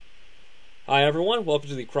Hi, everyone. Welcome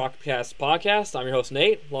to the Crocodile podcast. I'm your host,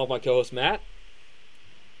 Nate, along with my co-host, Matt.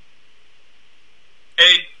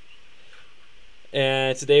 Hey.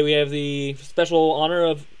 And today we have the special honor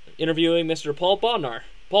of interviewing Mr. Paul Bodnar.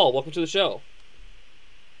 Paul, welcome to the show.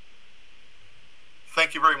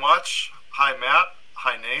 Thank you very much. Hi, Matt.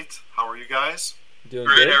 Hi, Nate. How are you guys? Doing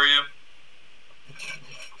Great. good. How are you?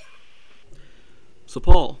 So,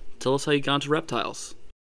 Paul, tell us how you got into reptiles.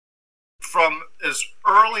 From as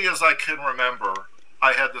early as I can remember,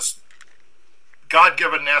 I had this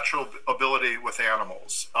God-given natural ability with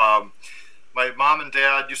animals. My mom and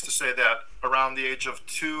dad used to say that around the age of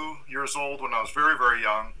 2 years old, when I was very, very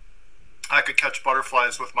young, I could catch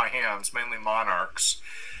butterflies with my hands, mainly monarchs.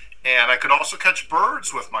 And I could also catch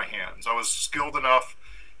birds with my hands. I was skilled enough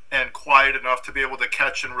and quiet enough to be able to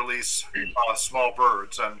catch and release small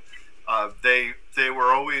birds. And they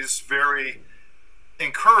were always very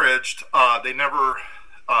encouraged. They never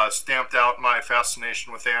stamped out my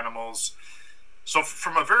fascination with animals. So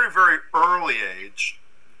from a very, very early age,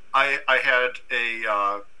 I had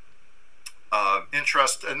a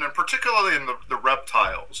interest, and then particularly in the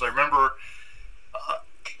reptiles. I remember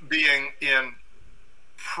being in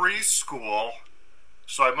preschool,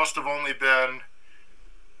 so I must have only been,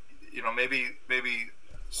 maybe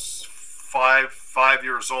five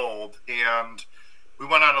years old, and we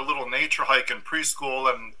went on a little nature hike in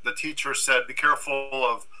preschool, and the teacher said, "Be careful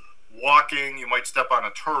of walking, you might step on a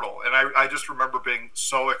turtle." And I just remember being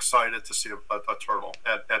so excited to see a turtle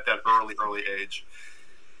at that early age.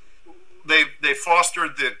 They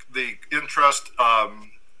fostered the interest.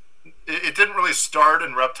 It didn't really start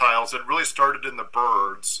in reptiles. It really started in the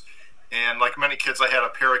birds. And like many kids, I had a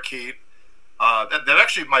parakeet. That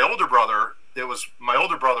actually my older brother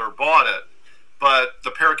bought it, but the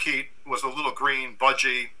parakeet was a little green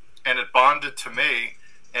budgie, and it bonded to me.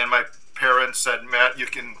 And my parents said, "Matt, you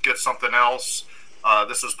can get something else.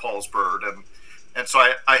 This is Paul's bird." And so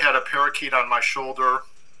I had a parakeet on my shoulder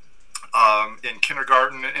in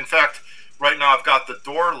kindergarten. In fact, right now I've got the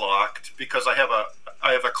door locked because I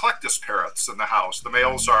have eclectus parrots in the house. The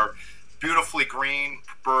males are beautifully green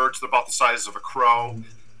birds. They're about the size of a crow.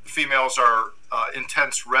 The females are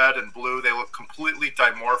intense red and blue. They look completely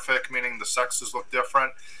dimorphic, meaning the sexes look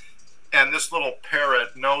different. And this little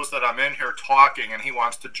parrot knows that I'm in here talking, and he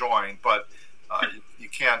wants to join, but you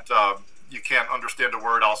can't understand a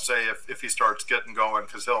word I'll say if he starts getting going,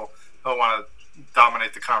 because he'll want to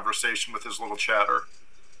dominate the conversation with his little chatter.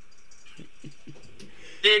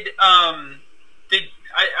 Did I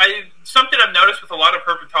something I've noticed with a lot of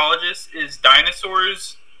herpetologists is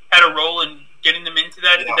dinosaurs had a role in getting them into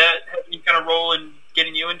that. Yeah. Did that have any kind of role in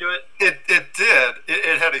getting you into it? It did.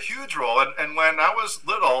 It had a huge role. And when I was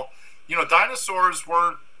little, dinosaurs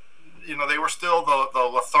weren't, they were still the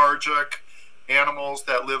lethargic animals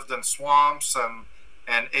that lived in swamps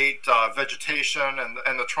and ate vegetation.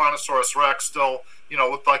 And the Tyrannosaurus Rex still,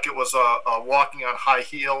 looked like it was walking on high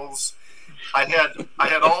heels. I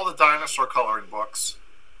had all the dinosaur coloring books.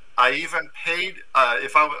 I even paid,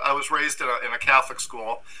 if I was raised in a Catholic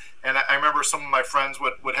school, and I remember some of my friends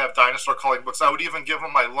would have dinosaur coloring books. I would even give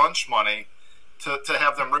them my lunch money to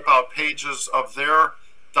have them rip out pages of their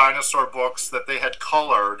dinosaur books that they had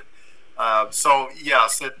colored. So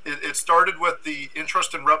yes, it started with the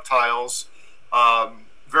interest in reptiles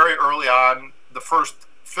very early on. The first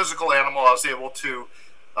physical animal I was able to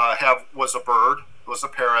have was a bird, was a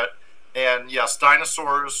parrot. And yes,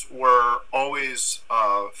 dinosaurs were always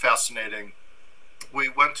fascinating. We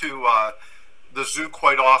went to the zoo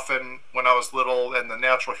quite often when I was little, and the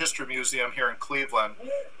Natural History Museum here in Cleveland.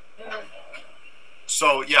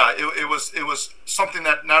 So yeah, it was something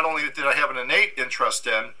that not only did I have an innate interest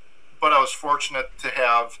in, but I was fortunate to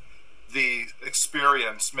have the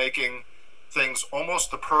experience making things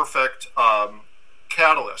almost the perfect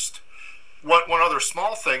catalyst. One other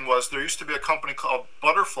small thing was there used to be a company called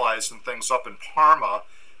Butterflies and Things up in Parma,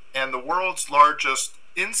 and the world's largest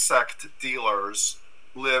insect dealers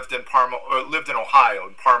lived in Ohio,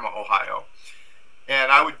 in Parma, Ohio.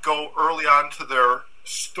 And I would go early on to their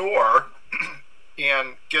store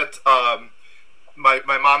and get my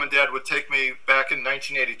mom and dad would take me back in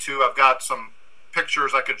 1982. I've got some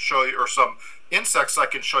pictures I could show you, or some insects I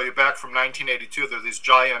can show you back from 1982. They're these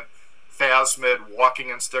giant phasmid walking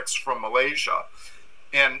insects from Malaysia.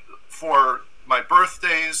 And for my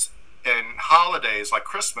birthdays and holidays like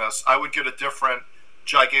Christmas, I would get a different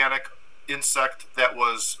gigantic insect that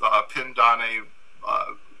was pinned on a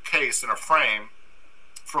case in a frame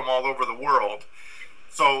from all over the world.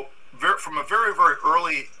 So from a very, very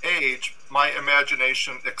early age, my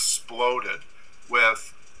imagination exploded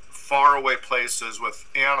with faraway places, with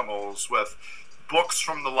animals, with books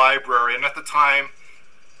from the library. And at the time,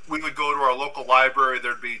 we would go to our local library.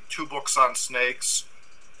 There'd be 2 books on snakes,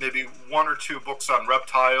 maybe 1 or 2 books on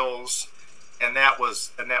reptiles, and that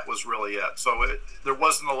was really it. So there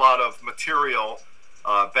wasn't a lot of material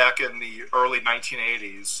back in the early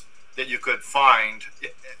 1980s that you could find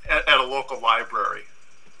at a local library.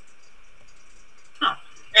 Huh.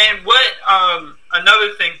 And what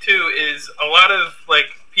another thing too is a lot of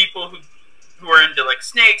like people who are into like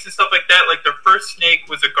snakes and stuff like that. Like their first snake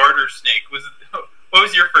was a garter snake. What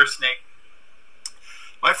was your first snake?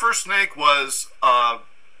 My first snake was a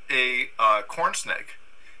corn snake.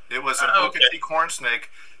 It was an Okatee corn snake.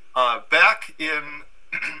 Back in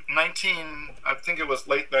I think it was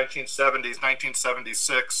late 1970s,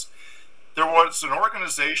 1976. There was an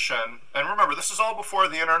organization, and remember, this is all before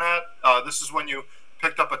the internet. This is when you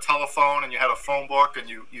picked up a telephone and you had a phone book and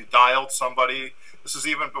you dialed somebody. This is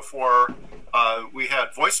even before we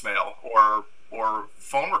had voicemail or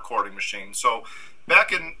phone recording machines. So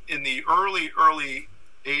back in the early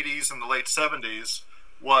 80s and the late 70s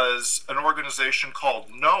was an organization called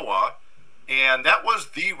NOAA, and that was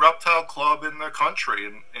the reptile club in the country,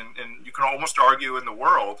 and you can almost argue in the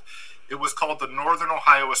world. It was called the Northern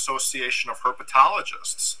Ohio Association of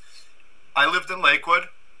Herpetologists. I lived in Lakewood.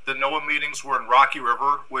 The NOAA meetings were in Rocky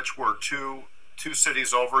River, which were two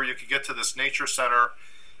cities over. You could get to this nature center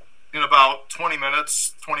in about 20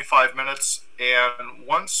 minutes, 25 minutes, and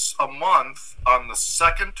once a month on the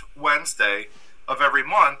second Wednesday of every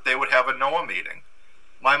month, they would have a NOAA meeting.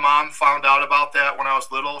 My mom found out about that when I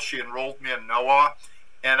was little. She enrolled me in NOAA,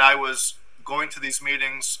 and I was going to these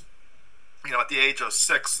meetings, at the age of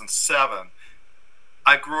 6 and 7.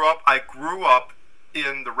 I grew up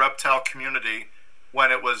in the reptile community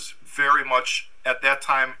when it was very much at that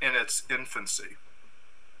time in its infancy.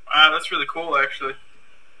 Wow, that's really cool, actually.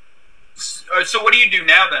 So what do you do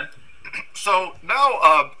now then? So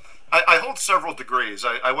now I hold several degrees.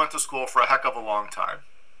 I went to school for a heck of a long time.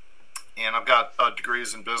 And I've got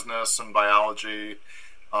degrees in business and biology,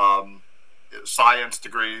 science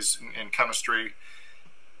degrees in chemistry.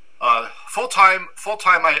 Full time,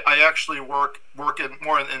 I actually work more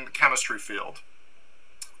in the chemistry field,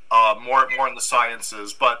 more in the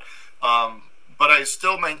sciences. But I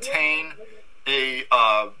still maintain a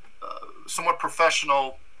somewhat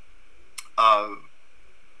professional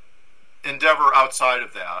endeavor outside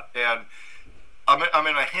of that, and I'm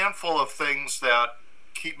in a handful of things that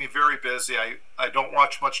keep me very busy. I don't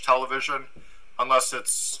watch much television unless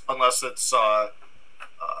it's on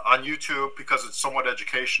YouTube because it's somewhat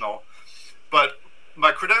educational. But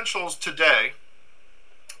my credentials today,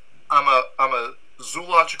 I'm a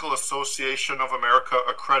Zoological Association of America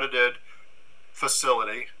accredited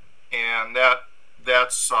facility, and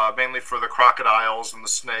that's mainly for the crocodiles and the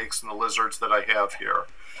snakes and the lizards that I have here.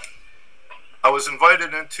 I was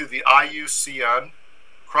invited into the IUCN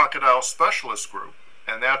Crocodile Specialist Group,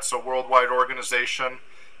 and that's a worldwide organization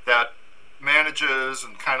that manages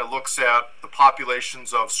and kind of looks at the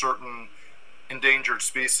populations of certain endangered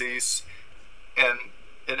species, and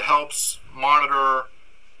it helps monitor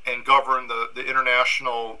and govern the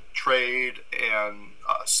international trade and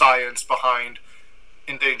science behind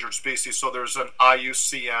endangered species. So there's an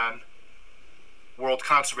IUCN, World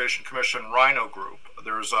Conservation Commission Rhino group,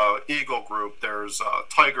 there's a Eagle group, there's a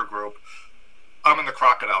Tiger group. I'm in the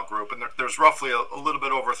crocodile group, and there's roughly a little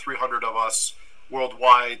bit over 300 of us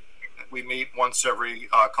worldwide. We meet once every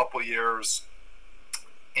couple years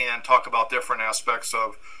and talk about different aspects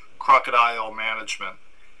of crocodile management.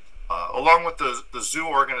 Along with the zoo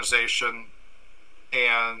organization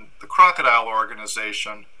and the crocodile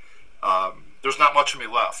organization, there's not much of me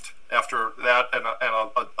left after that, and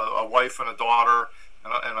a wife and a daughter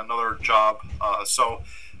and another job. So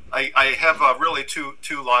I have really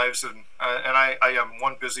two lives, and I am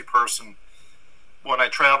one busy person. When I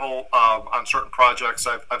travel on certain projects,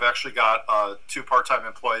 I've actually got 2 part-time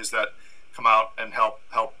employees that come out and help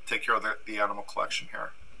take care of the animal collection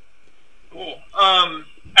here. Cool.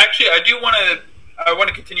 Actually, I want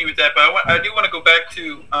to continue with that, but I do want to go back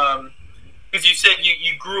to because you said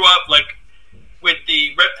you grew up like with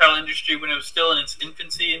the reptile industry when it was still in its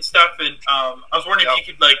infancy and stuff, and I was wondering if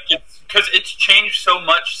you could because it's changed so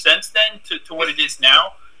much since then to what it is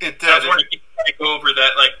now. It did. I was wondering if you could go over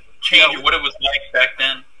that change of what it was like back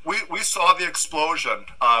then. We saw the explosion.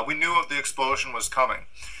 We knew the explosion was coming.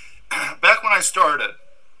 Back when I started,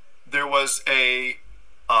 there was a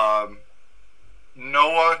NOAA,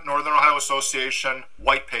 Northern Ohio Association,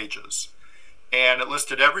 white pages. And it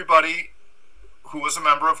listed everybody who was a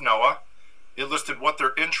member of NOAA. It listed what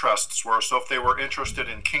their interests were. So if they were interested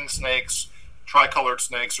in king snakes, tricolored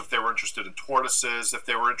snakes, or if they were interested in tortoises, if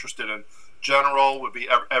they were interested in general, would be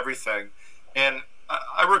everything. And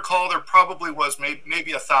I recall there probably was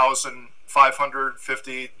maybe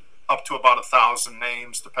 1,550 up to about 1,000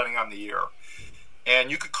 names, depending on the year.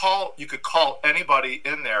 And you could call anybody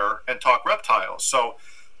in there and talk reptiles. So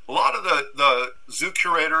a lot of the zoo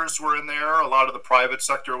curators were in there. A lot of the private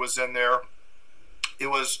sector was in there. It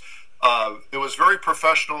was very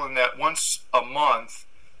professional in that once a month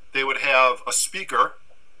they would have a speaker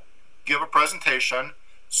give a presentation.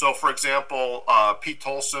 So, for example, Pete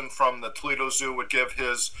Tolson from the Toledo Zoo would give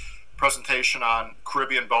his presentation on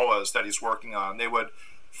Caribbean boas that he's working on. They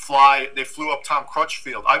flew up Tom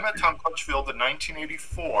Crutchfield. I met Tom Crutchfield in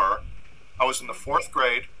 1984. I was in the 4th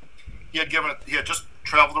grade. He had just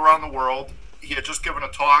traveled around the world. He had just given a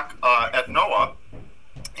talk at NOAA,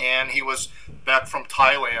 and he was back from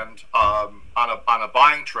Thailand on a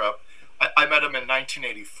buying trip. I met him in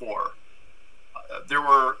 1984. There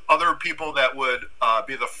were other people that would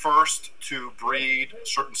be the first to breed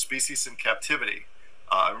certain species in captivity.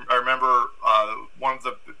 I remember one of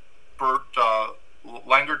the Bert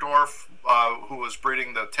Langerdorf, who was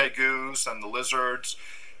breeding the tegus and the lizards.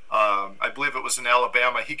 I believe it was in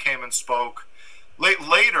Alabama. He came and spoke.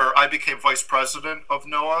 Later, I became vice president of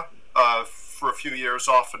NOAA for a few years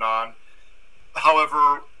off and on.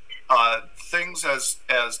 However, things as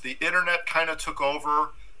the internet kind of took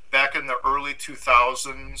over back in the early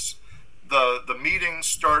 2000s, the meetings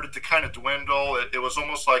started to kind of dwindle. It was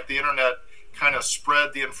almost like the internet kind of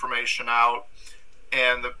spread the information out,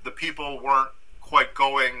 and the people weren't quite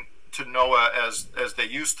going to NOAA as they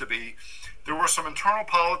used to be. There were some internal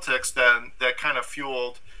politics that kind of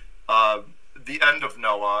fueled the end of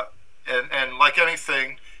NOAA, and like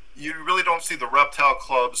anything, you really don't see the reptile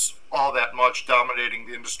clubs all that much dominating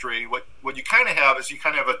the industry. What you kind of have is you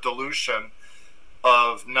kind of have a dilution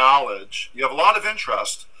of knowledge. You have a lot of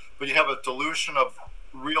interest, but you have a dilution of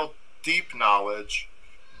real deep knowledge,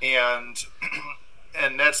 and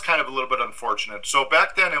that's kind of a little bit unfortunate. So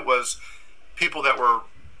back then it was people that were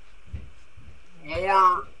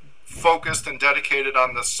more focused and dedicated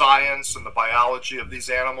on the science and the biology of these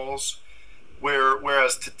animals,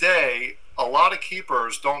 whereas today a lot of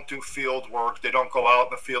keepers don't do field work. They don't go out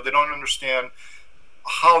in the field. They don't understand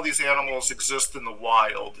how these animals exist in the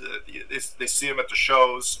wild. They see them at the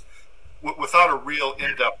shows without a real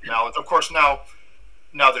in-depth knowledge. Of course, now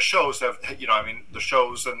the shows have, the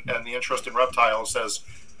shows and the interest in reptiles has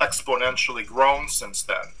exponentially grown since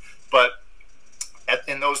then. But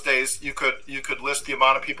in those days, you could list the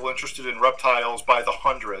amount of people interested in reptiles by the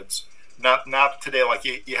hundreds. Not today, like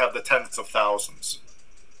you have the tens of thousands.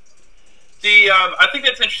 I think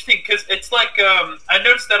that's interesting because it's like I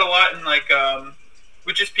noticed that a lot in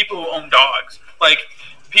with just people who own dogs. Like,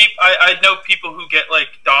 I know people who get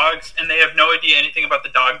like dogs and they have no idea anything about the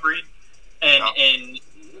dog breed, and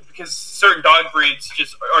because certain dog breeds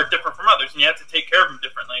just are different from others, and you have to take care of them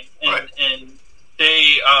differently. And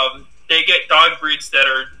they get dog breeds that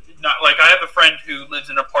are not like, I have a friend who lives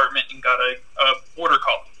in an apartment and got a border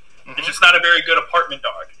collie. Mm-hmm. It's just not a very good apartment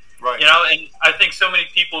dog, right? And I think so many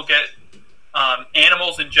people get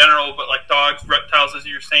animals in general, but like dogs, reptiles, as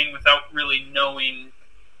you're saying, without really knowing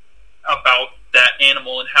about that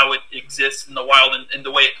animal and how it exists in the wild and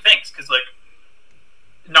the way it thinks. Because like,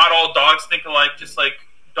 not all dogs think alike, just like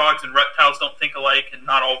dogs and reptiles don't think alike, and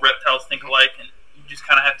not all reptiles think alike, and you just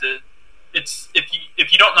kind of have to. It's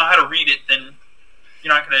if you don't know how to read it, then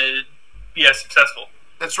you're not going to be as successful.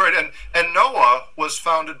 That's right, and NOAA was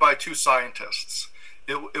founded by two scientists.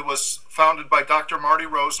 It was founded by Dr. Marty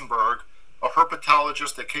Rosenberg, a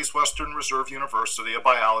herpetologist at Case Western Reserve University, a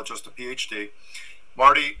biologist, a PhD.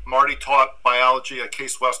 Marty taught biology at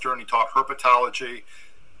Case Western. He taught herpetology.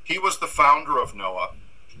 He was the founder of NOAA.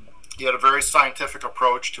 He had a very scientific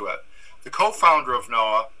approach to it. The co-founder of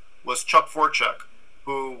NOAA was Chuck Vorchek,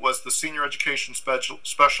 who was the senior education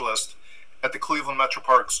specialist at the Cleveland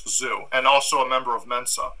Metroparks Zoo, and also a member of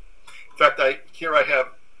Mensa. In fact, I have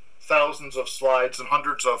thousands of slides and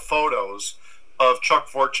hundreds of photos of Chuck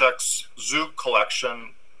Vorchek's zoo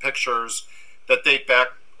collection pictures that date back.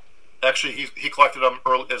 Actually, he collected them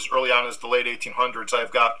as early on as the late 1800s.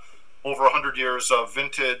 I've got over 100 years of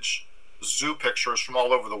vintage zoo pictures from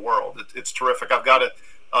all over the world. It's terrific. I've got to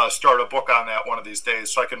start a book on that one of these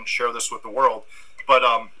days so I can share this with the world. But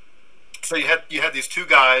so you had these two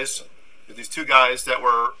guys that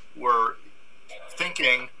were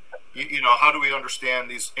thinking, how do we understand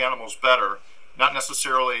these animals better? Not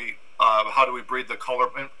necessarily how do we breed the color.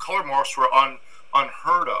 And color morphs were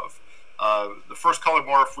unheard of. The first color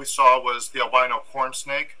morph we saw was the albino corn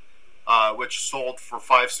snake, which sold for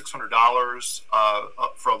 $500-600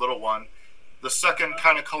 for a little one. The second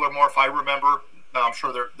kind of color morph I remember, now I'm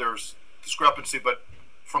sure there's discrepancy, but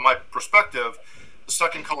from my perspective, the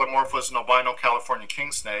second color morph was an albino California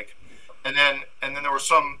king snake, and then there were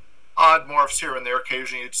some odd morphs here and there.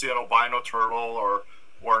 Occasionally, you'd see an albino turtle or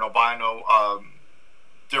an albino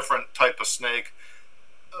different type of snake,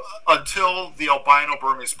 until the albino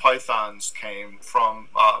Burmese pythons came from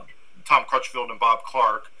Tom Crutchfield and Bob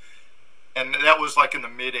Clark. And that was like in the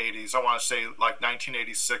mid-'80s. I want to say like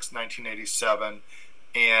 1986, 1987.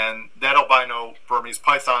 And that albino Burmese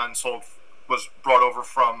python was brought over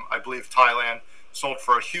from, I believe, Thailand, sold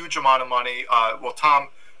for a huge amount of money. Tom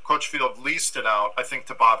Crutchfield leased it out, I think,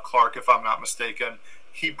 to Bob Clark, if I'm not mistaken.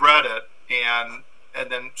 He bred it and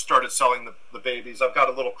then started selling the babies. I've got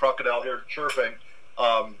a little crocodile here chirping.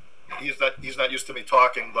 He's not used to me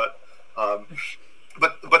talking, but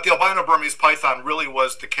the albino Burmese python really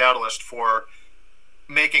was the catalyst for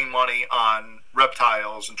making money on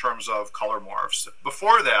reptiles in terms of color morphs.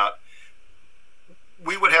 Before that,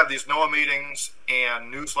 we would have these NOAA meetings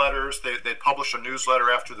and newsletters. They'd publish a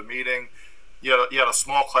newsletter after the meeting. You had a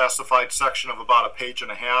small classified section of about a page and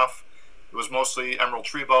a half. It was mostly emerald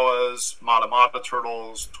tree boas, mata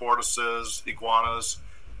turtles, tortoises, iguanas,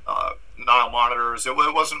 Nile monitors. It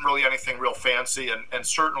wasn't really anything real fancy, and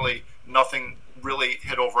certainly nothing really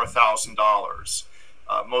hit over $1,000.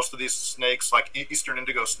 Most of these snakes, like Eastern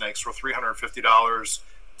indigo snakes, were $350.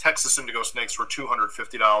 Texas indigo snakes were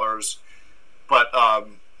 $250. But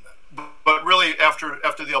really, after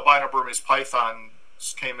the albino Burmese python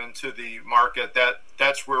came into the market,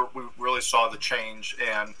 that's where we really saw the change,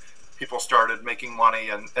 and people started making money,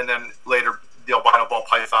 and then later the albino ball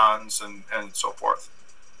pythons and so forth.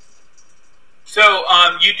 So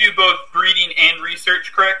you do both breeding and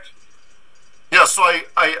research, correct? Yeah, so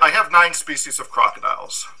I have 9 species of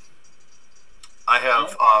crocodiles. I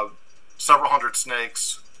have several hundred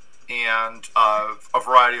snakes and a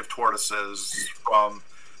variety of tortoises, from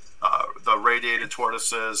the radiated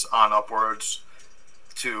tortoises on upwards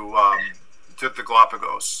to the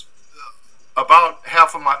Galapagos. About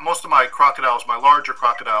most of my crocodiles, my larger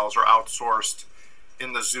crocodiles, are outsourced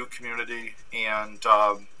in the zoo community, and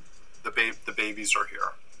the babies are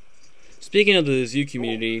here. Speaking of the zoo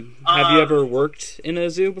community, have you ever worked in a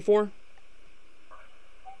zoo before?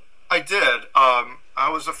 I did. I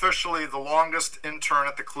was officially the longest intern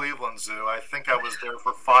at the Cleveland Zoo. I think I was there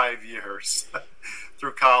for 5 years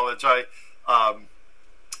through college. I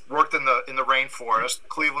worked in the rainforest.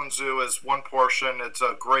 Cleveland Zoo is one portion. It's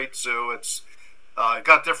a great zoo. It's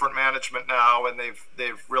got different management now, and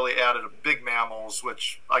they've really added big mammals,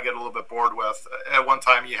 which I get a little bit bored with. At one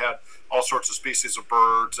time, you had all sorts of species of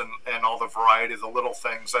birds and all the variety of the little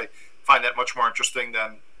things. I find that much more interesting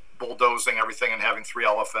than bulldozing everything and having 3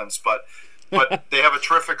 elephants. But they have a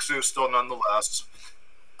terrific zoo still, nonetheless.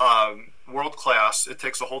 World class. It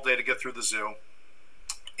takes a whole day to get through the zoo.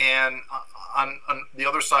 And on the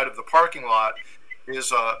other side of the parking lot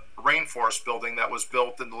is a rainforest building that was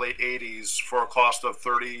built in the late 80s for a cost of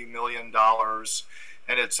 $30 million.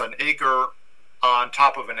 And it's an acre on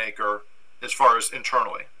top of an acre as far as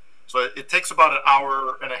internally. So it takes about an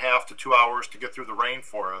hour and a half to 2 hours to get through the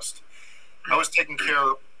rainforest. I was taking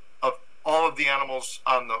care of all of the animals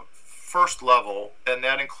on the first level, and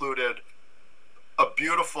that included a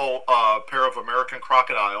beautiful pair of American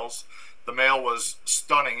crocodiles. The male was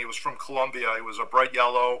stunning. He was from Colombia. He was a bright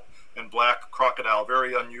yellow and black crocodile,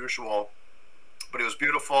 very unusual, but he was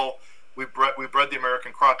beautiful. We bred the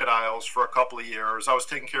American crocodiles for a couple of years. I was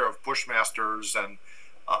taking care of bushmasters and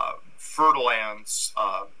fertile ants,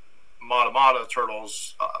 mata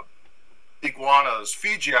turtles, iguanas,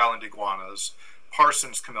 Fiji Island iguanas,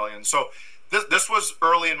 Parsons chameleons. So this was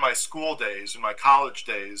early in my school days, in my college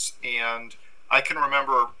days, and I can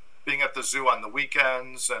remember being at the zoo on the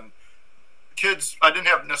weekends, and kids, I didn't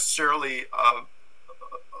have necessarily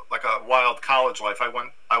like a wild college life.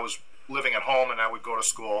 I was living at home, and I would go to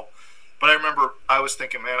school. But I remember I was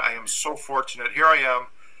thinking, man, I am so fortunate. Here I am,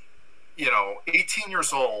 18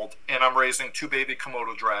 years old, and I'm raising 2 baby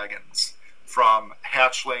Komodo dragons from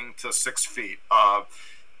hatchling to 6 feet.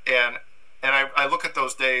 And I look at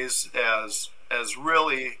those days as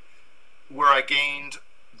really where I gained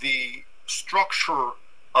the structure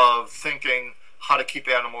of thinking how to keep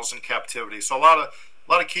animals in captivity. So a lot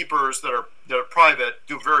of keepers that are private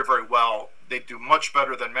do very, very well. They do much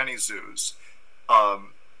better than many zoos.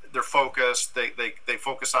 They're focused. They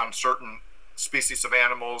focus on certain species of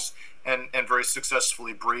animals and very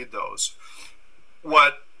successfully breed those.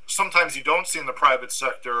 What sometimes you don't see in the private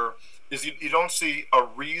sector is you don't see a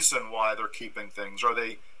reason why they're keeping things. Are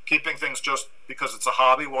they keeping things just because it's a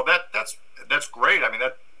hobby? Well, that's great. I mean,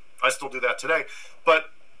 I still do that today. But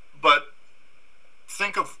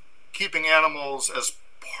think of keeping animals as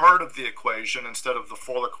part of the equation instead of the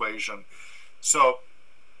full equation. So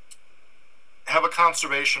have a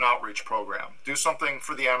conservation outreach program. Do something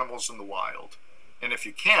for the animals in the wild. And if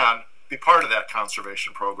you can, be part of that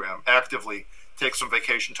conservation program. Actively take some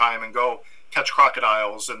vacation time and go catch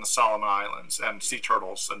crocodiles in the Solomon Islands and sea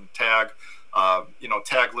turtles and tag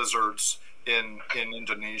lizards in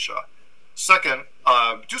Indonesia. Second,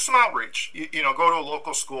 do some outreach. Go to a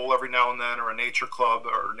local school every now and then, or a nature club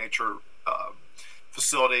or nature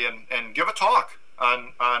facility, and give a talk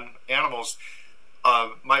on animals.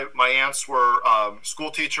 My aunts were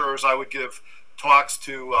school teachers. I would give talks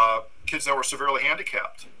to kids that were severely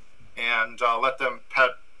handicapped, and let them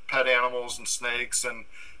pet animals and snakes. And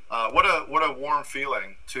what a warm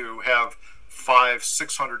feeling to have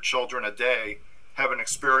 500-600 children a day have an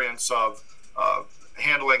experience of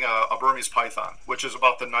handling a Burmese python, which is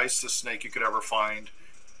about the nicest snake you could ever find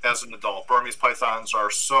as an adult. Burmese pythons are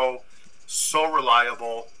so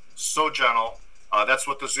reliable, so gentle. That's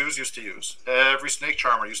what the zoos used to use. Every snake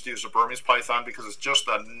charmer used to use a Burmese python because it's just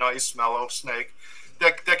a nice, mellow snake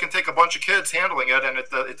that can take a bunch of kids handling it, and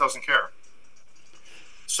it doesn't care.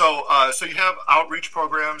 So you have outreach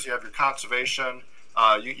programs, you have your conservation.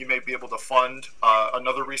 You may be able to fund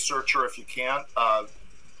another researcher if you can't. A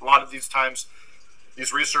lot of these times,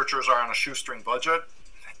 these researchers are on a shoestring budget,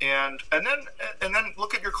 and then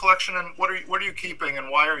look at your collection and what are you keeping and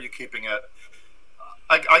why are you keeping it.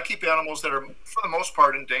 I keep animals that are for the most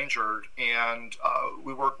part endangered, and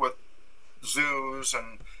we work with zoos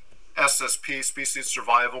and SSP, species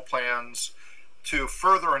survival plans, to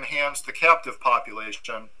further enhance the captive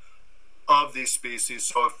population of these species.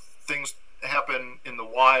 So if things happen in the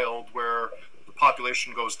wild where the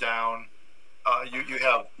population goes down, you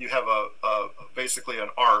have a basically an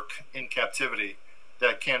arc in captivity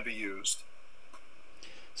that can be used.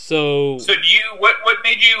 So do you what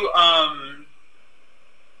made you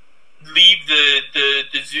leave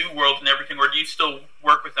the zoo world and everything, or do you still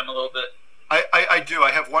work with them a little bit? I do.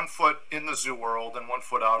 I have 1 foot in the zoo world and 1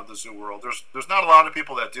 foot out of the zoo world. There's not a lot of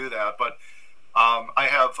people that do that, but I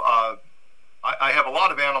have a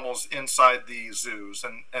lot of animals inside the zoos,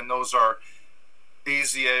 and those are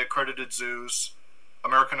AZA accredited zoos,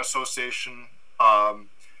 American Association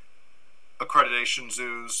accreditation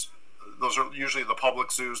zoos. Those are usually the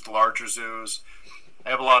public zoos, the larger zoos. I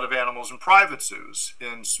have a lot of animals in private zoos,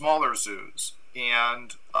 in smaller zoos,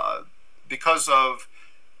 and because of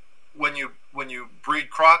when you breed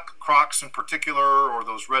crocs in particular, or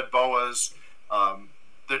those red boas,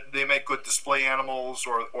 they make good display animals,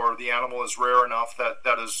 or the animal is rare enough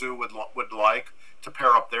that a zoo would like to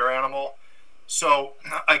pair up their animal. So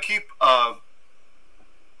I keep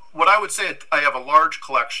what I would say, I have a large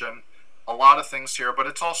collection, a lot of things here, but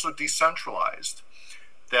it's also decentralized.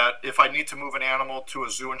 That if I need to move an animal to a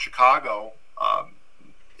zoo in Chicago,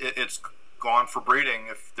 it's gone for breeding.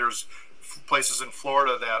 If there's places in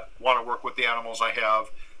Florida that want to work with the animals I have,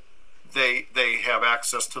 they have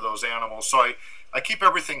access to those animals. So I keep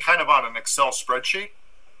everything kind of on an Excel spreadsheet.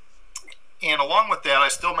 And along with that, I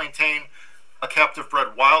still maintain a captive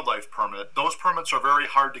bred wildlife permit. Those permits are very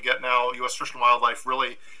hard to get now. U.S. Fish and Wildlife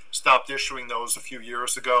really stopped issuing those a few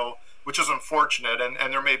years ago, which is unfortunate. And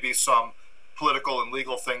there may be some political and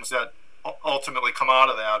legal things that ultimately come out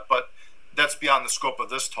of that, but that's beyond the scope of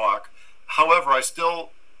this talk. However, I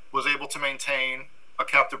still was able to maintain a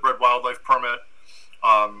captive bred wildlife permit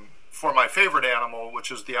for my favorite animal,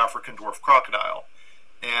 which is the African dwarf crocodile.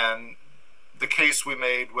 And the case we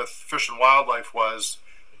made with Fish and Wildlife was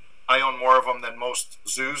I own more of them than most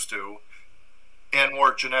zoos do, and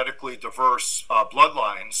more genetically diverse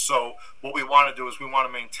bloodlines. So what we want to do is we want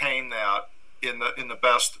to maintain that in the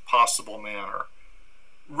best possible manner.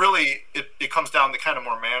 Really, it comes down to kind of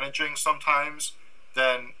more managing sometimes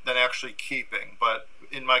than actually keeping. But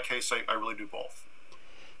in my case, I really do both.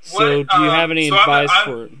 So do you have any advice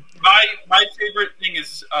for... My favorite thing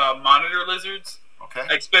is monitor lizards.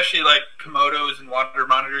 Okay. Especially like Komodos and water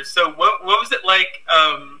monitors. So what was it like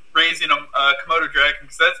raising a Komodo dragon?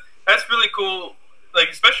 Because that's really cool. Like,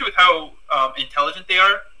 especially with how intelligent they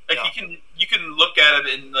are. Like, yeah. you can look at them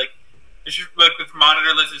and like with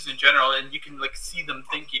monitor lizards in general, and you can like see them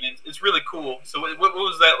thinking. And it's really cool. So what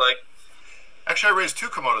was that like? Actually, I raised 2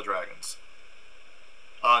 Komodo dragons.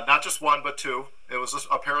 Not just one, but 2. It was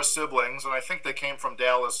a pair of siblings, and I think they came from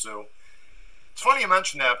Dallas Zoo. It's funny you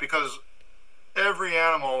mention that because every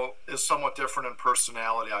animal is somewhat different in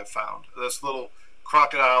personality, I've found. This little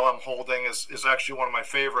crocodile I'm holding is actually one of my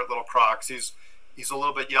favorite little crocs. He's a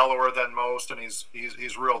little bit yellower than most, and he's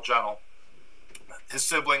real gentle. His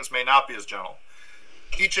siblings may not be as gentle.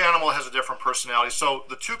 each animal has a different personality. So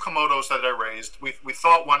the two Komodos that I raised, we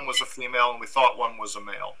thought one was a female and we thought one was a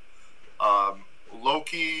male.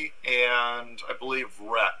 Loki and I believe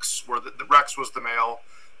Rex were the Rex was the male,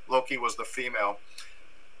 Loki was the female.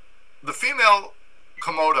 The female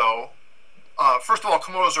Komodo, first of all,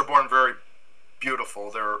 Komodos are born very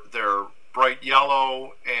beautiful. They're bright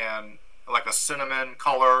yellow and like a cinnamon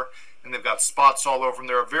color, and they've got spots all over them.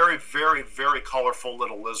 They're a very, very, very colorful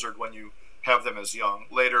little lizard when you have them as young.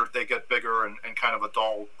 Later, they get bigger and kind of a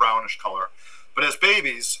dull brownish color. But as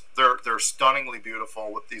babies, they're stunningly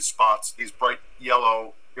beautiful with these spots, these bright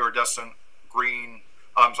yellow, iridescent green,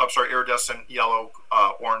 iridescent yellow,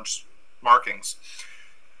 orange markings.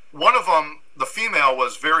 One of them, the female,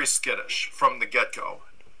 was very skittish from the get-go.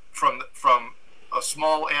 From a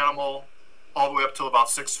small animal all the way up to about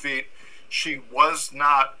 6 feet, she was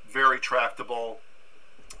not very tractable,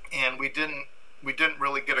 and we didn't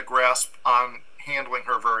really get a grasp on handling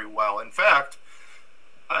her very well. In fact,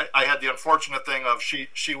 I had the unfortunate thing of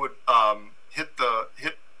she would hit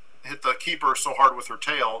the keeper so hard with her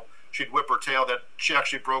tail, she'd whip her tail that she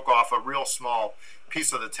actually broke off a real small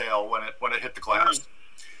piece of the tail when it hit the glass.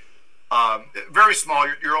 Very small.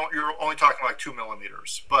 You're only talking like 2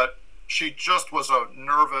 millimeters, but she just was a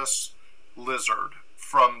nervous lizard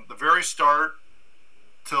from the very start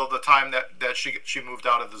till the time that she moved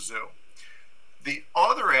out of the zoo. The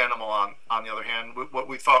other animal, on the other hand, what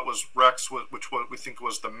we thought was Rex, which what we think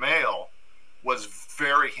was the male, was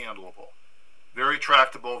very handleable, very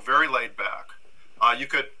tractable, very laid back.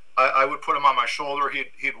 I would put him on my shoulder.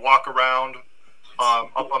 He'd walk around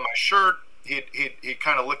up on my shirt. He'd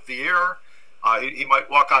kind of lick the air. He might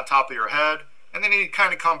walk on top of your head, and then he'd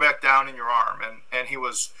kind of come back down in your arm. And he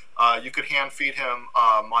was you could hand feed him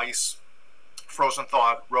mice, frozen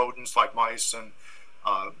thawed rodents like mice and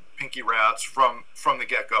pinky rats from the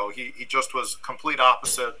get-go. He just was complete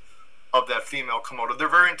opposite of that female Komodo. They're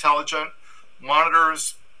very intelligent.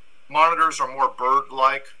 Monitors are more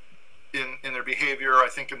bird-like in their behavior, I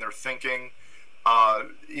think, in their thinking.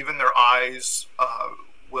 Even their eyes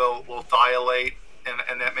will dilate,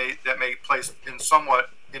 and that may place in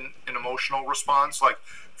somewhat in an emotional response. Like,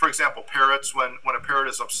 for example, parrots, when a parrot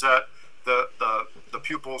is upset, the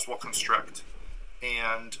pupils will constrict.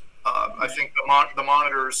 And I think the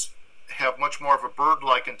monitors have much more of a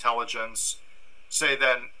bird-like intelligence, say,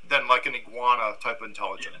 than like an iguana type of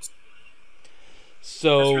intelligence.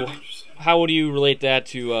 So, really how would you relate that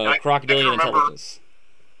to crocodilian intelligence?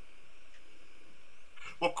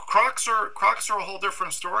 Well, crocs are a whole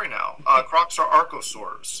different story now. Crocs are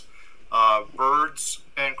archosaurs. Birds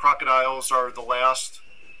and crocodiles are the last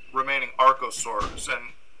remaining archosaurs,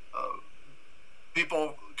 and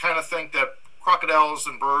people kind of think that crocodiles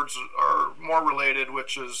and birds are more related,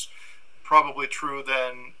 which is probably true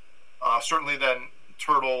certainly than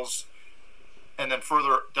turtles, and then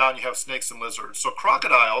further down you have snakes and lizards. So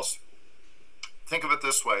crocodiles, think of it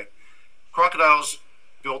this way: crocodiles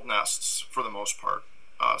build nests for the most part,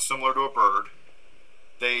 similar to a bird.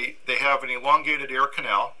 They have an elongated air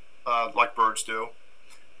canal, like birds do.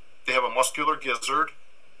 They have a muscular gizzard.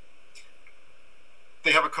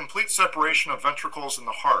 They have a complete separation of ventricles in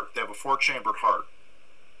the heart. They have a 4-chambered heart,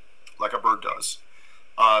 like a bird does.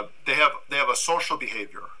 They have a social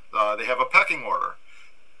behavior. They have a pecking order.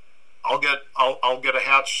 I'll get a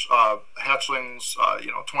hatchlings,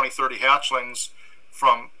 20, 30 hatchlings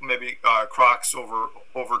from maybe crocs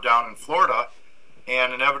over down in Florida,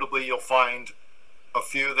 and inevitably you'll find a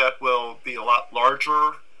few that will be a lot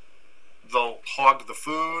larger. They'll hog the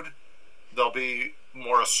food. They'll be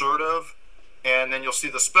more assertive. And then you'll see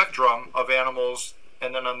the spectrum of animals,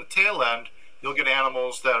 and then on the tail end, you'll get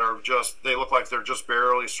animals that are they look like they're just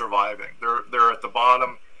barely surviving. They're at the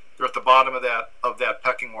bottom. They're at the bottom of that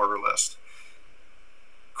pecking order list.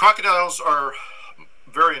 Crocodiles are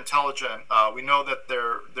very intelligent. We know that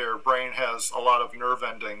their brain has a lot of nerve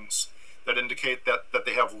endings that indicate that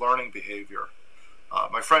they have learning behavior.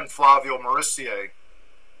 My friend Flavio Maurissier,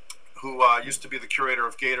 who used to be the curator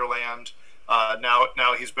of Gatorland,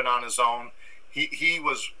 now he's been on his own. He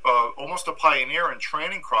was almost a pioneer in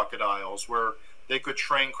training crocodiles, where they could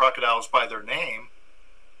train crocodiles by their name,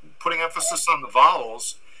 putting emphasis on the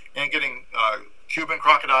vowels, and getting Cuban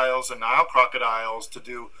crocodiles and Nile crocodiles to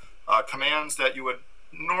do commands that you would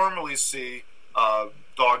normally see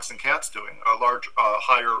dogs and cats doing,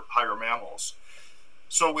 higher mammals.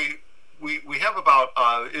 So we have about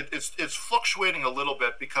it's fluctuating a little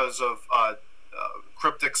bit because of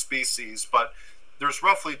cryptic species, but there's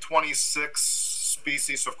roughly 26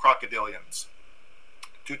 species of crocodilians,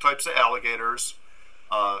 2 types of alligators,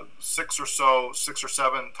 6 or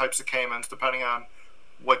 7 types of caimans, depending on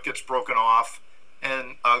what gets broken off,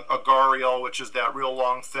 and a gharial, which is that real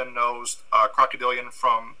long, thin-nosed crocodilian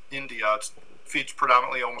from India. It feeds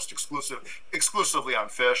predominantly, almost exclusively on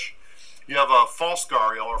fish. You have a false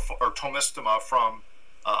gharial or tomistoma from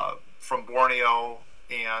Borneo,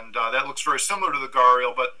 and that looks very similar to the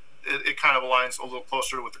gharial, but it kind of aligns a little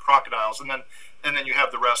closer with the crocodiles. And then you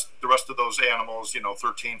have the rest of those animals,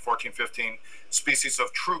 13, 14, 15 species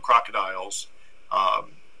of true crocodiles.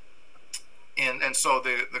 And so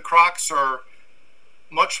the crocs are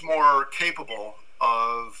much more capable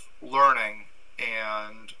of learning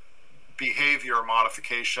and behavior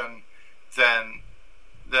modification than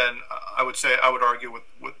I would argue with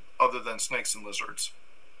other than snakes and lizards.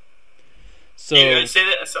 So say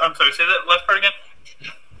that. I'm sorry. Say that last part again.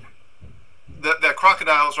 That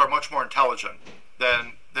crocodiles are much more intelligent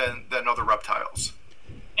than other reptiles.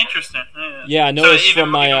 Interesting. Yeah, I noticed so even,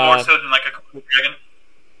 from my even more so than like a dragon.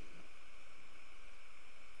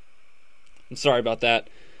 I'm sorry about that.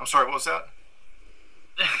 I'm sorry. What was that?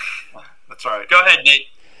 That's all right. Go ahead, Nate.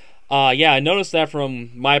 Yeah, I noticed that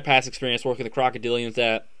from my past experience working with the crocodilians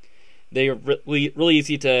that they are really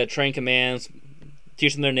easy to train commands,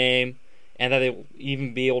 teach them their name, and that they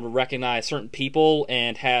even be able to recognize certain people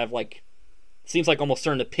and have seems like almost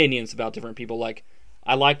certain opinions about different people. Like,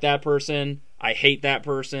 I like that person, I hate that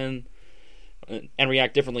person, and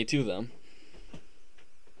react differently to them.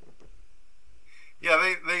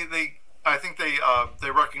 Yeah, I think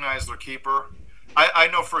they recognize their keeper. I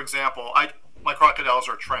know, for example, my crocodiles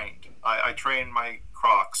are trained. I train my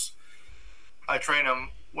crocs. I train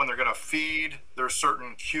them when they're going to feed. There's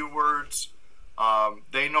certain cue words.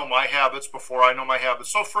 They know my habits before I know my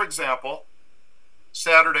habits. So, for example,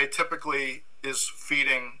 Saturday typically is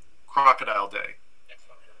feeding crocodile day.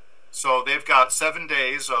 So they've got 7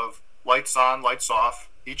 days of lights on, lights off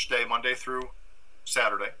each day, Monday through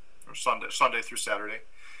Saturday, or Sunday through Saturday.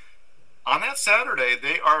 On that Saturday,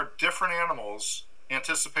 they are different animals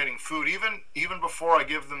anticipating food. Even before I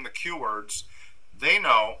give them the cue words, they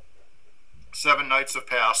know 7 nights have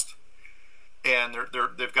passed, and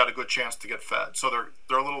they've got a good chance to get fed. So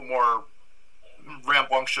they're a little more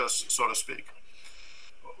rambunctious, so to speak.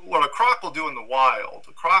 What a croc will do in the wild,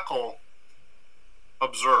 a croc will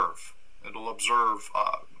observe. It'll observe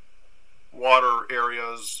water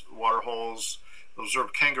areas, water holes. It'll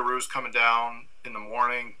observe kangaroos coming down in the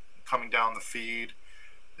morning, coming down the feed.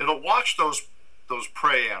 It'll watch those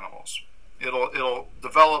prey animals. It'll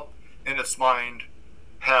develop in its mind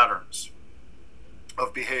patterns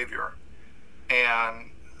of behavior, and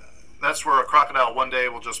that's where a crocodile one day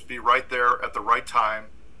will just be right there at the right time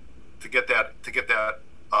to get that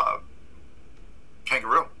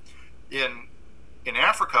kangaroo. In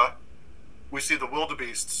Africa, we see the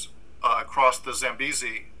wildebeests cross the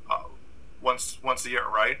Zambezi once a year,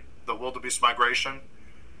 right? The wildebeest migration,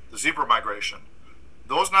 the zebra migration.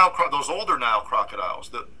 Those older Nile crocodiles,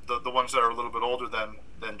 the ones that are a little bit older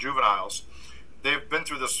than juveniles, they've been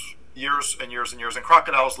through this years and years and years. And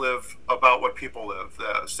crocodiles live about what people live,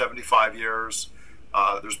 75 years.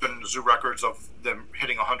 There's been zoo records of them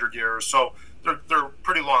hitting 100 years. So they're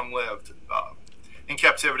pretty long lived. In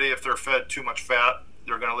captivity, if they're fed too much fat,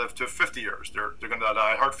 they're going to live to 50 years. They're going to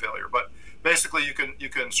die of heart failure. But basically, you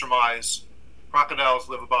can surmise crocodiles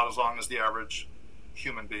live about as long as the average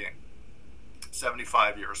human being,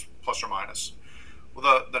 75 years plus or minus.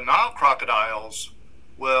 Well, the Nile crocodiles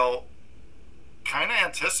will kind of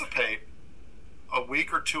anticipate a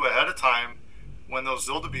week or two ahead of time when those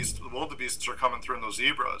wildebeests are coming through, and those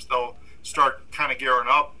zebras. They'll start kind of gearing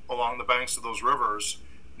up along the banks of those rivers.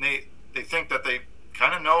 And they think that they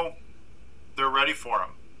kind of know they're ready for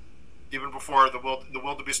them, even before the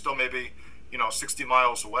wildebeest still maybe 60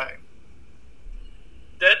 miles away.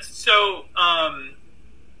 That's so.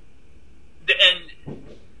 And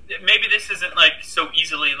maybe this isn't so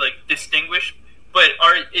easily distinguished, but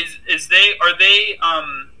are they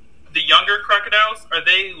the younger crocodiles? Are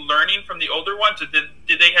they learning from the older ones, or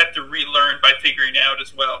did they have to relearn by figuring it out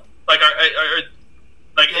as well?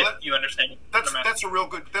 If you understand. That's a real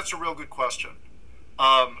good question,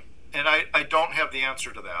 and I don't have the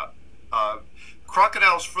answer to that.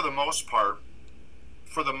 Crocodiles, for the most part,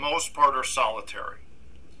 are solitary.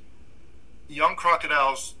 Young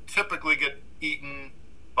crocodiles typically get eaten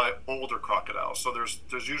by older crocodiles, so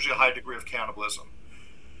there's usually a high degree of cannibalism.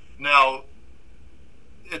 Now,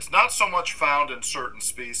 it's not so much found in certain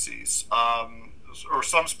species, or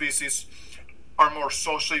some species are more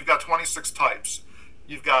social. You've got 26 types.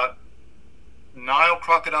 You've got Nile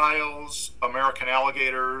crocodiles, American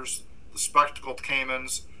alligators, the spectacled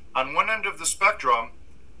caimans. On one end of the spectrum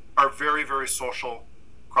are very, very social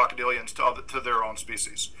crocodilians to their own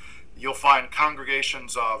species. You'll find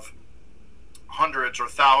congregations of hundreds or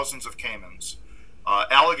thousands of caimans.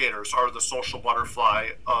 Alligators are the social butterfly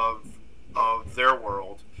of their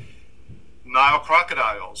world. Nile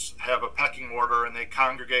crocodiles have a pecking order, and they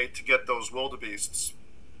congregate to get those wildebeests.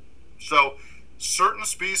 So certain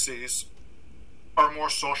species are more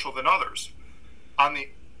social than others. On the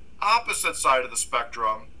opposite side of the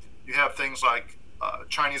spectrum, you have things like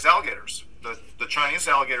Chinese alligators. The Chinese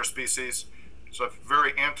alligator species is a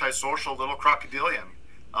very antisocial little crocodilian.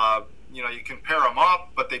 You can pair them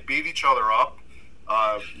up, but they beat each other up.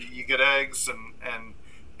 You get eggs, and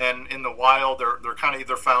in the wild, they're kind of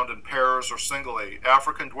either found in pairs or singly.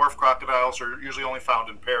 African dwarf crocodiles are usually only found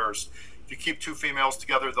in pairs. If you keep two females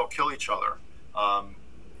together, they'll kill each other.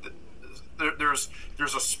 There's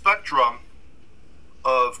a spectrum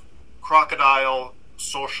of crocodile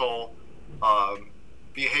social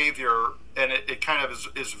behavior, and it kind of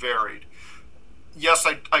is varied. Yes,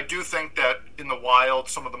 I do think that in the wild,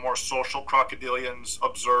 some of the more social crocodilians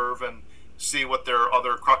observe and see what their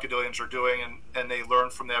other crocodilians are doing, and they learn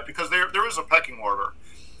from that, because there is a pecking order.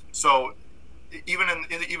 So even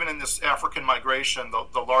in this African migration,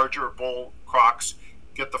 the larger bull crocs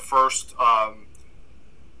get the first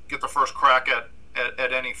crack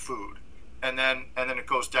at any food, and then it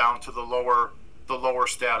goes down to the lower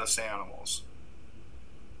status animals.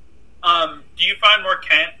 Do you find more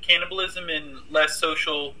cannibalism in less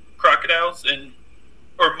social crocodiles,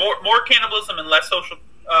 or more cannibalism in less social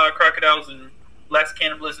crocodiles, and less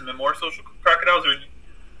cannibalism in more social crocodiles, or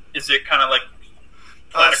is it kind of like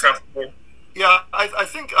flat across the board? Yeah, I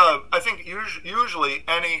think usually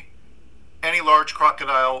any large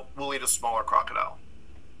crocodile will eat a smaller crocodile,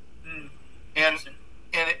 and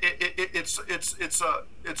it's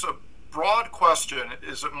a broad question.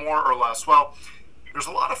 Is it more or less? Well, there's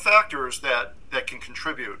a lot of factors that can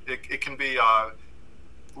contribute. It can be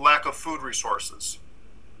lack of food resources.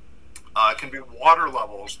 It can be water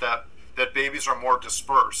levels, that babies are more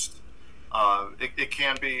dispersed. It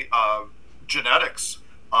can be genetics.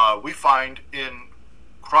 We find in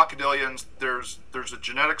crocodilians there's a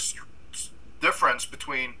genetic difference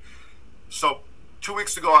between. So 2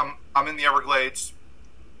 weeks ago, I'm in the Everglades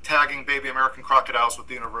tagging baby American crocodiles with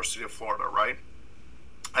the University of Florida, right?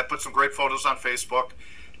 I put some great photos on Facebook,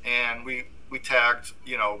 and we tagged,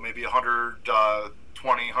 maybe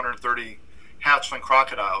 120, 130 hatchling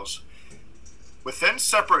crocodiles. Within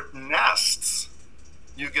separate nests,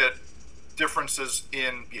 you get differences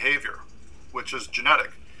in behavior, which is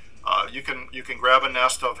genetic. You can grab a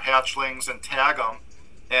nest of hatchlings and tag them,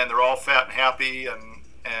 and they're all fat and happy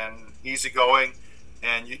and easygoing.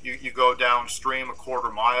 And you go downstream a quarter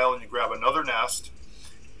mile and you grab another nest.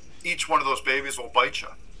 Each one of those babies will bite you.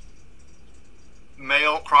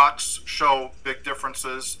 Male crocs show big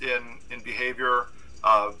differences in behavior.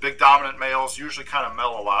 Big dominant males usually kind of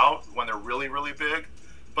mellow out when they're really, really big,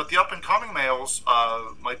 but the up-and-coming males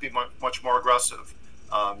might be much more aggressive.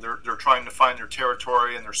 They're trying to find their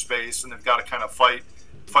territory and their space, and they've got to kind of fight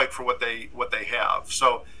for what they have.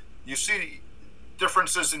 So you see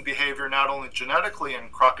differences in behavior not only genetically in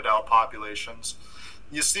crocodile populations.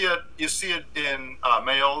 You see it in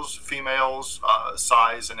males, females,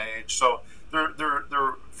 size and age. So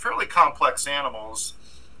they're fairly complex animals,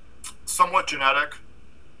 somewhat genetic,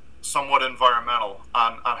 somewhat environmental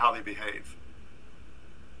on how they behave.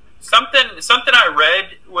 Something I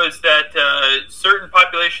read was that certain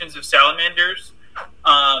populations of salamanders,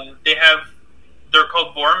 they're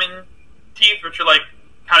called Vorman teeth, which are like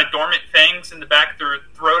kind of dormant fangs in the back of their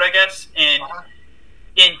throat, I guess. And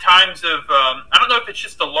in times of, I don't know if it's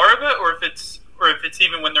just a larva or if it's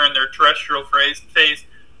even when they're in their terrestrial phase,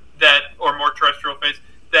 or more terrestrial phase,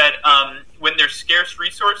 that when there's scarce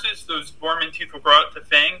resources, those Vorman teeth will grow out to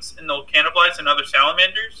fangs and they'll cannibalize another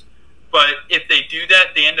salamanders. But if they do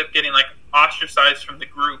that, they end up getting like ostracized from the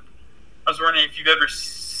group. I was wondering if you've ever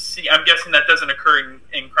seen. I'm guessing that doesn't occur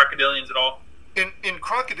in crocodilians at all. In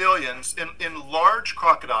crocodilians, in large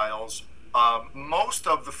crocodiles, most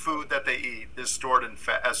of the food that they eat is stored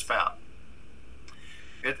as fat.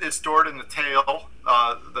 It's stored in the tail.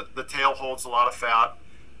 The tail holds a lot of fat.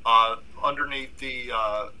 Underneath the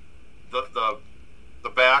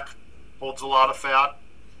back holds a lot of fat.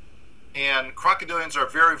 And crocodilians are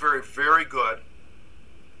very, very, very good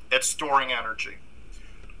at storing energy.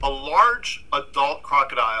 A large adult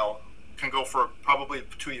crocodile can go for probably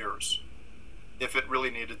 2 years if it really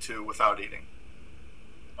needed to without eating.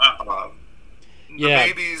 Wow. The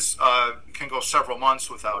babies can go several months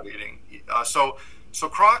without eating. So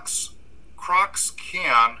crocs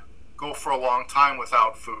can go for a long time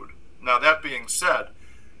without food. Now, that being said,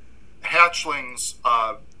 hatchlings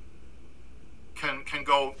can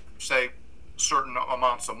go, say, certain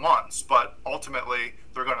amounts of months, but ultimately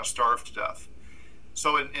they're going to starve to death.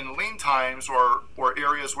 So in lean times or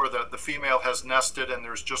areas where the female has nested and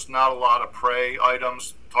there's just not a lot of prey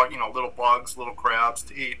items, little bugs, little crabs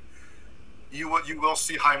to eat, you will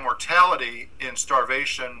see high mortality in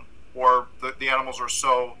starvation, or the animals are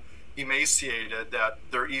so emaciated that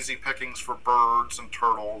they're easy pickings for birds and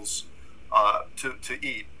turtles to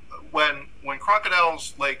eat. When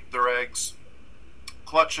crocodiles lay their eggs,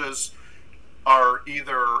 clutches are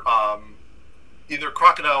either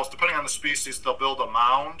crocodiles, depending on the species, they'll build a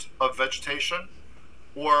mound of vegetation,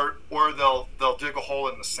 or they'll dig a hole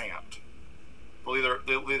in the sand. They'll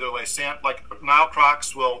either lay sand, like Nile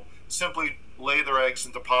crocs will simply lay their eggs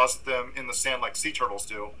and deposit them in the sand like sea turtles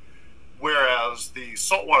do, whereas the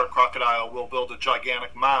saltwater crocodile will build a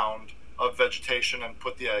gigantic mound of vegetation and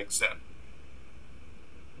put the eggs in.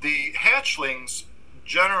 The hatchlings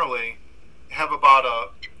generally have about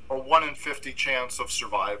a 1 in 50 chance of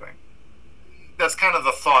surviving. That's kind of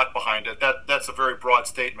the thought behind it. That's a very broad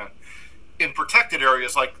statement. In protected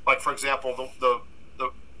areas, like for example, the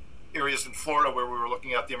areas in Florida where we were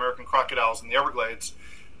looking at the American crocodiles in the Everglades,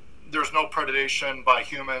 there's no predation by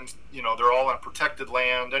humans. They're all on protected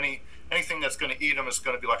land. Anything that's going to eat them is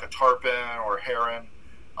going to be like a tarpon or a heron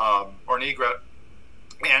or an egret.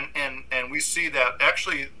 And we see that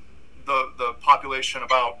actually the population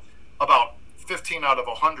about 15 out of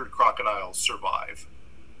 100 crocodiles survive.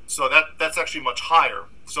 So that's actually much higher.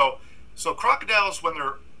 So crocodiles,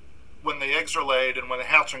 when the eggs are laid and when the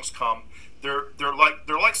hatchlings come, they're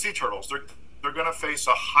like sea turtles. They're going to face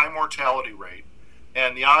a high mortality rate,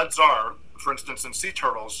 and the odds are, for instance, in sea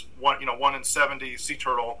turtles, 1 in 70 sea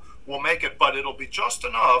turtle will make it, but it'll be just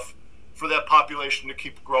enough for that population to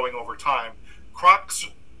keep growing over time. Crocs,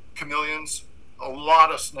 chameleons, a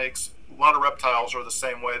lot of snakes, a lot of reptiles are the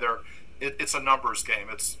same way. It's a numbers game.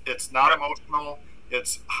 It's not emotional.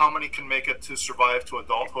 It's how many can make it to survive to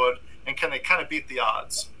adulthood, and can they kind of beat the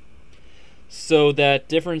odds. So that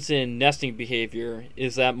difference in nesting behavior,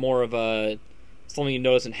 is that more of a something you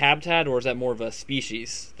notice in habitat, or is that more of a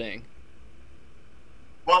species thing?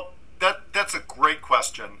 Well, that's a great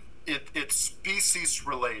question. It's species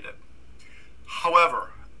related.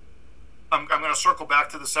 However, I'm going to circle back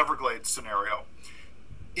to this Everglades scenario.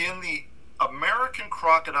 In the American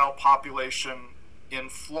crocodile population in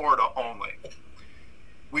Florida only,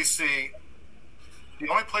 we see the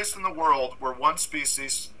only place in the world where one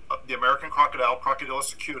species, the American crocodile,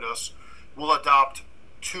 Crocodylus acutus, will adopt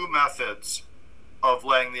two methods of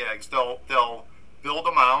laying the eggs. They'll build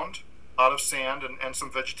a mound out of sand and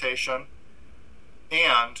some vegetation,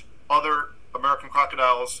 and other American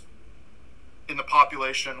crocodiles in the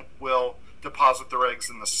population will deposit their eggs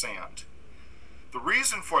in the sand. The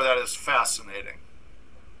reason for that is fascinating.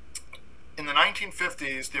 In the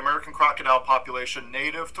 1950s, the American crocodile population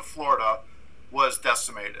native to Florida was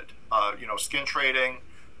decimated. Skin trading,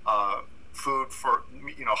 food for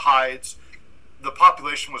hides. The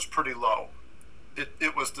population was pretty low.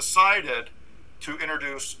 It was decided to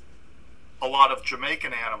introduce a lot of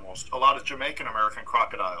Jamaican animals, a lot of Jamaican American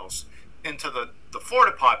crocodiles into the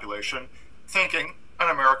Florida population, thinking an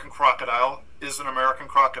American crocodile is an American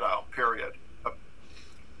crocodile, period.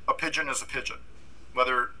 A pigeon is a pigeon,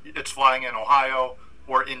 whether it's flying in Ohio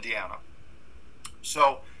or Indiana.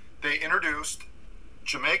 So they introduced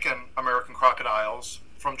Jamaican American crocodiles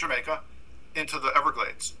from Jamaica into the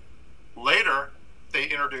Everglades. Later, they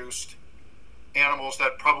introduced animals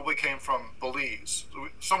that probably came from Belize,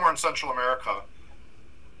 somewhere in Central America,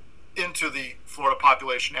 into the Florida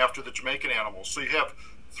population after the Jamaican animals. So you have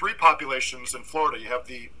three populations in Florida. You have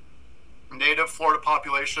the native Florida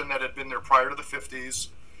population that had been there prior to the 50s.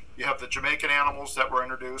 You have the Jamaican animals that were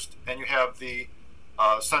introduced, and you have the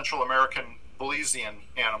Central American Belizean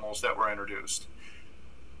animals that were introduced.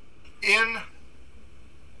 In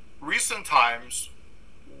recent times,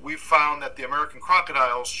 we've found that the American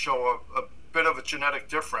crocodiles show a bit of a genetic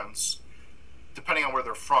difference depending on where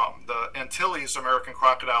they're from. The Antilles American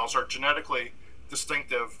crocodiles are genetically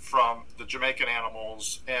distinctive from the Jamaican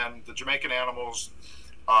animals, and the Jamaican animals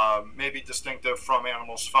may be distinctive from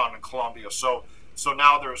animals found in Colombia. So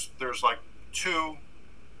now there's like 2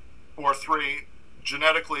 or 3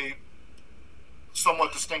 genetically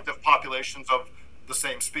somewhat distinctive populations of the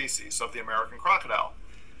same species of the American crocodile.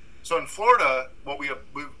 So in Florida, what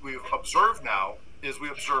we've observed now is we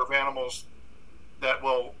observe animals that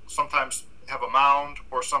will sometimes have a mound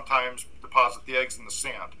or sometimes deposit the eggs in the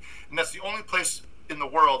sand. And that's the only place in the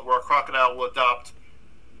world where a crocodile will adopt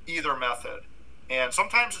either method. And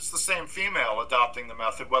sometimes it's the same female adopting the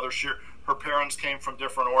method, whether her parents came from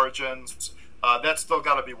different origins. That's still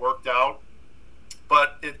got to be worked out.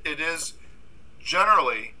 But it is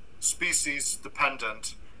generally species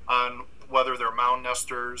dependent on whether they're mound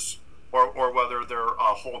nesters or whether they're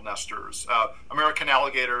hole nesters. American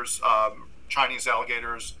alligators, Chinese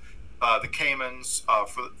alligators, the caimans,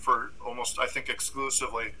 for almost, I think,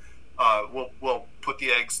 exclusively, will put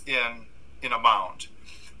the eggs in a mound.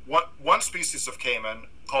 One species of caiman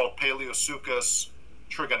called Paleosuchus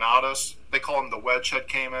trigonatus, they call them the wedgehead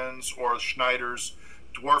caimans or Schneider's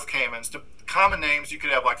dwarf caimans. The common names, you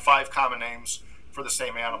could have like 5 common names for the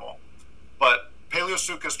same animal. But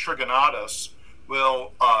Paleosuchus trigonatus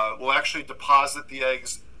will actually deposit the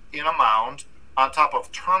eggs in a mound on top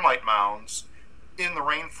of termite mounds in the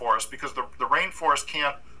rainforest, because the rainforest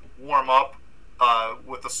can't warm up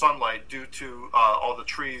with the sunlight due to all the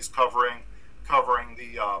trees covering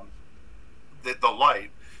the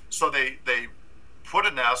light. So they put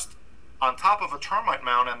a nest on top of a termite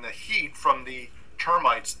mound, and the heat from the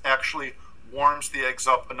termites actually warms the eggs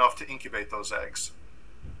up enough to incubate those eggs.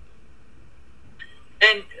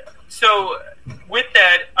 And so with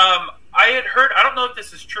that, I had heard, I don't know if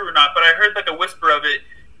this is true or not, but I heard like a whisper of it.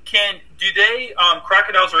 Do they,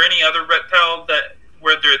 crocodiles or any other reptile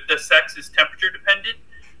where the sex is temperature dependent?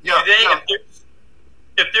 Yeah. Do they,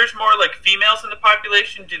 if there's more like females in the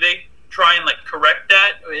population, do they try and like correct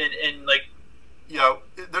that and like? Yeah,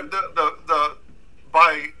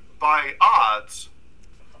 by odds,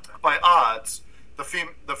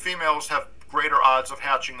 the females have greater odds of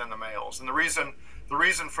hatching than the males, and the reason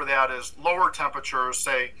for that is lower temperatures,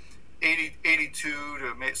 say 82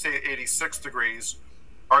 to say 86 degrees,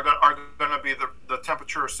 are going to be the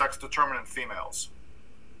temperature sex determinant females.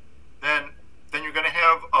 Then you're going to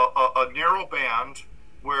have a narrow band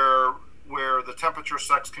where the temperature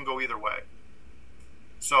sex can go either way.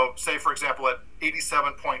 So say, for example, at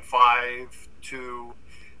 87.5 to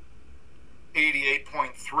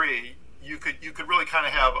 88.3, you could really kind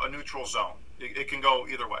of have a neutral zone. It can go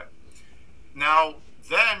either way. Now,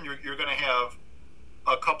 then you're going to have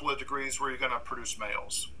a couple of degrees where you're going to produce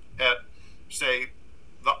males at, say,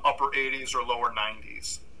 the upper 80s or lower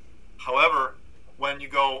 90s. However, when you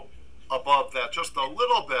go above that just a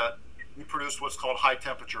little bit, you produce what's called high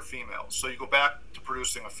temperature females. So you go back to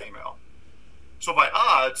producing a female. So by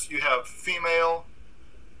odds, you have female,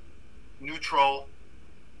 neutral,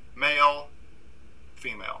 male,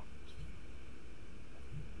 female.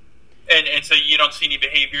 And so you don't see any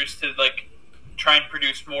behaviors to like try and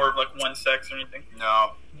produce more of like one sex or anything?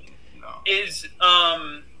 No.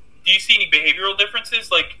 Do you see any behavioral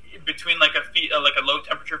differences like between like a low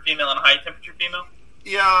temperature female and a high temperature female?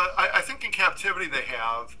 Yeah, I think in captivity they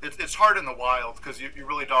have. It's hard in the wild because you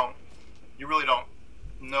really don't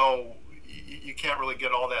know. You can't really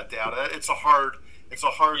get all that data. It's a hard thing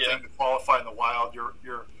to qualify in the wild.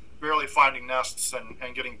 You're barely finding nests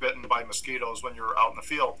and getting bitten by mosquitoes when you're out in the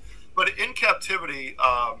field. But in captivity,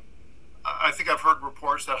 I think I've heard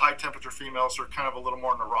reports that high temperature females are kind of a little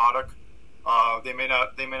more neurotic. They may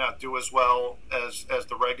not do as well as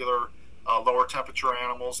the regular lower temperature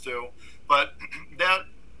animals do. But that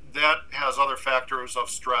has other factors of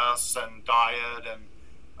stress and diet and.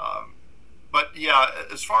 But yeah,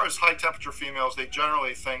 as far as high temperature females, they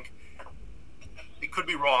generally think, it could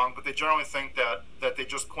be wrong, but they generally think that they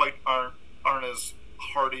just quite aren't as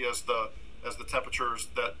hardy as the temperatures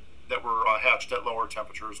that were hatched at lower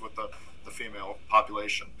temperatures with the female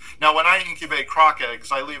population. Now, when I incubate croc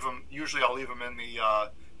eggs, I'll leave them in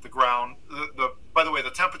the ground. By the way,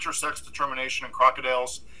 the temperature sex determination in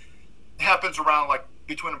crocodiles happens around like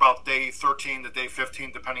between about day 13 to day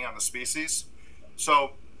 15, depending on the species.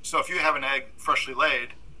 So if you have an egg freshly laid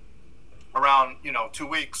around 2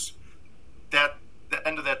 weeks, the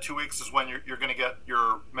end of that 2 weeks is when you're going to get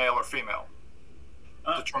your male or female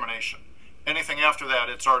determination. Anything after that,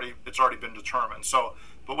 it's already been determined. So,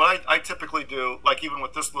 but what I typically do, like even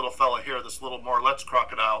with this little fella here, this little Morlet's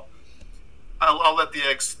crocodile, I'll let the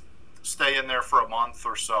eggs stay in there for a month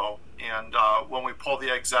or so, and when we pull the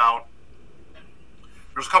eggs out,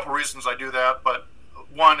 there's a couple reasons I do that, but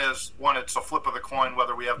one, it's a flip of the coin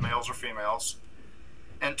whether we have males or females,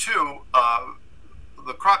 and two,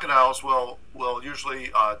 the crocodiles will usually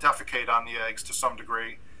defecate on the eggs to some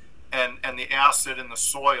degree, and the acid in the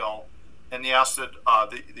soil and the acid,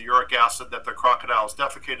 the uric acid that the crocodiles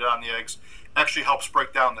defecated on the eggs actually helps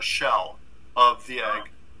break down the shell of the egg,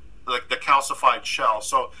 like the calcified shell.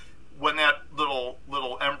 So when that little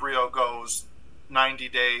embryo goes 90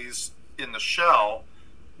 days in the shell,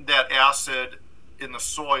 that acid in the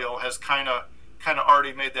soil has kind of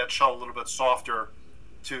already made that shell a little bit softer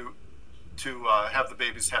to have the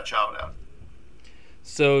babies hatch out at.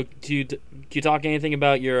 So, can you talk anything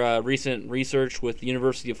about your recent research with the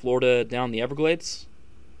University of Florida down the Everglades?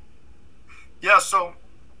 Yeah, so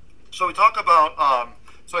we talk about.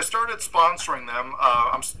 So I started sponsoring them.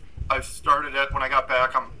 I've started it when I got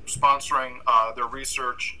back. I'm sponsoring their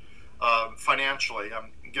research financially.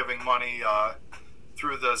 I'm giving money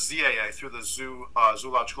through the ZAA, through the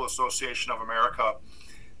Zoological Association of America,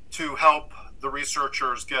 to help the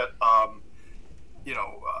researchers get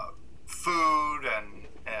food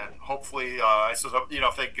and hopefully I said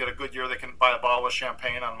if they get a good year they can buy a bottle of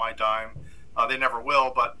champagne on my dime. They never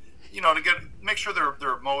will, but to make sure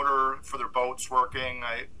their motor for their boat's working.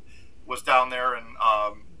 I was down there and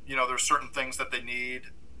there's certain things that they need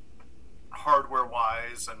hardware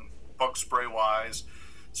wise and bug spray wise.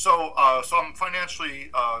 So I'm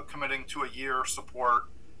financially committing to a year support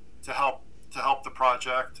to help the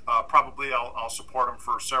project. Probably I'll support them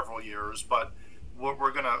for several years, but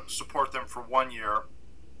we're going to support them for 1 year,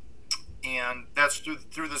 and that's through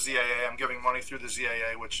the ZAA. I'm giving money through the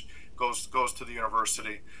ZAA, which goes to the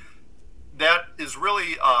university. That is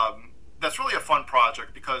really that's really a fun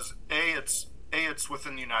project because it's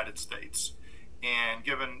within the United States, and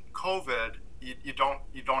given COVID, you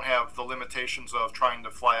don't have the limitations of trying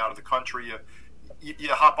to fly out of the country. You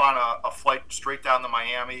hop on a flight straight down to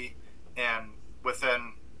Miami, and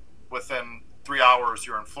within 3 hours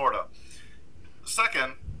you're in Florida.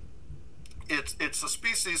 Second, it's a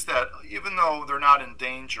species that, even though they're not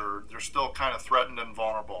endangered, they're still kind of threatened and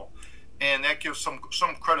vulnerable, and that gives some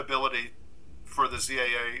credibility for the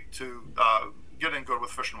ZAA to get in good with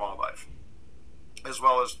Fish and Wildlife, as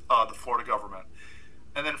well as the Florida government.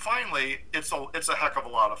 And then finally, it's a heck of a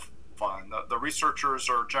lot of fun. The researchers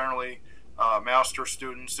are generally master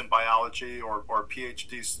students in biology or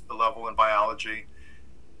PhD level in biology.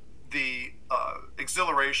 The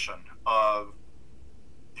exhilaration of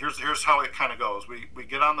here's how it kind of goes. We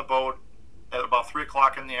get on the boat at about 3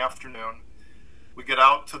 o'clock in the afternoon. We get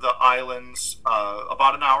out to the islands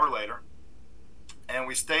about an hour later, and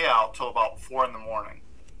we stay out till about 4 in the morning,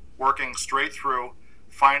 working straight through,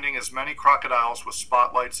 finding as many crocodiles with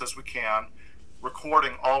spotlights as we can,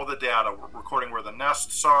 recording all of the data, recording where the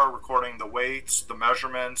nests are, recording the weights, the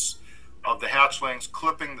measurements of the hatchlings,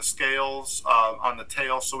 clipping the scales on the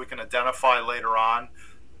tail so we can identify later on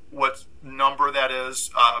what number that is.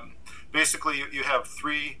 Basically, you have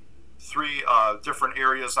three different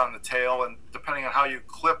areas on the tail, and depending on how you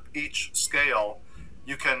clip each scale,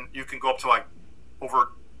 you can go up to like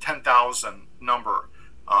over 10,000 number,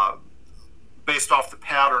 based off the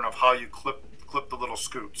pattern of how you clip the little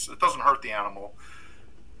scoots. It doesn't hurt the animal,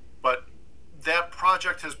 but that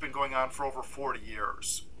project has been going on for over 40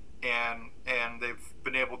 years, and they've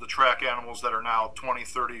been able to track animals that are now 20,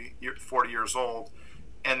 30, 40 years old,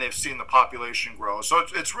 and they've seen the population grow. So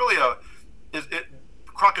it's really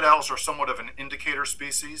crocodiles are somewhat of an indicator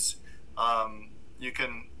species. You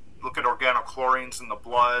can look at organochlorines in the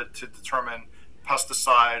blood to determine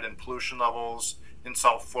pesticide and pollution levels in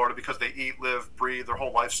South Florida, because they eat, live, breathe, their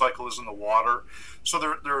whole life cycle is in the water. So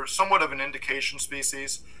they're somewhat of an indication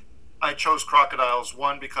species. I chose crocodiles,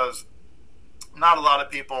 one, because not a lot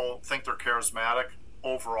of people think they're charismatic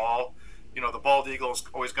overall. The bald eagle is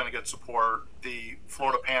always going to get support. The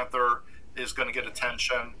Florida panther is going to get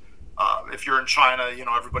attention. If you're in China,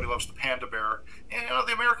 everybody loves the panda bear. And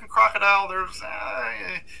the American crocodile, there's,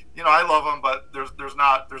 I love them, but there's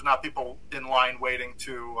not people in line waiting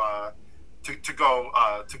to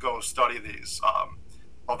go study these.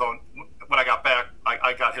 Although when I got back,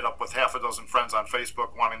 I got hit up with half a dozen friends on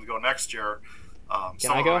Facebook wanting to go next year.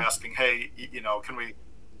 Some of them asking, hey, can we?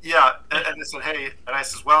 Yeah, and they said, hey, and I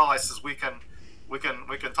says, well, we can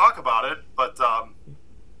talk about it, but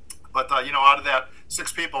out of that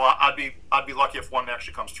 6 people, I'd be lucky if one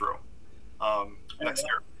actually comes through next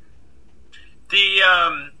year.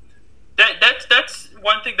 That's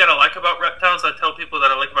one thing that I like about reptiles. I tell people that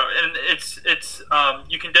I like about it, and it's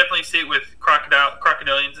you can definitely see it with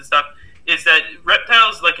crocodilians and stuff, is that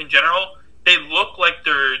reptiles, like in general, they look like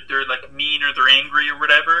they're like mean or they're angry or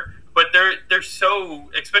whatever, but they're so,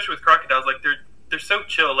 especially with crocodiles, like they're so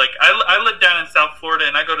chill. Like I live down in South Florida,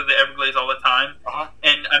 and I go to the Everglades all the time.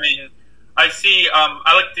 And I mean, I see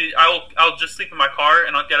I'll just sleep in my car,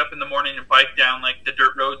 and I'll get up in the morning and bike down like the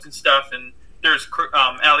dirt roads and stuff, and there's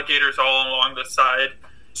alligators all along the side.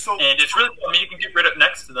 And it's really, you can get right up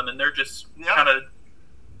next to them, and they're just kind of.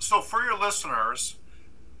 So for your listeners,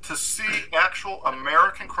 to see actual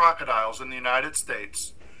American crocodiles in the United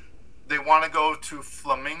States, they want to go to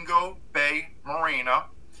Flamingo Bay Marina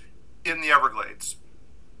in the Everglades.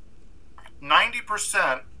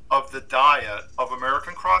 90% of the diet of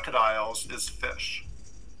American crocodiles is fish.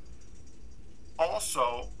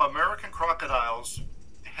 Also, American crocodiles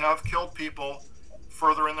have killed people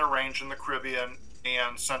further in their range in the Caribbean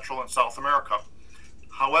and Central and South America.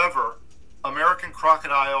 However, American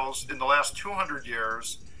crocodiles in the last 200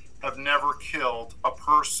 years have never killed a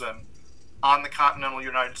person on the continental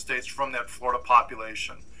United States from that Florida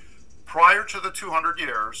population. Prior to the 200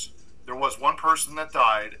 years, there was one person that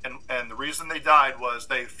died, and the reason they died was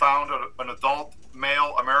they found an adult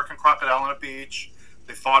male American crocodile on a beach.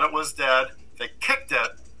 They thought it was dead. They kicked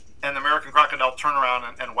it, and the American crocodile turned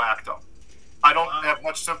around and whacked them. I don't have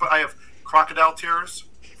much sympathy. I have crocodile tears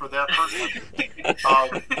for that person.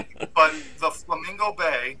 But the Flamingo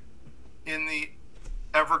Bay in the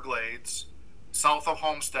Everglades, south of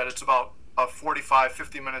Homestead, it's about a 45,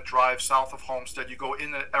 50-minute drive south of Homestead. You go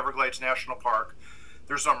in the Everglades National Park.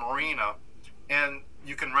 There's a marina, and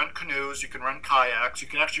you can rent canoes, you can rent kayaks, you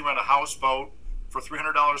can actually rent a houseboat for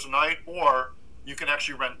 $300 a night, or you can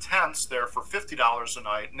actually rent tents there for $50 a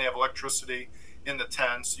night, and they have electricity in the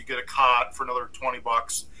tents. You get a cot for another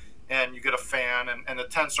 $20, and you get a fan, and the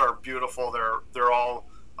tents are beautiful. They're all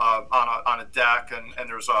on a deck, and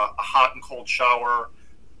there's a hot and cold shower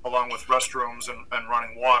along with restrooms and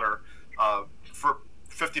running water for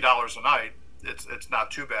 $50 a night. It's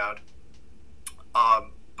not too bad.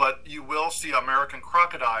 But you will see American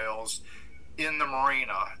crocodiles in the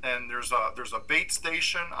marina, and there's a bait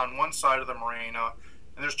station on one side of the marina,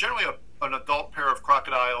 and there's generally an adult pair of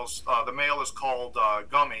crocodiles. The male is called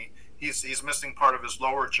Gummy. He's missing part of his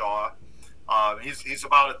lower jaw. He's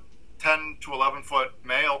about a 10 to 11 foot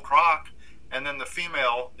male croc, and then the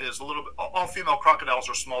female is a little bit. All female crocodiles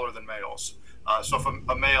are smaller than males. So if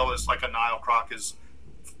a male is like a Nile croc is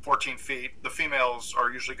 14 feet, the females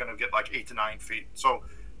are usually going to get like 8 to 9 feet. So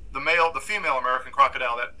the female American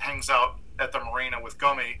crocodile that hangs out at the marina with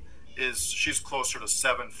Gummy she's closer to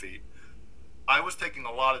 7 feet. I was taking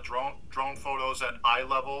a lot of drone photos at eye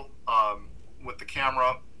level with the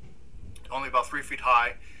camera, only about 3 feet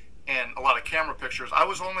high, and a lot of camera pictures. I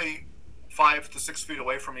was only 5 to 6 feet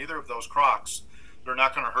away from either of those crocs. They're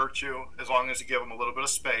not going to hurt you as long as you give them a little bit of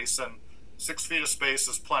space, and 6 feet of space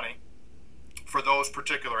is plenty for those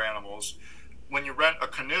particular animals. When you rent a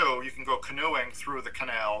canoe, you can go canoeing through the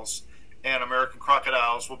canals, and American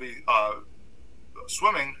crocodiles will be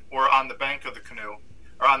swimming or on the bank of the canoe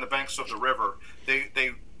or on the banks of the river.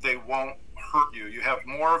 They won't hurt you. You have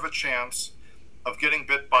more of a chance of getting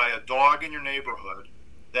bit by a dog in your neighborhood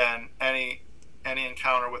than any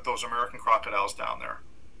encounter with those American crocodiles down there.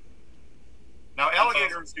 Now,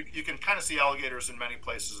 alligators, you can kind of see alligators in many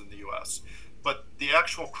places in the U.S., but the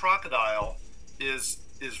actual crocodile is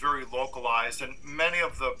very localized, and many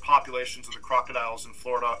of the populations of the crocodiles in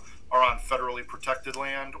Florida are on federally protected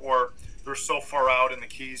land, or they're so far out in the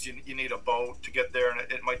Keys you need a boat to get there, and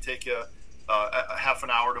it might take you a half an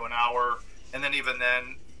hour to an hour, and then even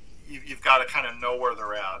then you've got to kind of know where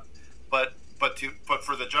they're at. But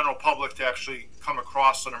for the general public to actually come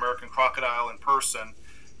across an American crocodile in person,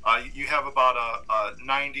 you have about a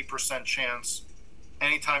 90% chance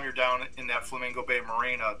anytime you're down in that Flamingo Bay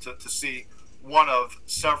Marina to see one of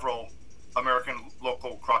several American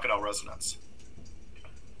local crocodile residents.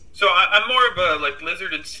 So I'm more of a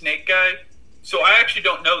lizard and snake guy. So I actually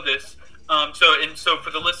don't know this. So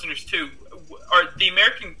for the listeners too, are the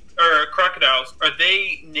American crocodiles, are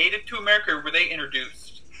they native to America or were they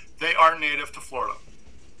introduced? They are native to Florida.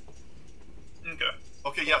 Okay.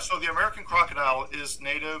 Okay, yeah. So the American crocodile is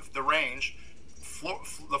native. The range,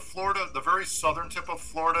 the very southern tip of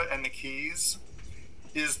Florida and the Keys,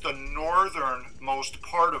 is the northernmost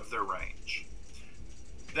part of their range.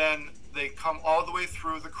 Then they come all the way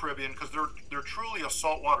through the Caribbean because they're truly a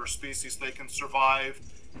saltwater species. They can survive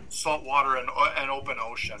saltwater and open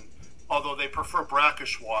ocean, although they prefer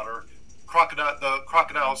brackish water. The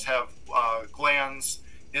crocodiles have glands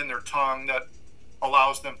in their tongue that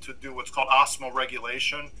allows them to do what's called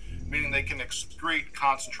osmoregulation, meaning they can excrete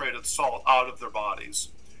concentrated salt out of their bodies,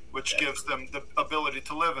 which gives them the ability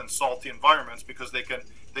to live in salty environments because they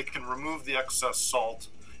can remove the excess salt.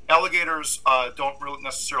 Alligators don't really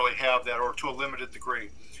necessarily have that, or to a limited degree.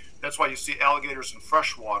 That's why you see alligators in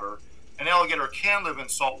fresh water. An alligator can live in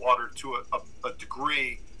salt water to a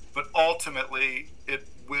degree, but ultimately it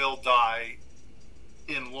will die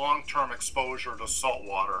in long-term exposure to salt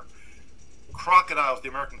water. Crocodiles, the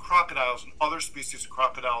American crocodiles and other species of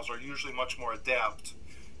crocodiles are usually much more adept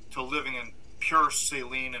to living in pure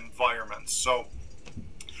saline environments. So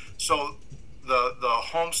the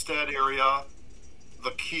Homestead area,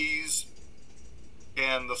 the Keys,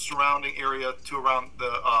 and the surrounding area to around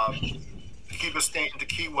the Key Biscayne to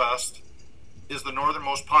Key West is the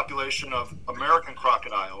northernmost population of American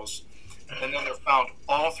crocodiles, and then they're found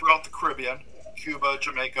all throughout the Caribbean, Cuba,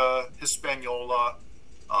 Jamaica, Hispaniola,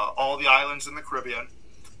 all the islands in the Caribbean.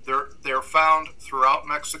 They're found throughout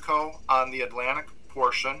Mexico on the Atlantic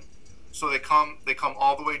portion. So they come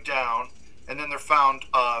all the way down, and then they're found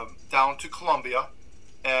down to Colombia,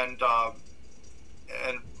 and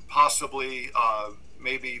possibly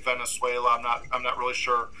maybe Venezuela. I'm not really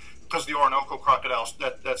sure, because the Orinoco crocodiles,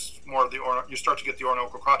 that's more of the you start to get the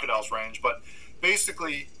Orinoco crocodiles range. But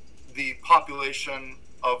basically, the population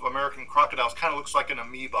of American crocodiles kind of looks like an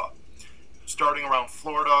amoeba, starting around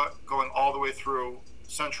Florida, going all the way through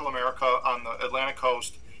Central America on the Atlantic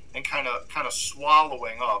coast, and kind of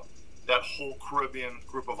swallowing up that whole Caribbean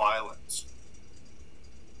group of islands.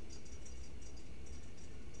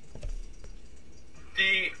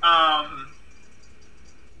 The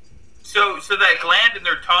so that gland in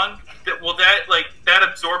their tongue, that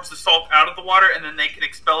absorbs the salt out of the water, and then they can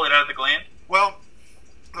expel it out of the gland? Well,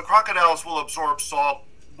 the crocodiles will absorb salt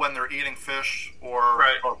when they're eating fish or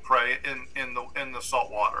prey in the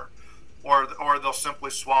salt water, or they'll simply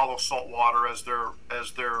swallow salt water as they're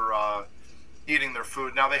eating their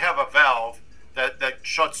food. Now they have a valve that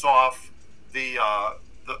shuts off the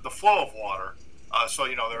flow of water, so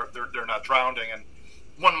they're not drowning. And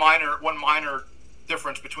one minor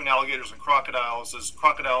difference between alligators and crocodiles is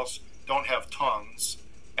crocodiles don't have tongues.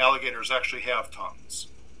 Alligators actually have tongues.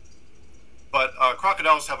 But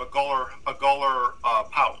crocodiles have a gular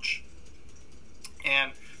pouch,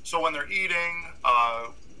 and so when they're eating,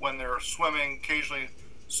 when they're swimming, occasionally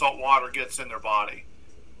salt water gets in their body.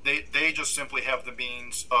 They just simply have the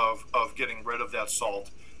means of getting rid of that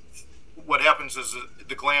salt. What happens is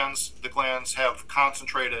the glands have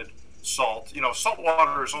concentrated salt. Salt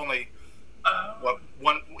water is only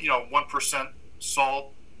 1%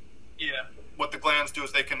 salt. Yeah. What the glands do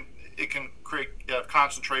is it can create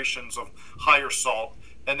concentrations of higher salt,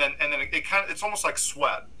 and then it's almost like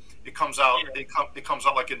sweat. It comes out. Yeah. It comes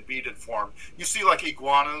out like in beaded form. You see, like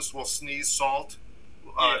iguanas will sneeze salt.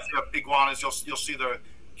 If you have iguanas, you'll see the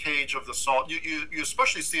cage of the salt. You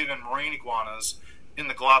especially see it in marine iguanas in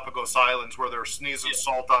the Galapagos Islands, where they're sneezing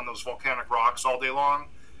salt on those volcanic rocks all day long.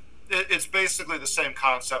 It's basically the same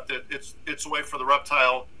concept. It's a way for the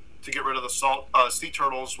reptile to get rid of the salt. Sea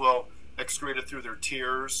turtles will excrete it through their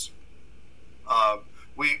tears.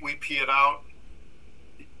 We pee it out,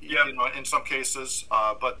 in some cases.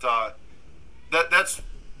 But that's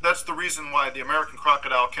the reason why the American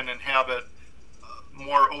crocodile can inhabit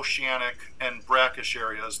more oceanic and brackish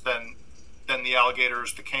areas than the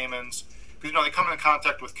alligators, the caimans, because they come in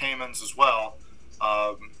contact with caimans as well.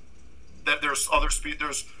 That there's other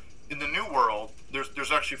there's in the New World.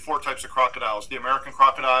 There's actually 4 types of crocodiles: the American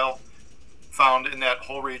crocodile, found in that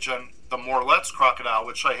whole region; the Morlet's crocodile,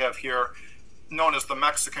 which I have here, known as the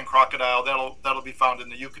Mexican crocodile. That'll be found in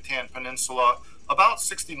the Yucatan Peninsula, about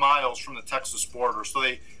 60 miles from the Texas border. So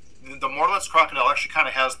the Morlet's crocodile actually kind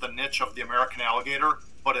of has the niche of the American alligator,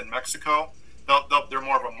 but in Mexico. They're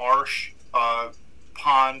more of a marsh,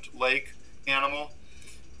 pond, lake animal,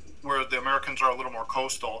 where the Americans are a little more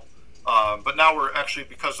coastal. But now we're actually,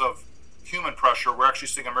 because of human pressure, we're actually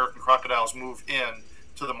seeing American crocodiles move in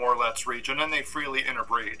to the Morlet's region, and they freely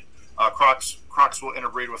interbreed. Crocs will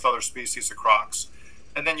interbreed with other species of crocs.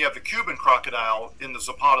 And then you have the Cuban crocodile in the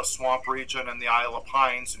Zapata Swamp region and the Isle of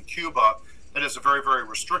Pines in Cuba. That is a very, very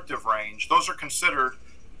restrictive range. Those are considered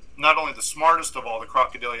not only the smartest of all the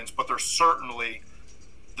crocodilians, but they're certainly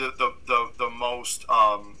the most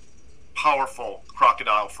powerful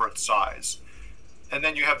crocodile for its size. And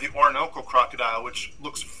then you have the Orinoco crocodile, which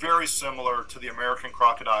looks very similar to the American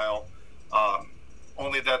crocodile,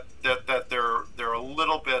 only that they're a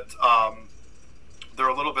little bit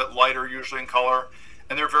lighter usually in color,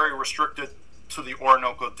 and they're very restricted to the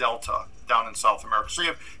Orinoco Delta down in South America. So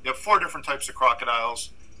you have 4 different types of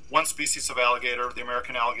crocodiles, 1 species of alligator, the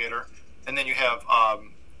American alligator, and then you have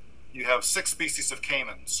 6 species of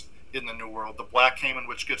caimans in the New World. The black caiman,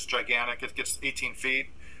 which gets gigantic, it gets 18 feet.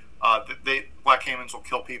 Black caimans will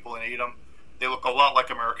kill people and eat them. They look a lot like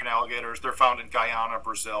American alligators. They're found in Guyana,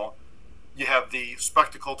 Brazil. You have the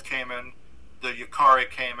spectacled caiman, the Yacare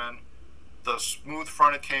caiman, the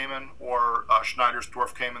smooth-fronted caiman, or Schneider's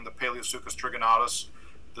dwarf caiman, the Paleosuchus trigonatus,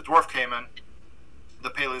 the dwarf caiman, the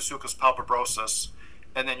Paleosuchus palpebrosus,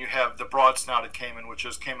 and then you have the broad-snouted caiman, which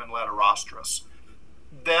is Caiman laterostris.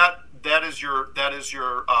 That is your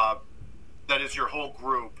whole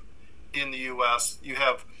group in the U.S. You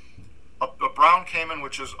have a brown caiman,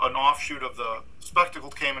 which is an offshoot of the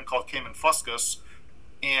spectacled caiman called Caiman fuscus,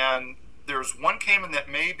 and there's one caiman that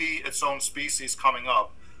may be its own species coming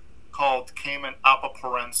up, called Caiman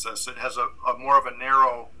apoparensis. It has a more of a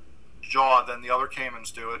narrow jaw than the other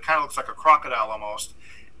caimans do. It kind of looks like a crocodile almost.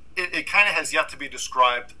 It kind of has yet to be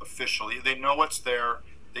described officially. They know it's there.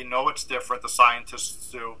 They know it's different. The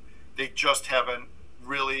scientists do. They just haven't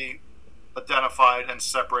really identified and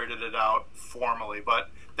separated it out formally. But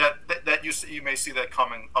that you may see that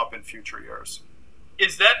coming up in future years.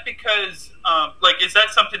 Is that because, is that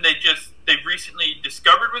something they recently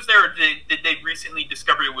discovered was there, or did they recently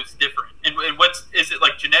discover it was different? And is it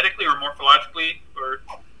like genetically or morphologically, or?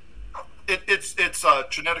 It's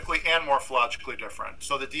genetically and morphologically different.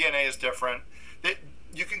 So the DNA is different.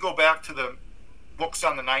 You can go back to the books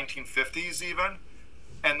on the 1950s even,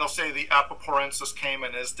 and they'll say the apiporensis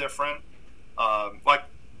caiman is different. Like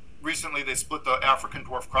recently, they split the African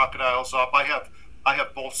dwarf crocodiles up. I have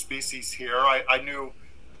both species here. I knew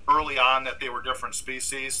early on that they were different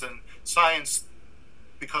species, and science,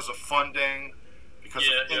 because of funding, because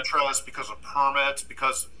of interest, because of permits,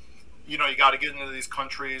 because you got to get into these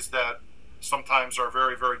countries that sometimes are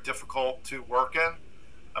very, very difficult to work in.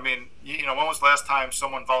 I mean, when was the last time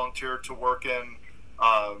someone volunteered to work in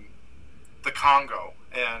the Congo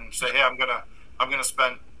and say, hey, I'm gonna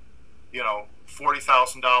spend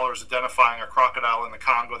 $40,000 identifying a crocodile in the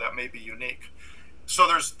Congo that may be unique. So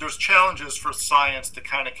there's challenges for science to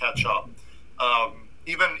kind of catch up.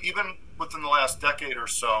 Even within the last decade or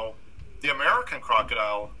so, the American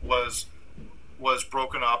crocodile was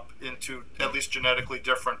broken up into at least genetically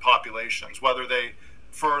different populations. Whether they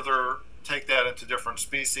further take that into different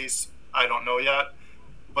species, I don't know yet.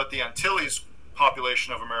 But the Antilles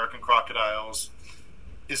population of American crocodiles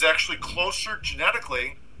is actually closer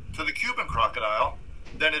genetically to the Cuban crocodile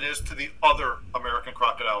than it is to the other American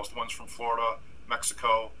crocodiles, the ones from Florida,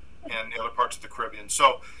 Mexico, and the other parts of the Caribbean.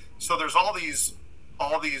 So there's all these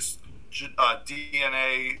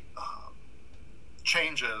DNA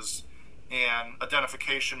changes and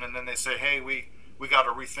identification, and then they say, hey, we got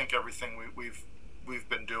to rethink everything we've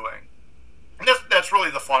been doing, and that's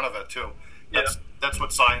really the fun of it too. That's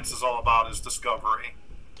what science is all about, is discovery.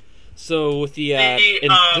 So with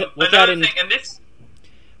with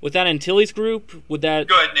that Antilles group, would that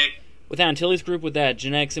go ahead, Nate? With that Antilles group, would that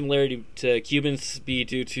genetic similarity to Cubans be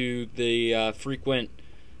due to the frequent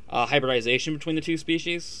hybridization between the two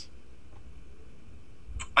species?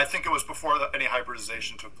 I think it was before any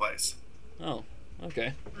hybridization took place. Oh,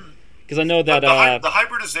 okay. Because I know that the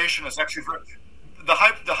hybridization is actually the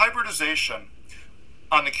hybridization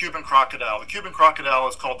on the Cuban crocodile. The Cuban crocodile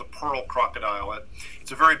is called the pearl crocodile.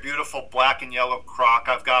 It's a very beautiful black and yellow croc.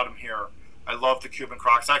 I've got him here. I love the Cuban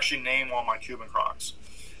crocs. I actually name all my Cuban crocs.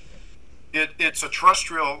 It's a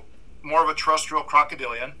terrestrial, more of a terrestrial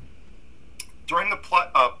crocodilian. During the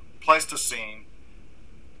Pleistocene,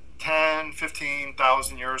 10,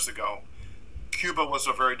 15,000 years ago, Cuba was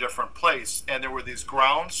a very different place, and there were these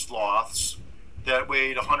ground sloths that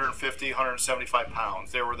weighed 150, 175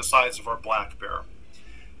 pounds. They were the size of our black bear.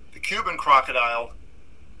 The Cuban crocodile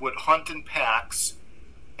would hunt in packs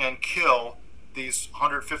and kill these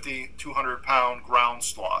 150, 200-pound ground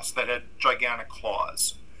sloths that had gigantic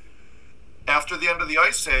claws. After the end of the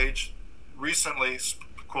Ice Age, recently,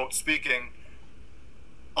 quote speaking,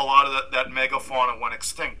 a lot of that megafauna went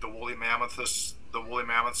extinct. The woolly mammoths,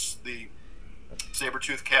 the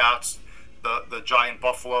saber-toothed cats, the giant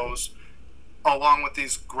buffaloes, along with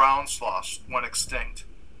these ground sloths, went extinct.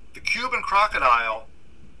 The Cuban crocodile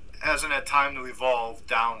hasn't had time to evolve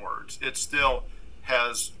downwards. It still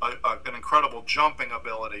has an incredible jumping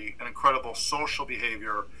ability, an incredible social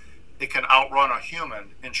behavior. It can outrun a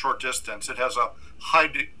human in short distance. It has a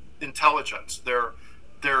high intelligence. They're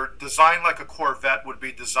designed like a Corvette would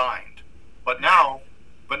be designed, but now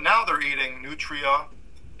they're eating nutria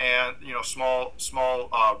and small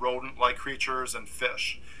rodent-like creatures and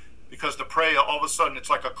fish, because the prey, all of a sudden, it's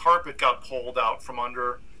like a carpet got pulled out from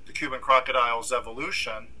under the Cuban crocodile's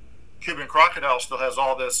evolution. Cuban crocodile still has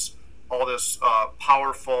all this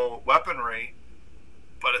powerful weaponry,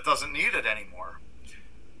 but it doesn't need it anymore.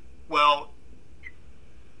 Well,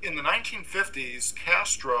 in the 1950s,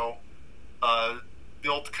 Castro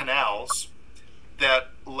built canals that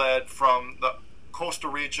led from the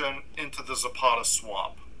coastal region into the Zapata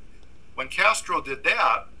swamp. When Castro did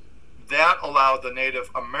that, that allowed the Native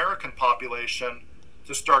American population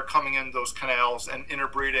to start coming in those canals and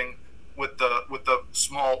interbreeding with the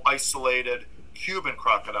small isolated Cuban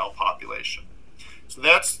crocodile population.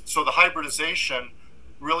 So the hybridization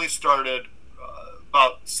really started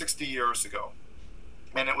about 60 years ago,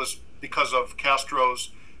 and it was because of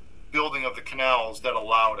Castro's building of the canals that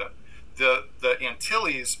allowed it. The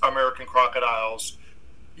Antilles American crocodiles,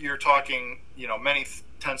 you're talking many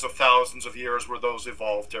tens of thousands of years where those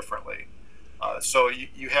evolved differently. So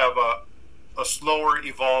you have a slower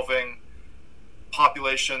evolving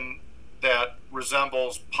population that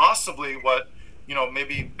resembles possibly what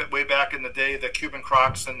maybe way back in the day, the Cuban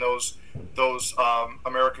crocs and those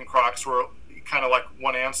American crocs were kind of like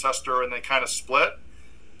one ancestor, and they kind of split.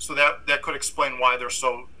 So that could explain why they're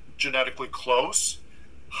so genetically close.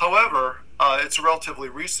 However, it's a relatively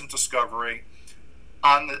recent discovery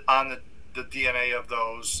on the DNA of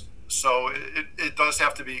those, so it does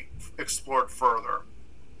have to be explored further.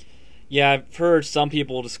 Yeah, I've heard some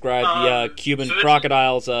people describe the Cuban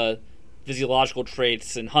crocodile's physiological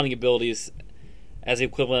traits and hunting abilities as the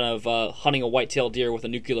equivalent of hunting a white-tailed deer with a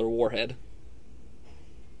nuclear warhead.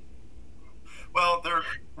 Well, they're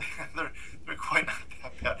quite not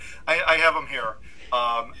that bad. I have them here.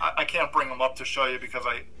 I can't bring them up to show you because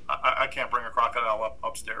I can't bring a crocodile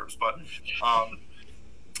upstairs. But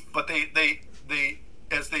they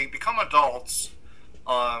as they become adults,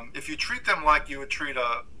 if you treat them like you would treat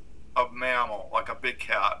a mammal, like a big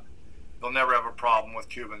cat, they'll never have a problem with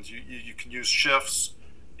Cubans. You can use shifts,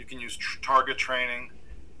 you can use target training.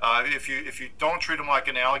 If you don't treat them like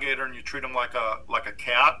an alligator and you treat them like a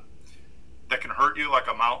cat that can hurt you, like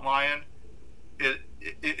a mountain lion,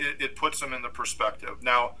 it puts them in the perspective.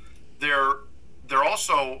 Now, they're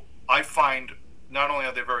also, I find, not only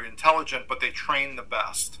are they very intelligent, but they train the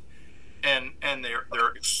best, and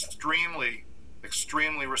they're extremely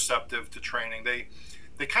receptive to training.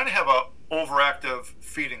 They kind of have a overactive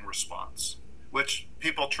feeding response, which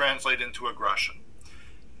people translate into aggression.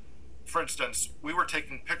 For instance, we were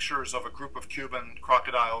taking pictures of a group of Cuban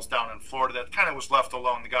crocodiles down in Florida that kind of was left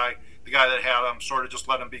alone. The guy that had them sort of just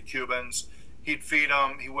let them be Cubans. He'd feed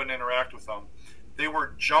them. He wouldn't interact with them. They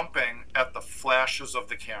were jumping at the flashes of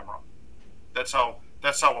the camera. That's how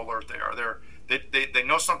alert they are. They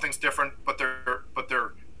know something's different, but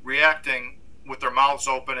they're reacting with their mouths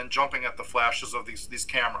open and jumping at the flashes of these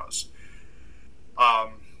cameras.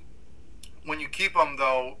 When you keep them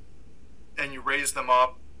though, and you raise them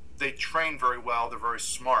up, they train very well. They're very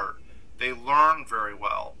smart. They learn very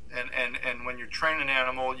well. And when you train an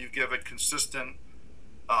animal, you give it consistent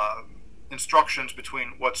instructions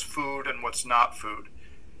between what's food and what's not food.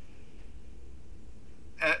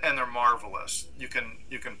 And they're marvelous. You can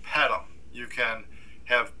pet them. You can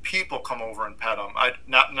have people come over and pet them.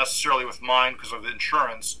 Not necessarily with mine because of the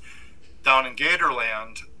insurance. Down in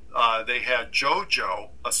Gatorland, they had Jojo,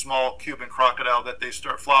 a small Cuban crocodile that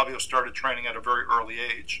Flavio started training at a very early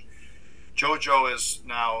age. Jojo is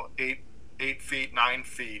now 8 feet, 9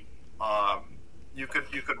 feet. You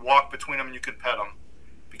could walk between them and you could pet him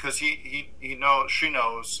because she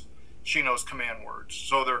knows command words.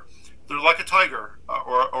 So they're like a tiger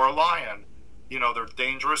or a lion. They're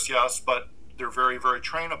dangerous, yes, but they're very, very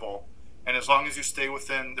trainable. And as long as you stay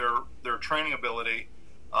within their training ability,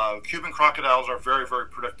 Cuban crocodiles are very, very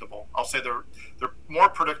predictable. I'll say they're more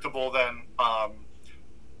predictable than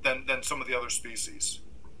some of the other species.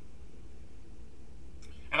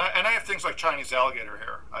 And I have things like Chinese alligator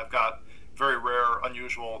here. I've got very rare,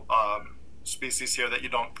 unusual species here that you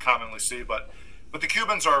don't commonly see. But the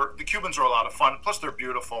Cubans are a lot of fun. Plus, they're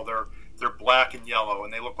beautiful. They're black and yellow,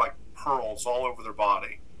 and they look like pearls all over their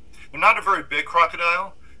body. They're not a very big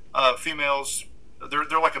crocodile. Females, they're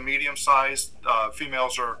like a medium sized.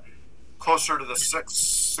 Females are closer to the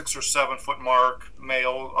 6 or 7 foot mark.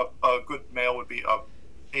 Male, a good male would be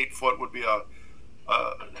 8 foot would be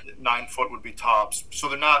 9 foot would be tops. So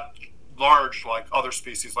they're not large like other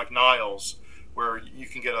species like Niles, where you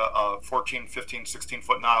can get a 14, 15, 16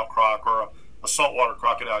 foot Nile croc, or a saltwater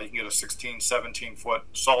crocodile. You can get a 16, 17 foot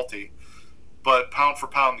salty. But pound for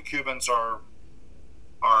pound, the Cubans are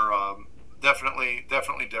definitely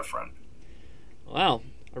different. Wow,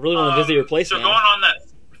 I really want to visit your place now. So going on that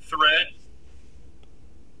thread,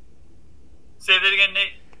 say that again,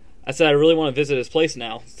 Nate. I said I really want to visit his place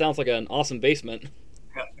now. Sounds like an awesome basement.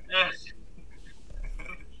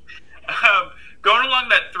 Going along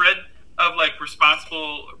that thread of like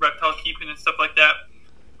responsible reptile keeping and stuff like that.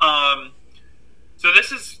 So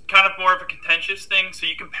this is kind of more of a contentious thing, so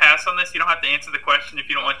you can pass on this. You don't have to answer the question if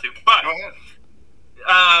you don't want to. But go ahead.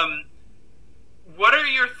 What are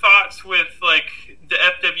your thoughts with like the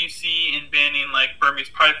FWC in banning like Burmese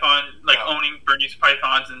python, like owning Burmese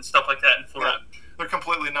pythons and stuff like that in Florida? Yeah. They're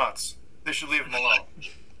completely nuts. They should leave them alone.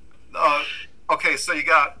 Okay, so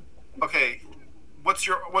what's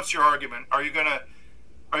your argument? Are you gonna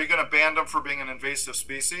ban them for being an invasive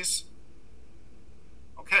species?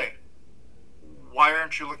 Okay. Why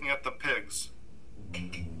aren't you looking at the pigs?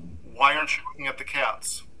 Why aren't you looking at the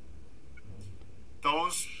cats?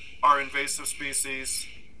 Those are invasive species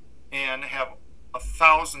and have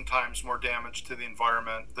 1,000 times more damage to the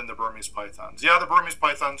environment than the Burmese pythons. Yeah, the Burmese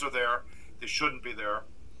pythons are there. They shouldn't be there.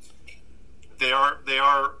 They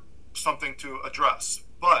are something to address.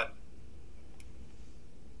 But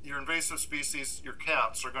your invasive species, your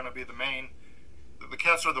cats are going to be the main. The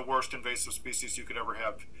cats are the worst invasive species you could ever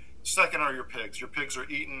have. Second are your pigs. Your pigs are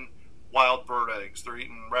eating wild bird eggs. They're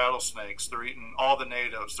eating rattlesnakes. They're eating all the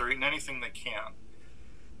natives. They're eating anything they can.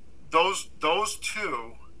 Those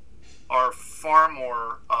two are far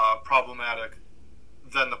more problematic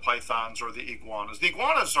than the pythons or the iguanas. The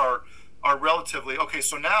iguanas are relatively okay.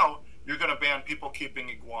 So now you're going to ban people keeping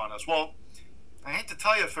iguanas. Well, I hate to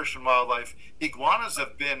tell you, Fish and Wildlife, iguanas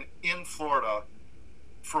have been in Florida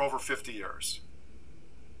for over 50 years.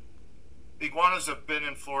 Iguanas have been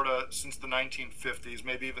in Florida since the 1950s,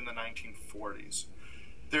 maybe even the 1940s.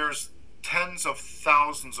 There's tens of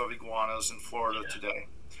thousands of iguanas in Florida today.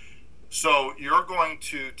 So you're going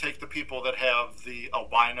to take the people that have the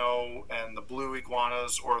albino and the blue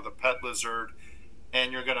iguanas or the pet lizard,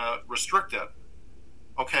 and you're going to restrict it.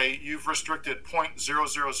 Okay, you've restricted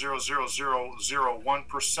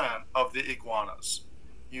 0.000001% of the iguanas.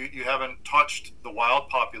 You haven't touched the wild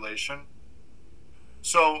population.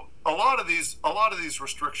 So a lot of these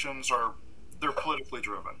restrictions they're politically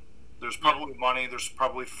driven. There's probably money, there's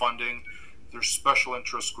probably funding, there's special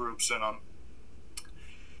interest groups in them.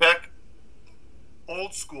 Back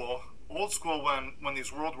old school when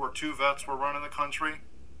these World War II vets were running the country,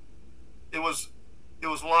 there was a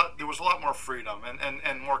lot more freedom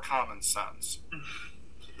and more common sense.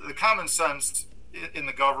 The common sense in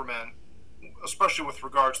the government, especially with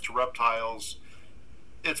regards to reptiles,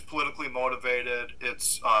 it's politically motivated.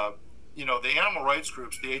 It's the animal rights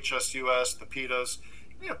groups, the HSUS, the PETAs,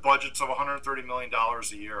 they have budgets of $130 million a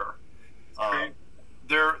year.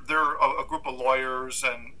 They're a group of lawyers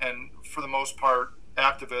and for the most part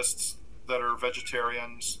activists that are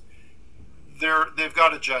vegetarians. They've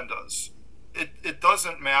got agendas. It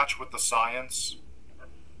doesn't match with the science,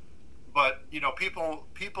 but people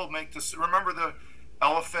make this. Remember the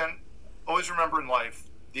elephant. Always remember in life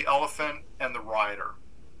the elephant and the rider.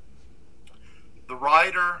 The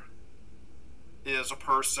rider is a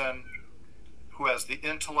person who has the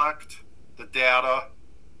intellect, the data,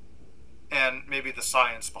 and maybe the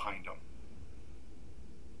science behind them.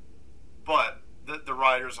 But the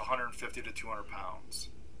rider is 150 to 200 pounds.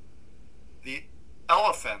 The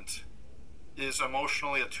elephant is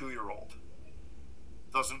emotionally a 2-year-old.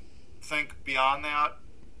 Doesn't think beyond that.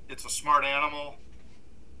 It's a smart animal,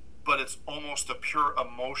 but it's almost a pure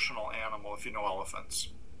emotional animal if you know elephants.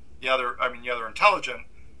 Yeah, they're intelligent,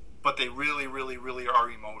 but they really, really, really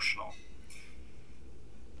are emotional.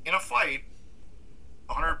 In a fight,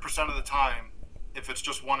 100% of the time, if it's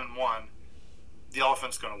just 1-on-1, the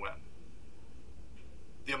elephant's going to win.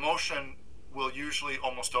 The emotion will usually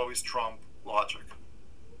almost always trump logic.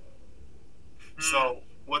 So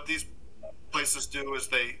what these places do is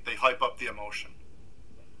they hype up the emotion.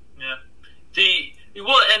 Yeah.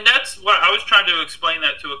 And that's what I was trying to explain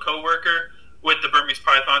that to a coworker with the Burmese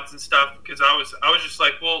pythons and stuff, because I was just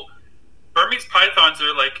like, well, Burmese pythons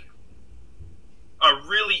are like a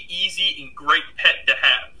really easy and great pet to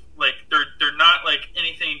have. Like they're not like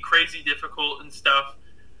anything crazy difficult and stuff.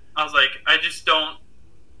 I was like, I just don't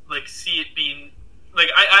like see it being like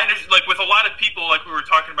I understand, like with a lot of people, like we were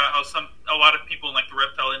talking about how a lot of people in like the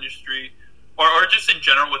reptile industry or just in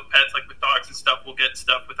general with pets, like with dogs and stuff, will get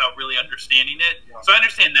stuff without really understanding it. Yeah. So I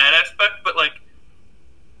understand that aspect, but like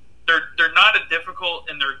they're not a difficult,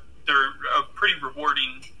 and they're a pretty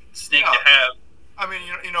rewarding snake to have. I mean,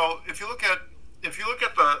 if you look at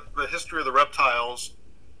the history of the reptiles,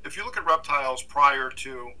 if you look at reptiles prior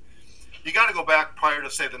to, you got to go back prior to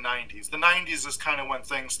say the 90s. The 90s is kind of when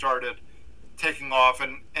things started taking off,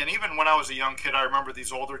 and even when I was a young kid, I remember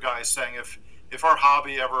these older guys saying if our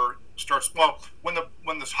hobby ever starts, well, when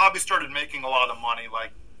this hobby started making a lot of money,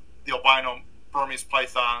 like the albino Burmese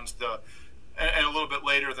pythons, and a little bit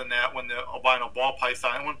later than that, when the albino ball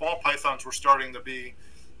python, and when ball pythons were starting to be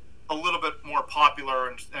a little bit more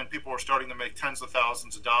popular and people were starting to make tens of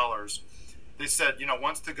thousands of dollars, they said,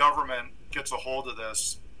 once the government gets a hold of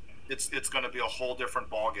this, it's going to be a whole different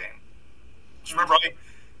ball game. So remember,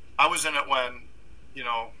 I was in it when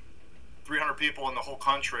 300 people in the whole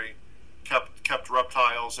country kept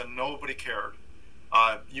reptiles, and nobody cared.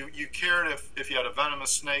 You cared if you had a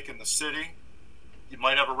venomous snake in the city. You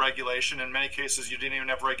might have a regulation. In many cases, you didn't even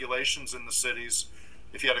have regulations in the cities.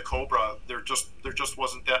 If you had a cobra, there just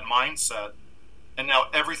wasn't that mindset. And now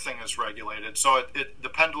everything is regulated. So the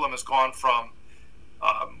pendulum has gone from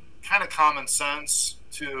kind of common sense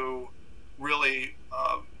to really,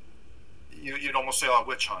 you'd almost say a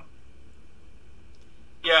witch hunt.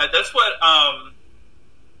 Yeah, that's what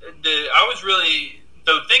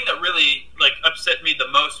the thing that really like upset me the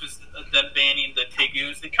most was them banning the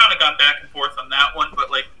tegus. They kind of gone back and forth on that one, but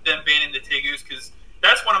like them banning the tegus, because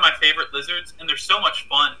that's one of my favorite lizards, and they're so much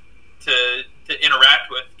fun to interact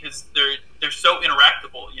with because they're so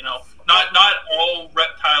interactable. You know, not all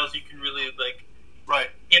reptiles you can really like right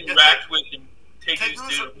interact with, and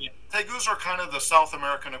tegus are kind of the South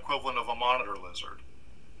American equivalent of a monitor lizard.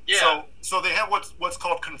 Yeah. So they have what's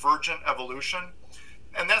called convergent evolution,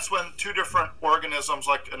 and that's when two different organisms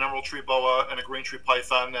like an emerald tree boa and a green tree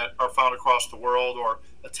python that are found across the world, or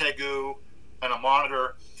a tegu and a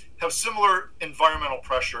monitor, have similar environmental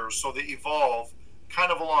pressures, so they evolve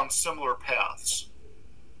kind of along similar paths,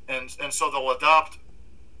 and so they'll adopt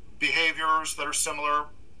behaviors that are similar.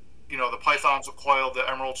 You know, the pythons will coil, the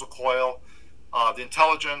emeralds will coil. The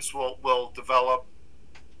intelligence will develop.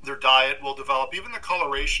 Their diet will develop. Even the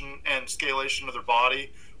coloration and scalation of their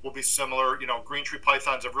body will be similar. You know, green tree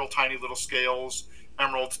pythons have real tiny little scales.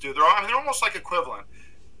 Emeralds do. They're almost like equivalent.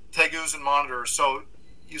 Tegus and monitors. So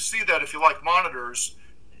you see that if you like monitors,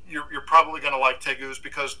 you're probably going to like tegus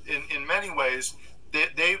because in many ways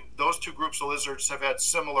those two groups of lizards have had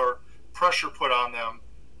similar pressure put on them,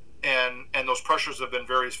 and those pressures have been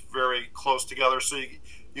very, very close together. So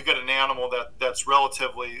you get an animal that's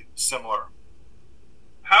relatively similar.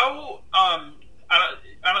 How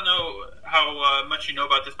I don't know how much you know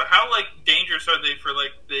about this, but how like dangerous are they for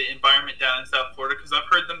like the environment down in South Florida? Because I've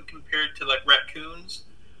heard them compared to like raccoons.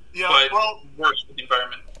 Yeah, but well, worse with the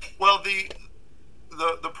environment. Well,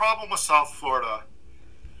 the problem with South Florida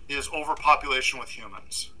is overpopulation with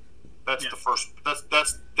humans. That's the first.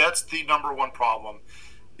 That's the number one problem.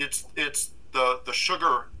 It's the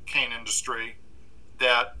sugar cane industry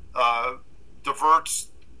that diverts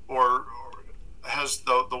or has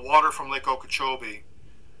the water from Lake Okeechobee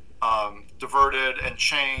diverted and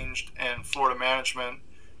changed, and Florida management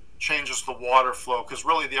changes the water flow because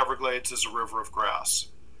really the Everglades is a river of grass,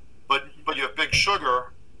 but you have big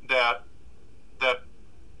sugar that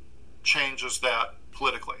changes that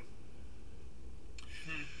politically.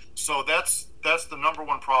 So that's the number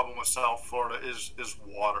one problem with South Florida is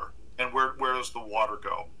water. And where does the water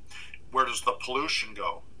go? Where does the pollution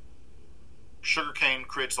go? Sugarcane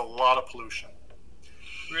creates a lot of pollution.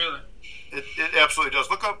 Really? It absolutely does.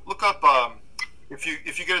 Look up if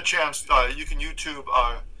you get a chance, you can YouTube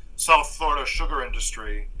South Florida sugar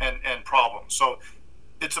industry and problems. So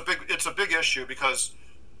it's a big issue because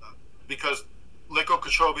Lake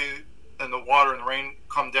Okeechobee and the water and the rain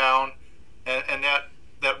come down, and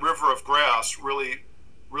that river of grass really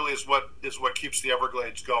is what keeps the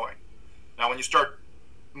Everglades going. Now, when you start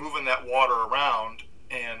moving that water around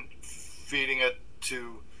and feeding it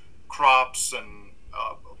to crops and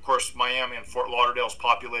of course, Miami and Fort Lauderdale's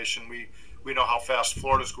population, we know how fast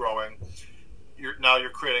Florida's growing. You're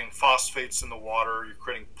creating phosphates in the water. You're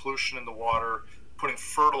creating pollution in the water, putting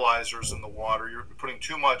fertilizers in the water. You're putting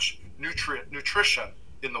too much nutrition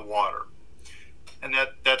in the water, and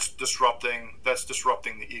that's disrupting the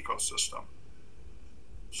ecosystem.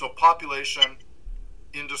 So population,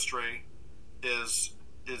 industry is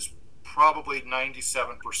probably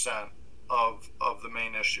 97% of the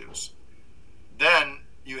main issues. Then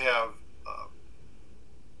you have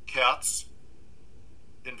cats,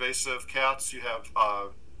 invasive cats. You have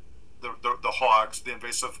the hogs, the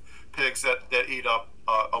invasive pigs that eat up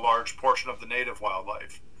a large portion of the native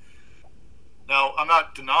wildlife. Now, I'm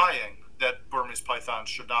not denying that Burmese pythons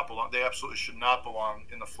should not belong. They absolutely should not belong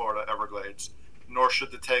in the Florida Everglades, nor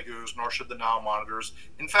should the tegus, nor should the Nile monitors.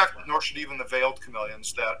 In fact, nor should even the veiled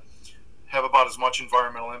chameleons that have about as much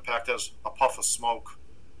environmental impact as a puff of smoke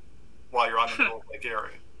while you're on the middle of Lake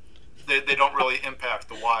Erie. They don't really impact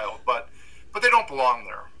the wild, but they don't belong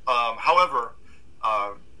there. However,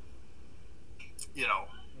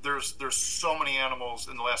 there's so many animals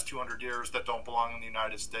in the last 200 years that don't belong in the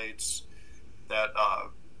United States that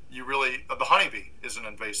the honeybee is an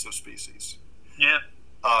invasive species. Yeah.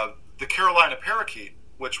 The Carolina parakeet,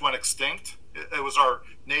 which went extinct, it was our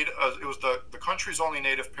native. It was the country's only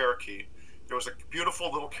native parakeet. There was a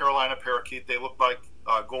beautiful little Carolina parakeet. They looked like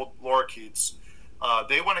gold lorikeets.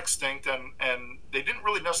 They went extinct, and they didn't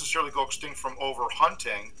really necessarily go extinct from over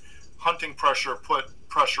hunting. Hunting pressure put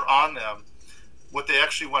pressure on them. What they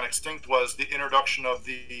actually went extinct was the introduction of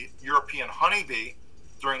the European honeybee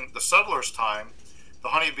during the settlers' time. The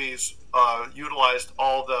honeybees utilized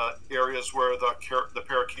all the areas where the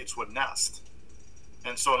parakeets would nest,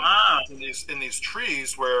 and so in these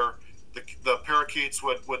trees where the parakeets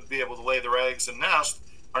would be able to lay their eggs and nest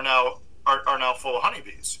are now full of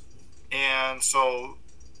honeybees, and so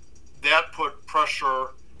that put pressure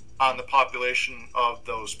on the population of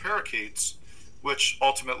those parakeets, which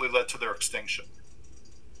ultimately led to their extinction.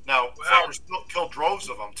 Now, farmers killed droves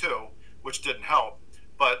of them too, which didn't help.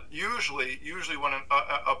 But usually when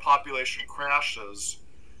a population crashes,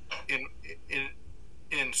 in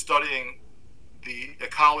studying the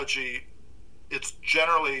ecology, it's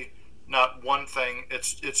generally not one thing.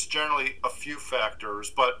 It's generally a few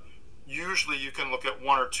factors, but usually you can look at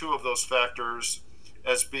one or two of those factors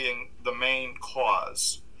as being the main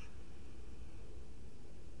cause.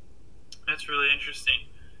 That's really interesting.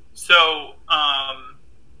 So,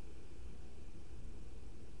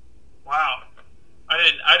 wow,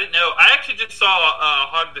 I didn't know. I actually just saw a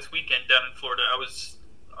hog this weekend down in Florida. I was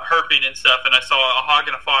herping and stuff, and I saw a hog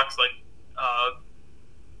and a fox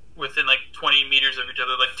within 20 meters of each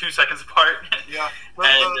other, 2 seconds apart. Yeah.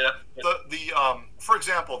 For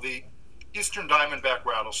example, the Eastern Diamondback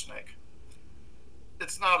rattlesnake.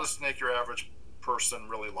 It's not a snake your average person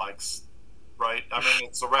really likes, right? I mean,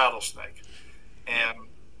 it's a rattlesnake, and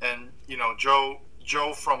Joe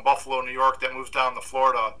from Buffalo, New York, that moves down to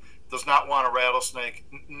Florida does not want a rattlesnake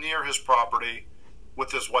near his property with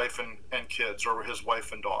his wife and kids, or his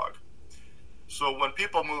wife and dog. So when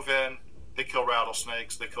people move in, they kill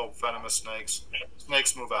rattlesnakes, they kill venomous snakes.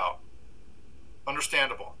 Snakes move out.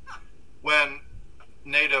 Understandable. When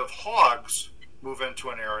native hogs move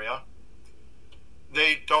into an area,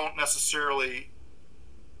 they don't necessarily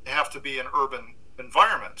have to be in urban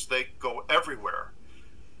environments. They go everywhere.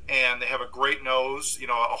 And they have a great nose. A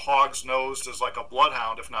hog's nose is like a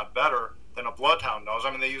bloodhound, if not better than a bloodhound nose. I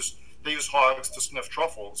mean, they use hogs to sniff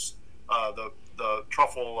truffles, the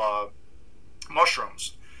truffle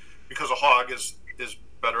mushrooms, because a hog is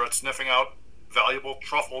better at sniffing out valuable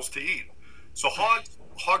truffles to eat. So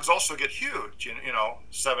hogs also get huge,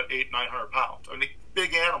 700, 800, 900 pounds. I mean,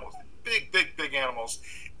 big animals, big animals,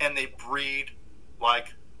 and they breed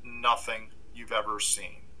like nothing you've ever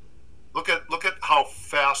seen. Look at how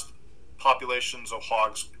fast populations of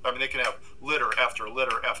hogs. I mean, they can have litter after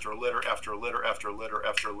litter after litter after litter after litter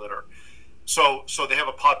after litter. So they have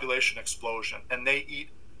a population explosion, and they eat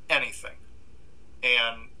anything,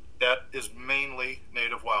 and that is mainly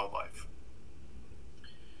native wildlife.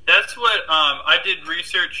 That's what I did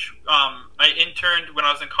research. I interned when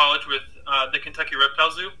I was in college with the Kentucky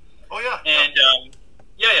Reptile Zoo. Oh yeah. And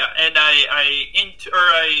and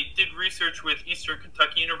I did research with Eastern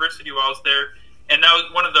Kentucky University while I was there, and that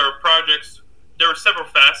was one of their projects. There were several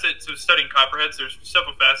facets. It was studying copperheads. There's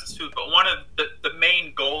several facets to it, but one of the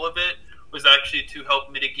main goal of it was actually to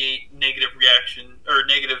help mitigate negative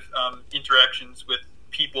interactions with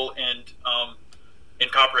people and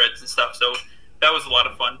copperheads and stuff. So that was a lot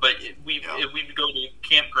of fun. But we would go to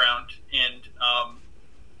campground, and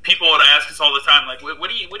people would ask us all the time, like, "What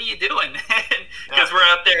are you doing?" Because we're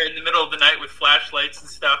out there in the middle of the night with flashlights and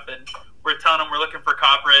stuff, and we're telling them we're looking for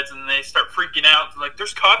copperheads, and they start freaking out. They're like,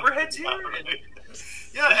 "There's copperheads here." And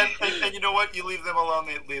you know what? You leave them alone,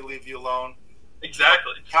 they leave you alone.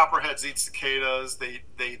 Exactly. Copperheads eat cicadas. They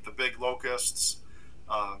eat the big locusts.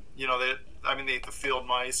 They eat the field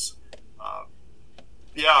mice.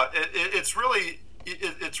 It's really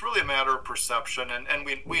a matter of perception, and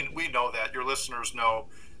we know that. Your listeners know.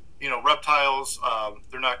 Reptiles,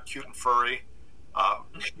 they're not cute and furry.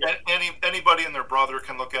 Anybody and their brother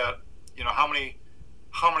can look at, how many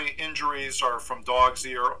injuries are from dog's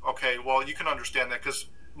ear. Okay, well, you can understand that because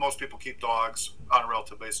most people keep dogs on a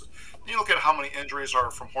relative basis. You look at how many injuries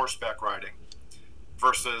are from horseback riding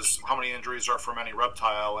versus how many injuries are from any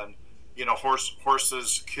reptile, and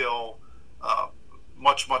horses kill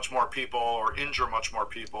much more people or injure much more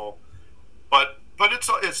people, but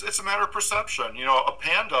it's a matter of perception. A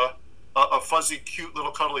panda, a fuzzy, cute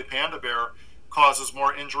little cuddly panda bear, causes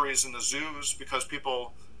more injuries in the zoos because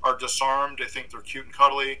people are disarmed. They think they're cute and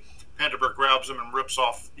cuddly. Panda bear grabs them and rips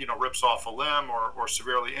off a limb or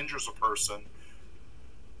severely injures a person.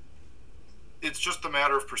 It's just a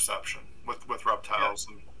matter of perception with reptiles.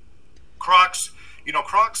 And crocs.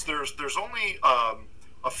 There's only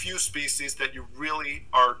a few species that you really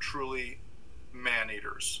are truly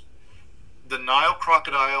man-eaters. The Nile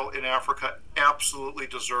crocodile in Africa absolutely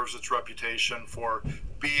deserves its reputation for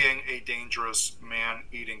being a dangerous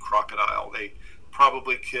man-eating crocodile. They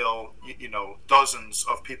probably kill, dozens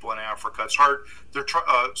of people in Africa. It's hard.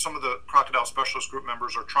 Some of the crocodile specialist group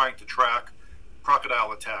members are trying to track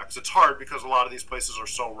crocodile attacks. It's hard because a lot of these places are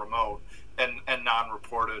so remote and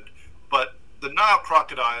non-reported. But the Nile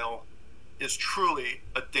crocodile is truly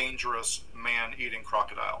a dangerous man-eating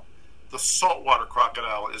crocodile. The saltwater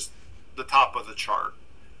crocodile is the top of the chart.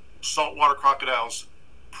 Saltwater crocodiles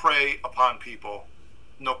prey upon people,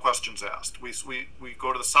 no questions asked. We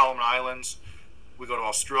go to the Solomon Islands, we go to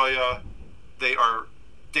Australia. They are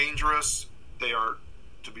dangerous, they are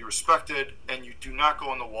to be respected, and you do not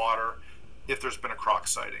go in the water if there's been a croc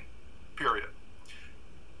sighting, period.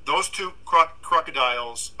 Those two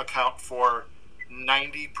crocodiles account for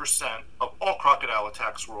 90% of all crocodile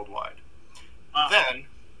attacks worldwide. Then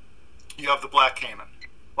you have the black caiman.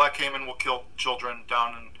 Black caiman will kill children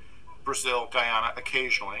down in Brazil, Guyana,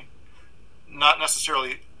 occasionally. Not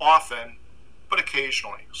necessarily often, but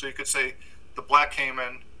occasionally. So you could say the black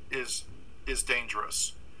caiman is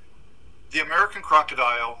dangerous. The American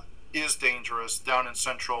crocodile is dangerous down in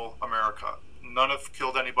Central America. None have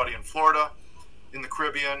killed anybody in Florida. In the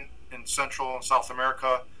Caribbean, in Central and South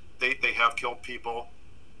America, they have killed people,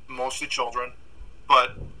 mostly children,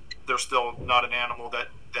 but they're still not an animal that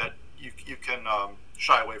you can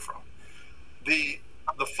shy away from. The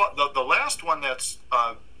last one that's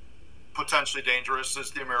potentially dangerous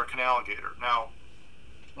is the American alligator. Now,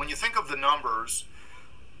 when you think of the numbers,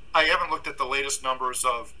 I haven't looked at the latest numbers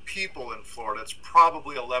of people in Florida. It's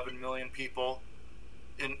probably 11 million people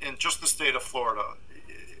in just the state of Florida.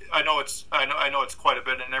 I know it's quite a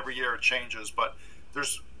bit, and every year it changes, but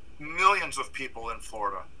there's millions of people in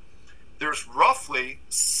Florida. There's roughly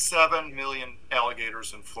 7 million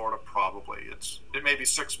alligators in Florida, probably. It may be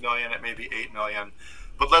 6 million, it may be 8 million,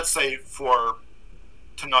 but let's say for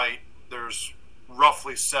tonight, there's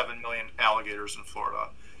roughly 7 million alligators in Florida.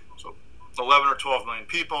 So 11 or 12 million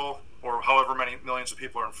people, or however many millions of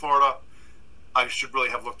people are in Florida. I should really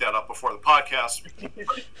have looked that up before the podcast.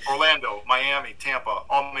 Orlando, Miami, Tampa,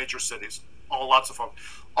 all major cities, all lots of folks.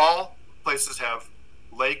 All places have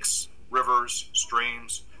lakes, rivers,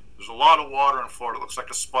 streams. There's a lot of water in Florida. It looks like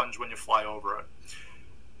a sponge when you fly over it.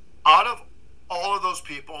 Out of all of those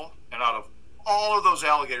people and out of all of those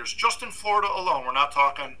alligators, just in Florida alone, we're not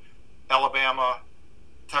talking Alabama,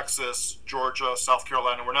 Texas, Georgia, South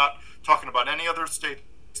Carolina. We're not talking about any other states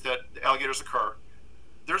that alligators occur.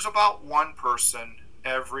 There's about one person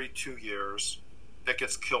every 2 years that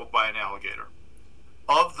gets killed by an alligator.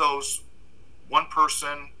 Of those, one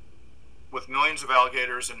person with millions of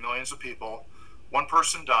alligators and millions of people, one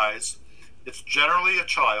person dies. It's generally a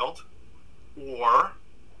child, or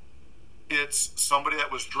it's somebody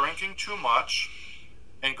that was drinking too much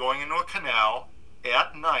and going into a canal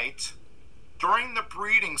at night during the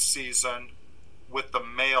breeding season with the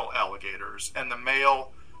male alligators, and the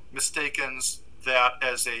male mistakens that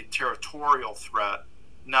as a territorial threat,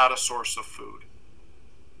 not a source of food.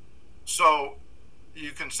 So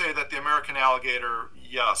you can say that the American alligator,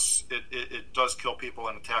 yes, it does kill people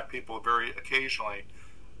and attack people very occasionally,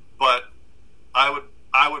 but I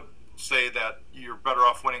would say that you're better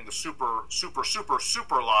off winning the super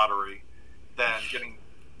lottery than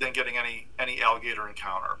getting any alligator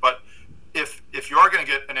encounter. But if you are going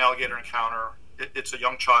to get an alligator encounter, it's a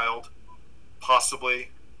young child, possibly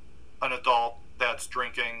an adult that's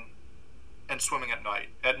drinking and swimming at night.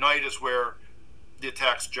 At night is where the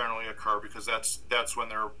attacks generally occur, because that's when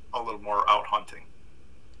they're a little more out hunting.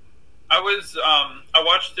 I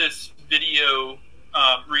watched this video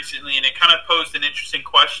recently, and it kind of posed an interesting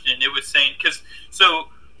question. It was saying, so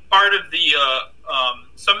part of the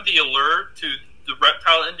some of the allure to the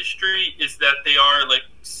reptile industry is that they are like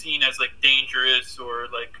seen as like dangerous or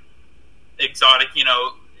like exotic,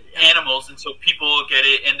 animals, and so people will get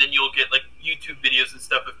it, and then you'll get like YouTube videos and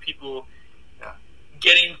stuff of people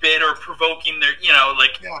getting bit or provoking their,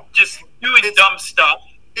 just doing dumb stuff.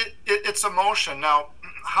 It's emotion. Now,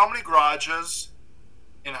 how many garages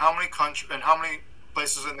in how many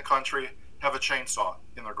places in the country have a chainsaw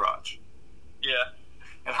in their garage? Yeah.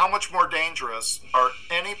 And how much more dangerous are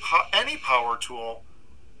any power tool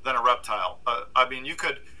than a reptile? I mean, you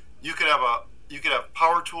could have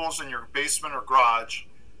power tools in your basement or garage,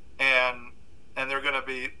 and they're going to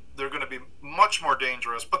be much more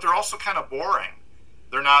dangerous, but they're also kind of boring.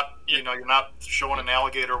 They're not, you're not showing an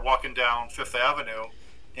alligator walking down Fifth Avenue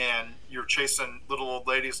and you're chasing little old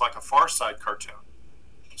ladies like a Far Side cartoon.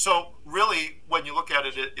 So really, when you look at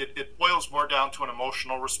it, it boils more down to an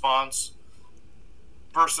emotional response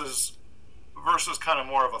versus kind of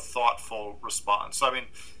more of a thoughtful response. I mean,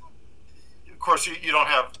 of course, you don't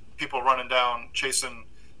have people running down chasing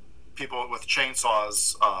people with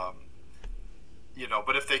chainsaws,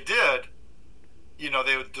 but if they did,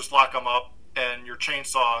 they would just lock them up, and your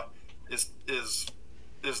chainsaw is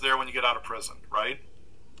there when you get out of prison, right?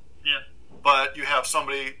 Yeah. But you have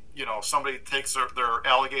somebody takes their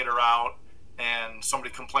alligator out, and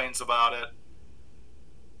somebody complains about it.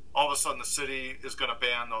 All of a sudden, the city is going to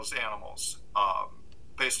ban those animals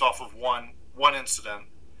based off of one incident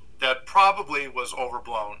that probably was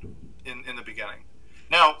overblown in the beginning.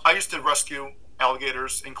 Now, I used to rescue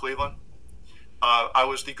alligators in Cleveland. I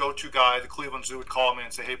was the go-to guy. The Cleveland Zoo would call me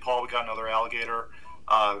and say, "Hey, Paul, we got another alligator.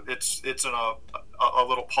 It's in a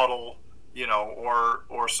little puddle,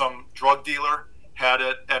 or some drug dealer had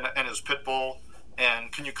it and his pit bull,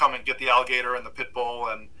 and can you come and get the alligator and the pit bull,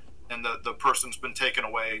 and the person's been taken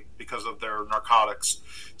away because of their narcotics.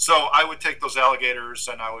 So I would take those alligators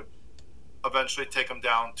and I would eventually take them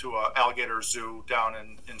down to an alligator zoo down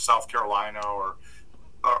in South Carolina, or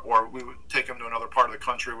we would take them to another part of the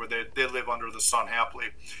country where they live under the sun happily.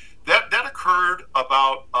 That occurred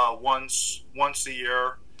about once a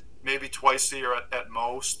year, maybe twice a year at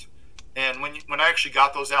most. And when I actually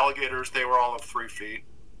got those alligators, they were all of 3 feet.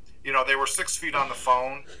 You know, they were 6 feet on the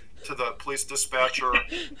phone to the police dispatcher.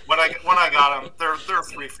 When I got them, they're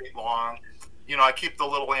 3 feet long. You know, I keep the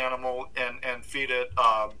little animal and feed it,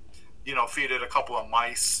 feed it a couple of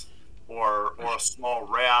mice or a small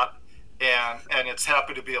rat, and it's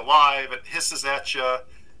happy to be alive. It hisses at you.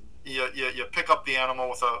 You pick up the animal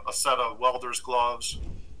with a set of welder's gloves,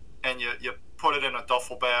 and you put it in a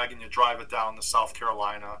duffel bag and you drive it down to South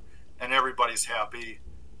Carolina, and everybody's happy.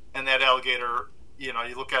 And that alligator, you know,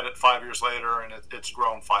 you look at it 5 years later and it's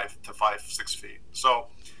grown 5 to 6 feet. So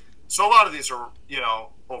a lot of these are, you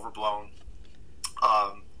know, overblown.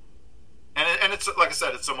 And it's, like I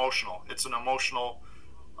said, it's emotional. It's an emotional,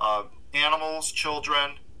 animals,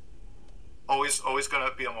 children, always going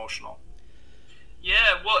to be emotional.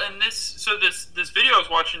 Yeah, well, and this video I was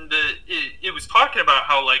watching, it was talking about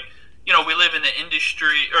how, like, you know, we live in the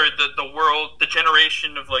industry, or the world, the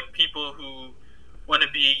generation of, like, people who want to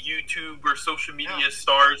be YouTube or social media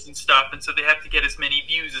stars and stuff, and so they have to get as many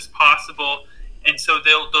views as possible, and so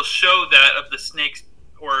they'll show that of the snakes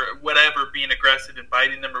or whatever being aggressive and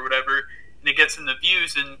biting them or whatever, and it gets them the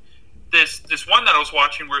views. And this one that I was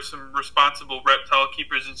watching were some responsible reptile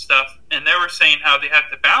keepers and stuff, and they were saying how they have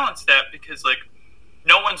to balance that because, like,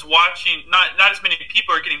 no one's watching, not as many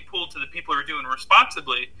people are getting pulled to the people who are doing it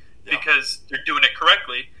responsibly because they're doing it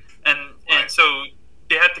correctly. And so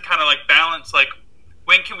they have to kind of, like, balance, like,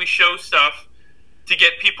 when can we show stuff to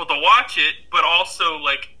get people to watch it, but also,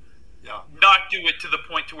 like, not do it to the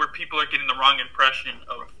point to where people are getting the wrong impression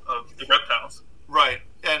of the reptiles. Right.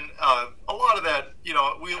 And a lot of that, you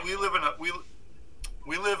know, we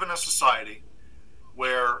live in a society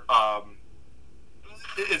where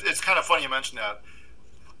it's kind of funny you mentioned that.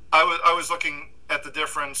 I was looking at the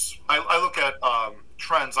difference. I look at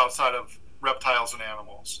trends outside of reptiles and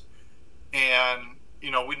animals, and you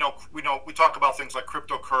know we talk about things like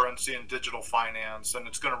cryptocurrency and digital finance, and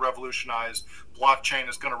it's going to revolutionize. Blockchain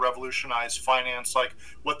is going to revolutionize finance, like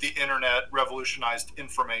what the internet revolutionized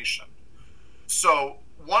information. So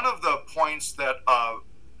one of the points that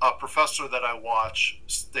a professor that I watch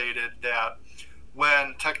stated that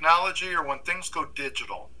when technology or when things go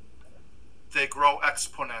digital, they grow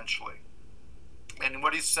exponentially. And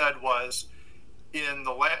what he said was, in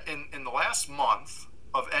the last month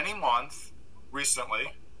of any month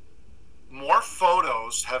recently, more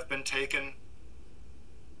photos have been taken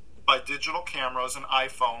by digital cameras and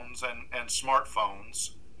iPhones and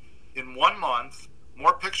smartphones. In 1 month,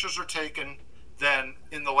 more pictures are taken than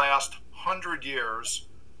in the last 100 years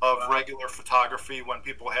of regular photography when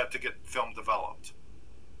people had to get film developed.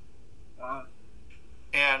 Wow.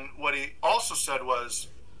 And what he also said was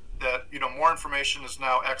that, you know, more information is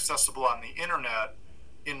now accessible on the internet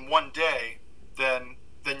in one day than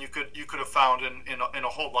you could have found in a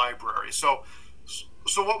whole library. So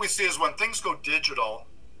what we see is when things go digital,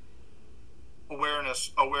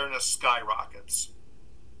 awareness skyrockets.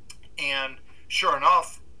 And sure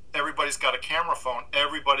enough, everybody's got a camera phone.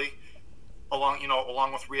 Everybody,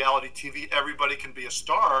 along with reality TV, everybody can be a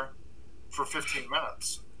star for 15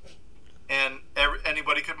 minutes. And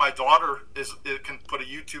anybody can. My daughter can put a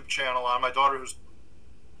YouTube channel on. My daughter, who's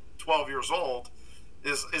 12 years old,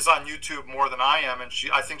 is on YouTube more than I am, and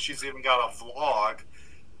I think she's even got a vlog.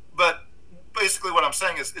 But basically, what I'm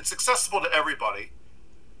saying is it's accessible to everybody,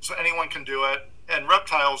 so anyone can do it. And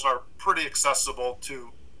reptiles are pretty accessible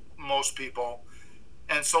to most people,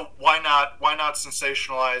 and so why not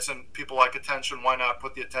sensationalize? And people like attention. Why not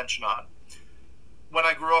put the attention on? When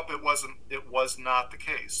I grew up, it was not the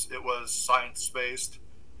case. It was science-based.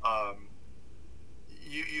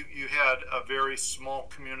 You had a very small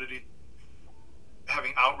community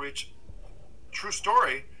having outreach. True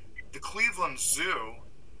story, the Cleveland Zoo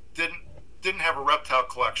didn't have a reptile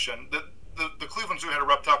collection. The Cleveland Zoo had a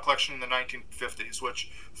reptile collection in the 1950s, which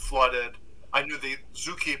flooded. I knew the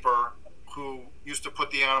zookeeper who used to put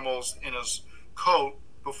the animals in his coat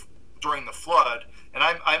during the flood, and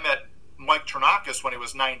I met Mike Ternakis when he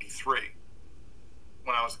was 93,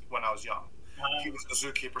 when I was young. He was the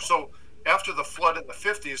zookeeper. So after the flood in the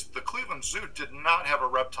 50s, the Cleveland Zoo did not have a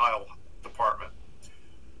reptile department.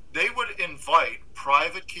 They would invite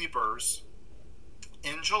private keepers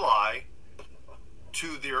in July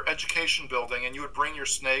to their education building, and you would bring your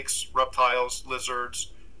snakes, reptiles,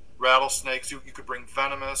 lizards, rattlesnakes. You could bring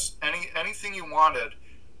venomous, anything you wanted.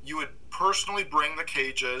 You would personally bring the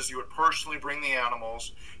cages. You would personally bring the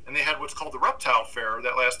animals, and they had what's called the reptile fair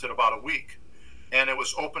that lasted about a week, and it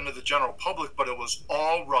was open to the general public, but it was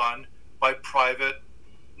all run by private,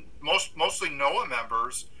 mostly NOAA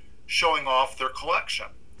members, showing off their collection.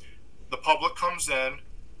 The public comes in.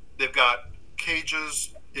 They've got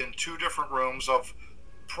cages in 2 different rooms of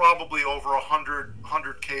probably over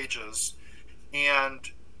 100 cages, and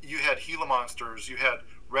you had Gila monsters, you had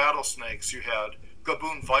rattlesnakes, you had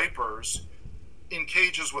gaboon vipers in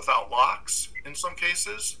cages without locks in some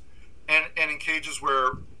cases, and in cages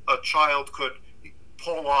where a child could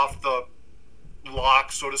pull off the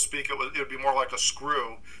lock, so to speak. It would be more like a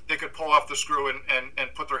screw. They could pull off the screw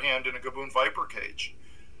and put their hand in a gaboon viper cage.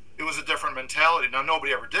 It was a different mentality. Now,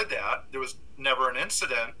 nobody ever did that. There was never an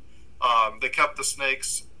incident. They kept the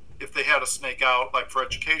snakes. If they had a snake out, like for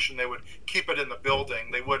education, they would keep it in the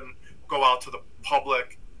building. They wouldn't go out to the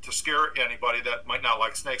public to scare anybody that might not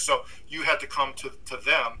like snakes. So you had to come to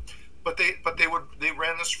them. But they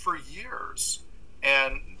ran this for years,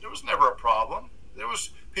 and there was never a problem. There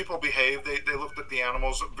was people behaved. They looked at the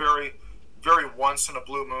animals. Very, very once in a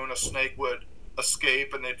blue moon, a snake would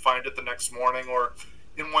escape, and they'd find it the next morning. Or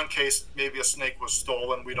in one case, maybe a snake was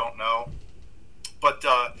stolen. We don't know. But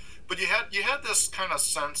you had this kind of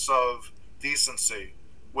sense of decency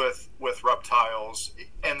with reptiles,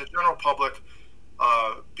 and the general public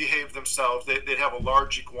behaved themselves. They'd have a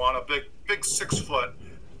large iguana, big 6-foot,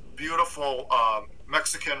 beautiful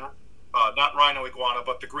Mexican, not rhino iguana,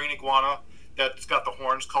 but the green iguana that's got the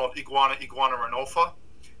horns, called iguana renofa.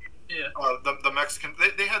 Yeah. The Mexican.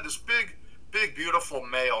 They had this big, beautiful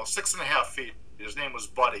male, 6.5 feet. His name was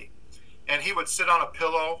Buddy, and he would sit on a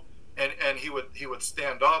pillow, and he would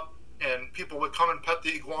stand up, and people would come and pet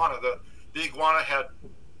the iguana. The iguana had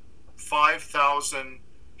 5,000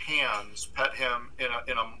 hands pet him in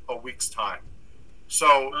a week's time.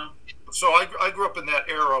 So I grew up in that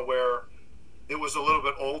era where it was a little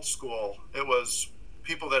bit old school. It was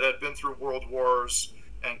people that had been through world wars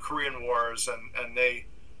and Korean wars, and they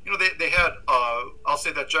had I'll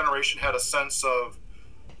say that generation had a sense of,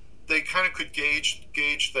 they kind of could gauge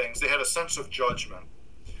things. They had a sense of judgment,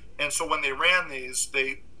 and so when they ran these,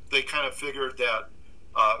 they kind of figured that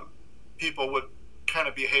people would kind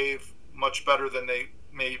of behave much better than they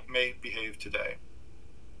may behave today.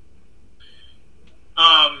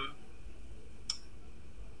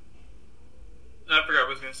 I forgot what I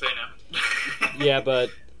was going to say now. Yeah, but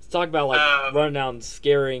let's talk about running out and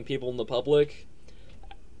scaring people in the public.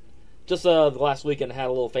 Just the last weekend, I had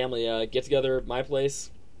a little family get together at my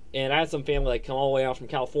place, and I had some family come all the way out from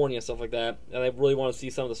California and stuff like that, and they really wanted to see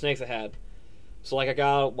some of the snakes I had. So I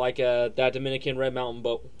got that Dominican red mountain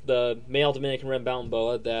boa, the male Dominican red mountain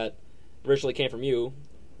boa that originally came from you,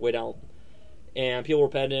 way down, and people were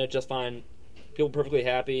petting it just fine. People were perfectly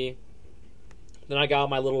happy. Then I got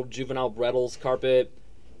my little juvenile Brettles carpet,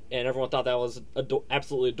 and everyone thought that was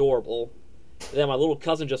absolutely adorable. And then my little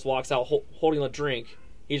cousin just walks out holding a drink.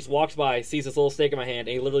 He just walks by, sees this little snake in my hand,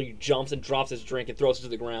 and he literally jumps and drops his drink and throws it to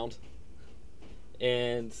the ground.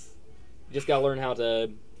 And you just gotta learn how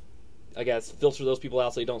to, I guess, filter those people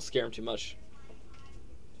out so you don't scare them too much.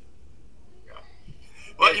 Yeah.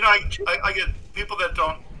 Well, I get people that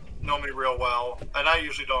don't know me real well, and I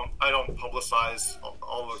usually don't publicize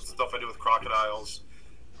all the stuff I do with crocodiles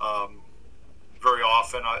very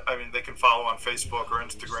often. I mean, they can follow on Facebook or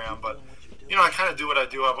Instagram, but I kind of do what I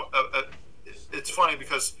do. It's funny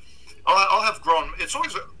because I'll have grown. It's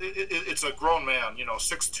always it's a grown man,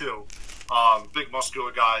 6'2", big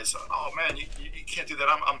muscular guys. Oh man, you can't do that.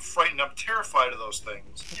 I'm frightened. I'm terrified of those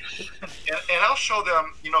things. and I'll show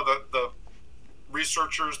them, the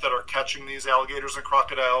researchers that are catching these alligators and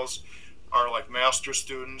crocodiles are like master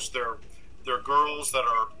students. They're girls that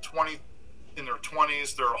are in their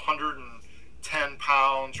 20s. They're 110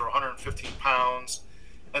 pounds or 115 pounds,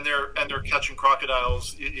 and they're catching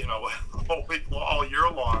crocodiles, all year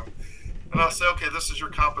long. And I'll say, okay, this is your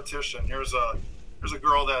competition. Here's a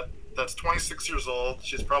girl that's 26 years old.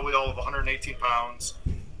 She's probably all of 118 pounds,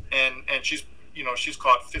 and she's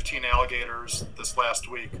caught 15 alligators this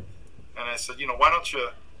last week. And I said, why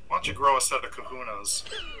don't you grow a set of kahunas?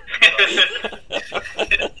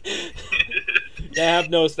 Yeah, I've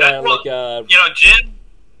noticed that. Jim.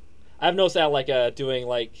 I've noticed that doing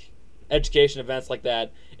education events like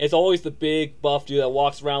that. It's always the big buff dude that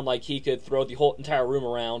walks around like he could throw the whole entire room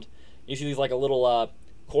around. You see these a little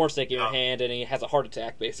corn snake in your hand, and he has a heart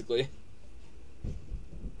attack basically.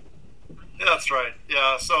 Yeah, that's right.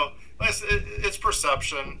 Yeah, so it's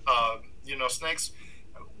perception. Snakes.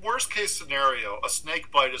 worst case scenario, a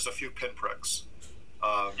snake bite is a few pinpricks.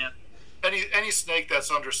 Any snake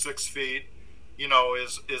that's under 6 feet,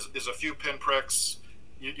 is a few pinpricks.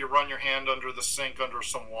 You run your hand under the sink under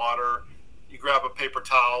some water. You grab a paper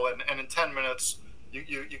towel, and in 10 minutes,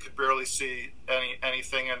 you could barely see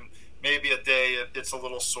anything, and maybe a day it's a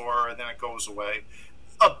little sore, and then it goes away.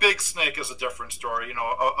 A big snake is a different story.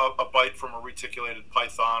 A bite from a reticulated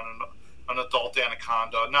python, and an adult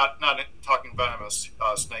anaconda. Not talking venomous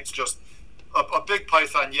snakes, just a big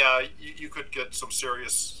python. Yeah, you could get some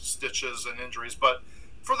serious stitches and injuries, but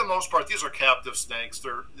for the most part, these are captive snakes.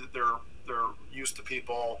 They're used to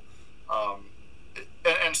people,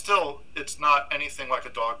 and still, it's not anything like a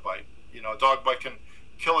dog bite. A dog bite can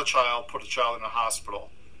kill a child, put a child in a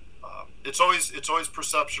hospital. It's always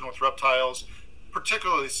perception with reptiles,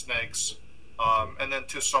 particularly snakes, and then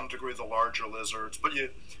to some degree the larger lizards. But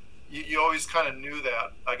you always kind of knew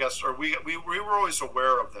that, I guess, or we were always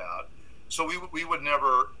aware of that. So we would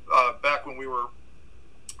never, back when we were,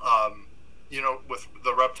 with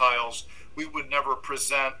the reptiles, we would never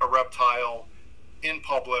present a reptile in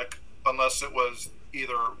public unless it was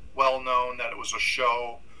either well known that it was a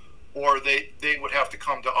show, or they would have to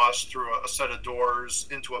come to us through a set of doors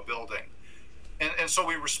into a building. And so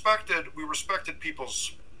we respected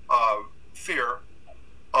people's fear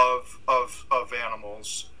of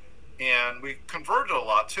animals, and we converted a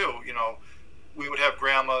lot too. We would have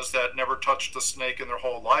grandmas that never touched a snake in their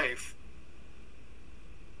whole life.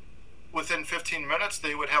 Within 15 minutes,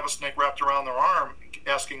 they would have a snake wrapped around their arm,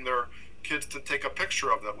 asking their kids to take a picture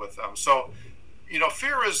of it with them. So,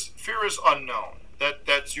 fear is unknown.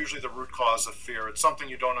 That's usually the root cause of fear. It's something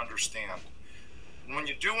you don't understand. And when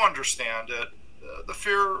you do understand it, the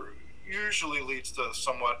fear usually leads to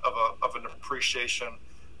somewhat of an appreciation,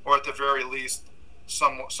 or at the very least,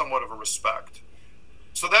 somewhat of a respect.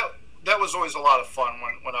 So that was always a lot of fun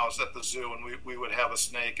when I was at the zoo, and we would have a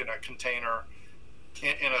snake in a container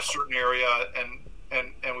in a certain area,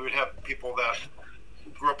 and we would have people that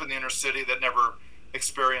grew up in the inner city that never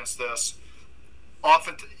experienced this.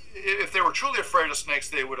 Often, if they were truly afraid of snakes,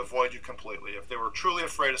 they would avoid you completely. If they were truly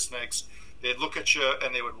afraid of snakes, they'd look at you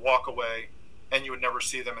and they would walk away, and you would never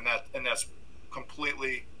see them. And that's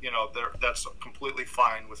completely, that's completely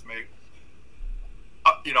fine with me.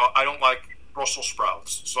 I don't like Brussels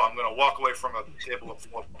sprouts, so I'm going to walk away from a table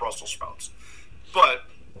of Brussels sprouts. But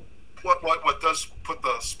what does put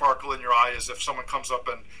the sparkle in your eye is if someone comes up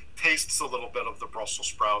and tastes a little bit of the Brussels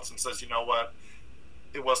sprouts and says, "You know what?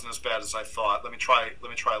 It wasn't as bad as I thought. Let me try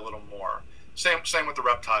a little more." Same with the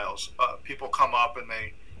reptiles. People come up and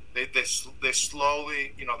they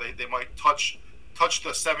slowly, they might touch the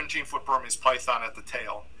 17-foot Burmese python at the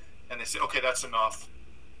tail, and they say, "Okay, that's enough,"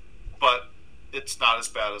 but it's not as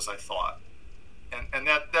bad as I thought. And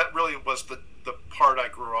that really was the part I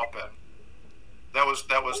grew up in. Those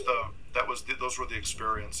were the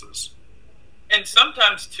experiences. And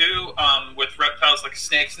sometimes too, with reptiles like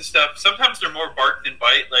snakes and stuff, sometimes they're more bark than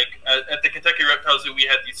bite. Like at the Kentucky Reptile Zoo, we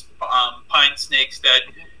had these pine snakes that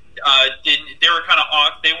they were kind of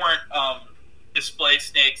off. They weren't display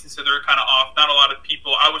snakes, and so they were kind of off. Not a lot of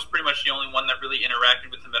people. I was pretty much the only one that really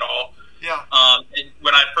interacted with them at all. Yeah. And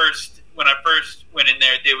when I first went in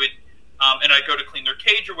there, they would, and I'd go to clean their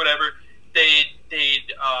cage or whatever. They'd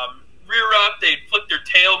rear up, they'd flick their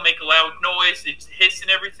tail, make a loud noise, they'd hiss and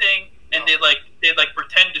everything. And they'd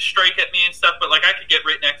pretend to strike at me and stuff, but I could get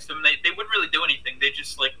right next to them. They wouldn't really do anything. They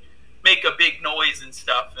just make a big noise and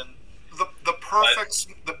stuff. And the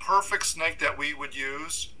perfect snake that we would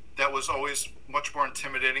use, that was always much more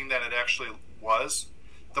intimidating than it actually was.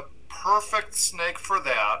 The perfect snake for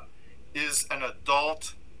that is an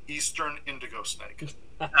adult eastern indigo snake.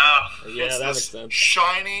 Yeah, that makes sense.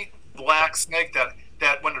 Shiny black snake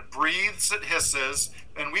that when it breathes, it hisses.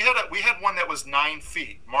 And we had one that was 9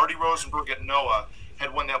 feet. Marty Rosenberg at NOAA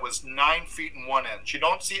had one that was 9 feet and 1 inch. You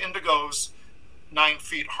don't see indigos 9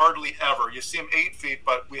 feet hardly ever. You see them 8 feet,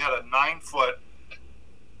 but we had a 9-foot,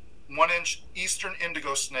 1 inch eastern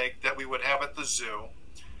indigo snake that we would have at the zoo.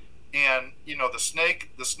 And the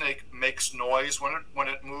snake makes noise when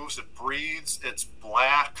it moves. It breathes. It's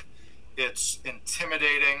black. It's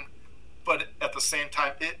intimidating, but at the same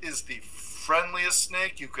time, it is the friendliest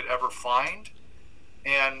snake you could ever find.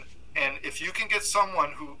 And if you can get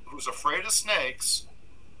someone who's afraid of snakes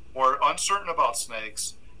or uncertain about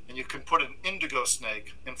snakes, and you can put an indigo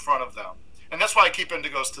snake in front of them, and that's why I keep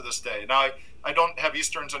indigos to this day. Now I don't have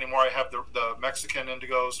easterns anymore. I have the Mexican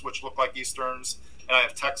indigos, which look like easterns, and I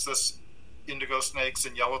have Texas indigo snakes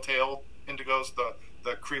and yellow-tailed indigos,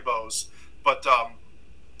 the Cribos.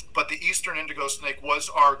 But the eastern indigo snake was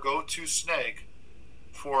our go-to snake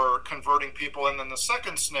for converting people. And then the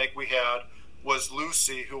second snake we had was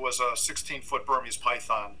Lucy, who was a 16-foot Burmese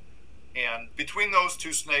python. And between those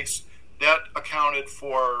two snakes, that accounted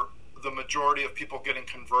for the majority of people getting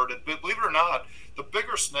converted. But believe it or not, the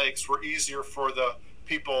bigger snakes were easier for the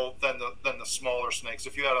people than the smaller snakes.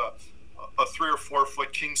 If you had a 3 or 4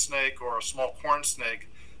 foot king snake or a small corn snake,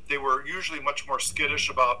 they were usually much more skittish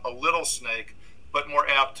about a little snake, but more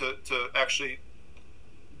apt to actually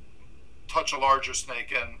touch a larger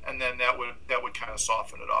snake, and then that would kind of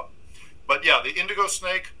soften it up. But yeah, the indigo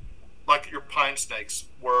snake, like your pine snakes,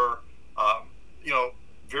 were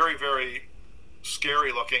very, very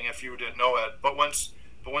scary looking if you didn't know it. But once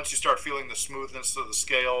you start feeling the smoothness of the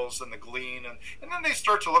scales and the gleam, and then they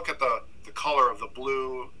start to look at the color of the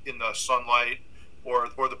blue in the sunlight, or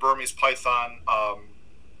the Burmese python,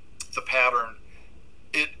 the pattern,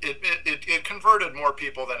 it converted more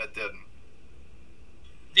people than it didn't.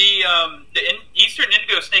 The Eastern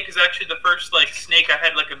indigo snake is actually the first snake I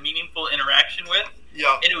had a meaningful interaction with.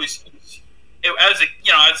 Yeah, and I was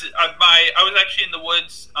actually in the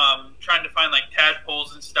woods trying to find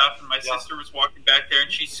tadpoles and stuff, and my sister was walking back there, and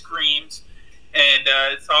she screams, and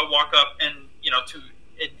so I walk up, and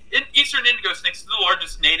Eastern indigo snake is the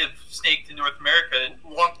largest native snake in North America.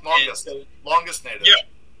 Longest native. Yeah.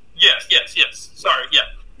 Yes. Sorry. Yeah.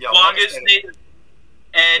 Longest native.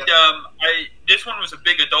 And this one was a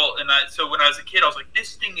big adult, and so when I was a kid, I was like,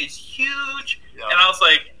 this thing is huge, and I was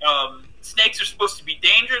like, snakes are supposed to be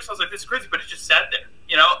dangerous. I was like, this is crazy, but it just sat there,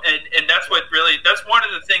 and that's that's one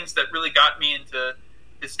of the things that really got me into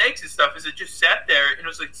the snakes and stuff, is it just sat there, and it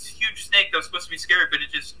was this huge snake that was supposed to be scary, but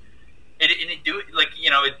it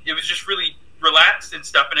was just really relaxed and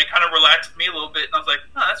stuff, and it kind of relaxed me a little bit, and I was like,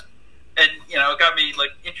 oh, that's. And it got me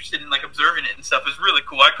interested in observing it and stuff. It was really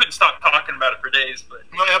cool. I couldn't stop talking about it for days. But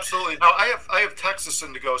no, absolutely. No, I have Texas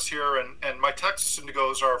indigos here, and my Texas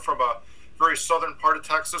indigos are from a very southern part of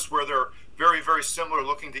Texas, where they're very, very similar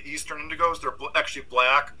looking to Eastern indigos. They're actually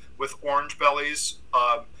black with orange bellies.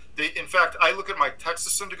 In fact, I look at my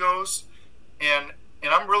Texas indigos, and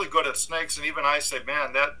I'm really good at snakes, and even I say,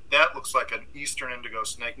 man, that looks like an Eastern indigo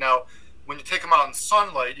snake. Now, when you take them out in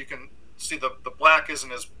sunlight, you can see the black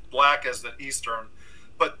isn't as black as the Eastern.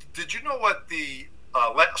 But did you know what so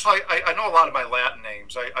I know a lot of my Latin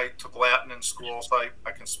names. I took Latin in school, so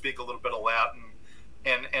I can speak a little bit of Latin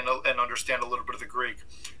and understand a little bit of the Greek.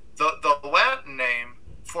 The Latin name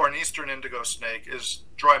for an Eastern indigo snake is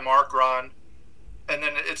Drymarchron, and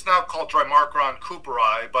then it's now called Drymarchron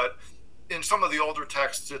cooperi, but in some of the older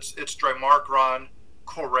texts it's Drymarchron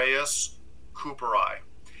coreus cooperi.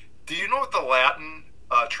 Do you know what the Latin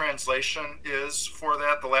translation is for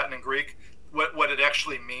that, the Latin and Greek, what it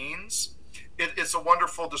actually means? It's a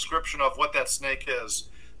wonderful description of what that snake is.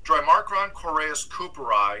 Drymarchron coreus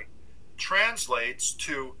cooperi translates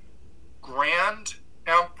to Grand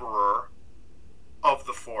Emperor of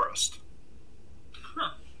the Forest.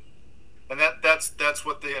 Huh. And that's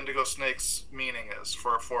what the indigo snake's meaning is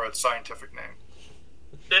for its scientific name.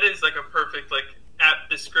 That is a perfect apt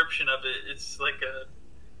description of it. It's that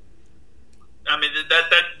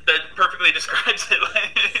perfectly describes it.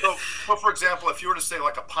 So, for example, if you were to say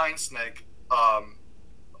a pine snake,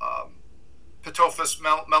 Pitophis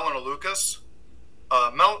melanoleucus,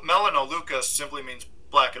 melanoleucus simply means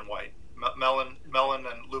black and white. Melon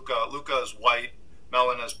and Luca is white,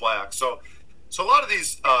 melon is black. So a lot of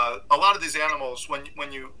these animals,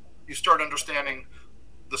 when you start understanding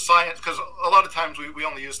the science, because a lot of times we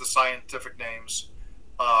only use the scientific names.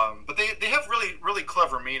 But they have really, really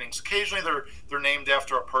clever meanings. Occasionally they're named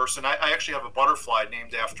after a person. I actually have a butterfly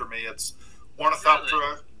named after me. It's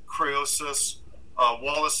Ornithoptera creusis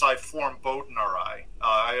Wallaciform Bodnari.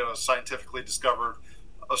 I scientifically discovered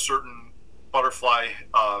a certain butterfly.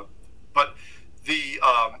 But the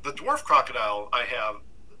dwarf crocodile I have,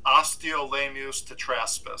 Osteolaemus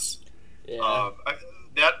tetraspis. Yeah.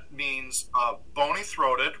 That means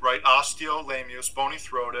bony-throated, right? Osteolaemus,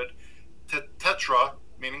 bony-throated. Tetra,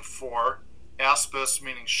 meaning four, aspis,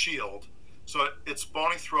 meaning shield. So it's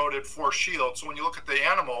bony-throated, 4 shields. So when you look at the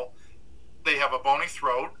animal, they have a bony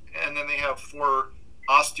throat, and then they have 4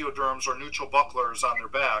 osteoderms or neutral bucklers on their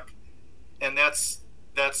back. And that's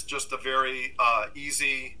just a very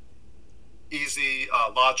easy,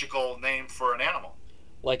 logical name for an animal.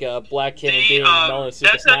 Like a black caiman being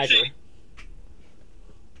Melanosuchus niger.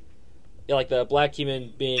 Yeah, like the black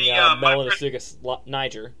caiman being Melanosuchus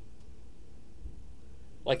niger.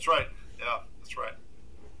 That's right. Yeah, that's right.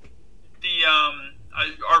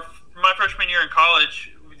 My freshman year in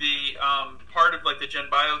college, the part of the Gen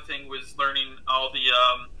Bio thing was learning all the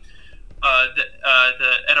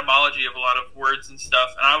etymology of a lot of words and stuff,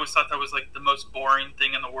 and I always thought that was like the most boring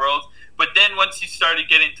thing in the world. But then once you started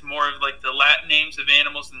getting to more of like the Latin names of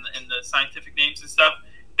animals and the scientific names and stuff,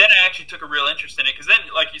 then I actually took a real interest in it, because then,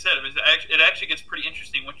 like you said, it actually gets pretty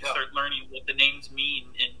interesting once you start learning what the names mean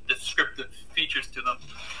and the descriptive features to them.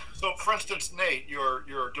 So, for instance, Nate,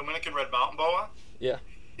 your Dominican red mountain boa,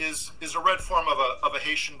 is a red form of a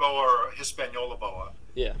Haitian boa or a Hispaniola boa.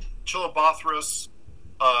 Yeah. Chilobothris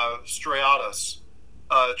striatus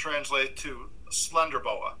translate to slender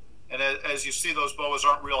boa, and as you see, those boas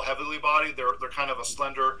aren't real heavily bodied. They're kind of a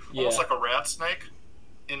slender, almost like a rat snake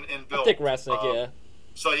in build. A thick rat snake, yeah.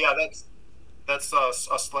 So yeah, that's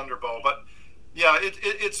a slender boa, but yeah,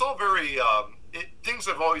 it's all very. Things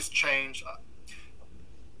have always changed.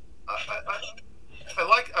 I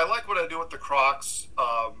like what I do with the crocs.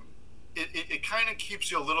 It kind of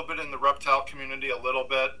keeps you a little bit in the reptile community, a little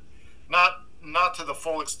bit, not to the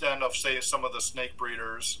full extent of, say, some of the snake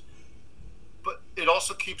breeders, but it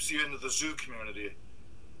also keeps you into the zoo community.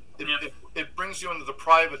 It brings you into the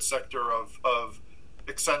private sector of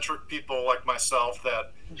eccentric people like myself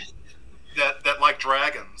that like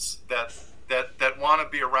dragons, that want to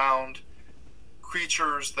be around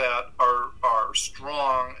creatures that are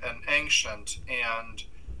strong and ancient and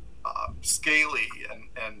scaly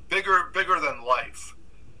and bigger than life.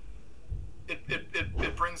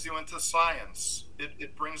 It brings you into science.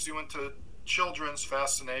 It brings you into children's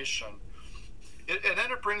fascination. And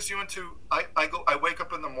then it brings you into I wake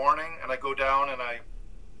up in the morning and I go down and I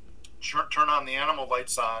turn on the animal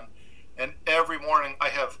lights on, and every morning I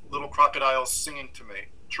have little crocodiles singing to me,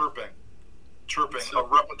 chirping a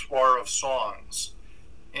repertoire of songs.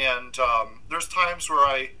 And there's times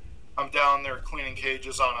where I'm down there cleaning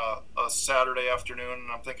cages on a Saturday afternoon,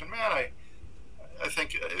 and I'm thinking, man, I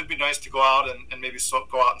think it'd be nice to go out and maybe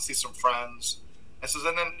go out and see some friends. I says,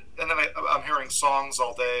 and then I'm hearing songs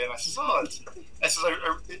all day, and I says,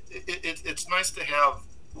 it's nice to have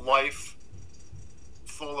life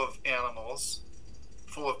full of animals,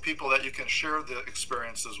 full of people that you can share the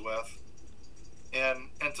experiences with, and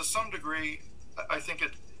to some degree, I think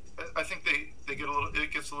they get a little.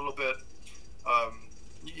 It gets a little bit.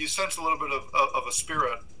 You sense a little bit of a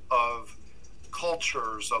spirit of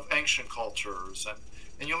cultures, of ancient cultures,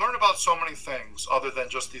 and you learn about so many things other than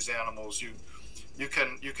just these animals. You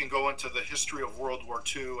can go into the history of World War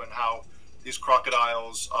II and how these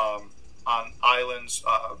crocodiles on islands,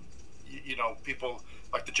 people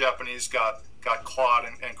like the Japanese got caught,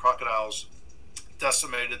 and crocodiles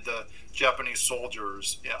decimated the Japanese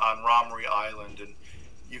soldiers on Ramri Island, and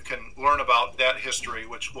you can learn about that history,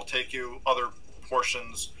 which will take you other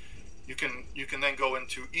portions. You can then go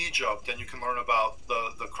into Egypt, and you can learn about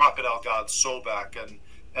the crocodile god Sobek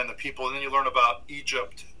and the people, and then you learn about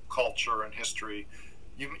Egypt culture and history.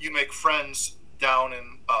 You make friends down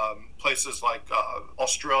in places like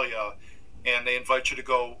Australia, and they invite you to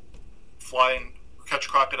go fly and catch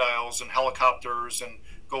crocodiles in helicopters and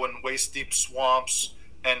go in waist-deep swamps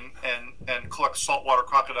and collect saltwater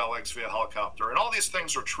crocodile eggs via helicopter. And all these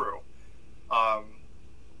things are true.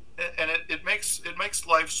 And it makes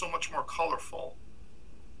life so much more colorful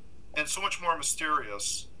and so much more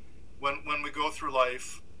mysterious when we go through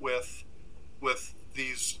life with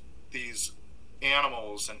these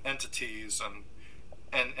animals and entities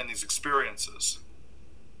and these experiences.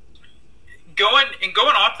 Going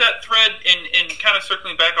off that thread and kind of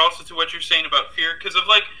circling back also to what you're saying about fear, because of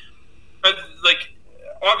like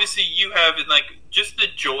obviously you have, and like just the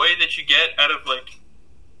joy that you get out of like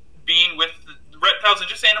being with the reptiles and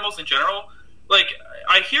just animals in general. Like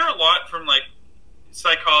I hear a lot from like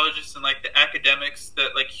psychologists and like the academics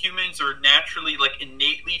that like humans are naturally like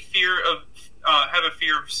innately have a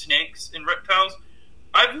fear of snakes and reptiles.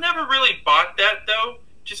 I've never really bought that though,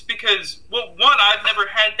 just because, well, one, I've never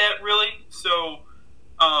had that really, so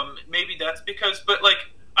maybe that's because, but like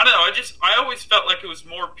I don't know, I always felt like it was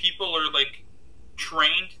more people are like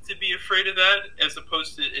trained to be afraid of that as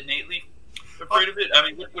opposed to innately afraid of it. I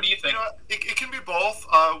mean, what do you think? It can be both.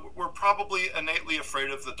 We're probably innately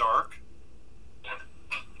afraid of the dark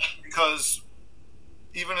because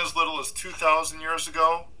even as little as 2,000 years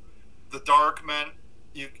ago, the dark meant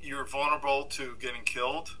you're vulnerable to getting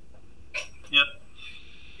killed. Yeah.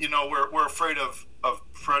 We're afraid of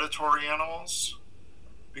predatory animals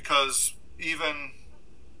because even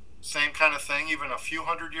same kind of thing, even a few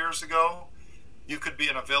hundred years ago, you could be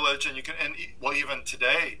in a village and even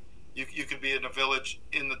today, you could be in a village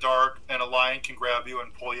in the dark and a lion can grab you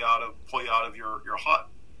and pull you out of your hut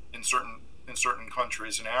in certain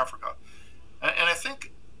countries in Africa. And I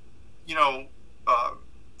think,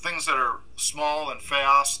 things that are small and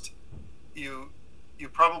fast, you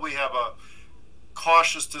probably have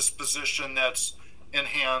cautious disposition that's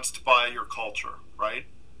enhanced by your culture, right?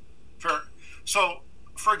 Fair. So,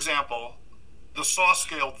 for example, the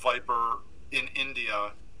saw-scaled viper in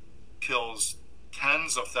India kills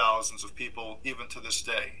tens of thousands of people even to this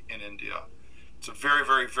day in India. It's a very,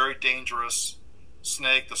 very, very dangerous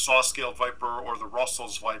snake. The saw-scaled viper or the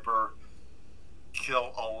Russell's viper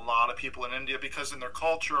kill a lot of people in India because in their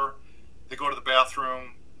culture, they go to the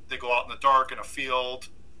bathroom, they go out in the dark in a field,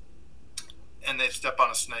 and they step on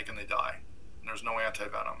a snake and they die. And there's no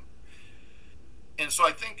anti-venom. And so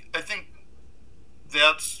I think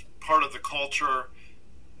that's part of the culture,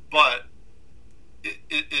 but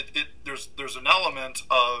there's an element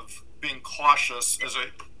of being cautious as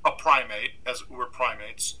a primate, as we're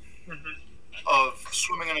primates, of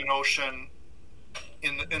swimming in an ocean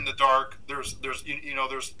in the dark. There's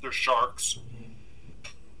sharks.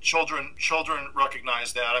 Children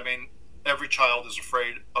recognize that. I mean, every child is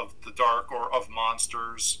afraid of the dark or of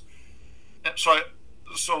monsters. And so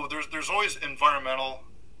there's always environmental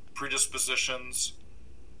predispositions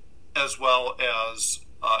as well as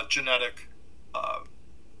genetic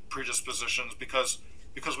predispositions because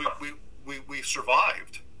we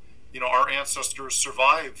survived. Our ancestors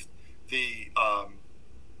survived the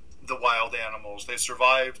wild animals. They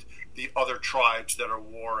survived the other tribes that are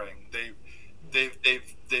warring. They've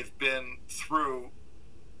been through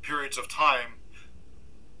periods of time.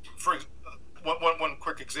 For one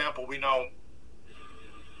quick example, we're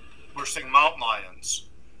seeing mountain lions,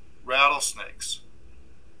 rattlesnakes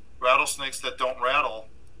that don't rattle,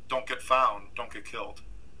 don't get found, don't get killed.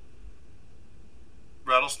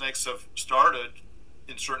 Rattlesnakes have started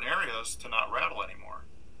in certain areas to not rattle anymore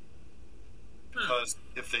because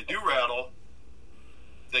if they do rattle,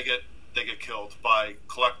 they get killed by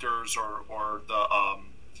collectors or the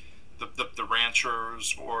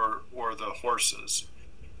ranchers or the horses.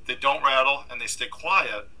 They don't rattle and they stay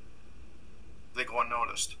quiet, they go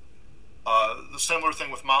unnoticed. The similar thing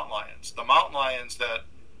with mountain lions. The mountain lions that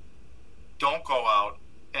don't go out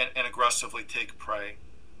and aggressively take prey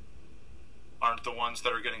aren't the ones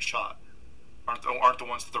that are getting shot, aren't the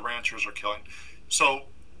ones that the ranchers are killing. So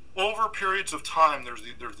over periods of time, there's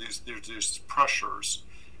these pressures,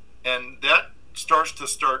 and that starts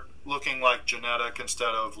looking like genetic instead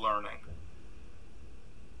of learning.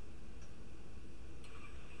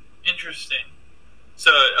 Interesting.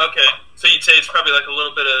 So so you'd say it's probably like a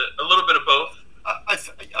little bit of both. I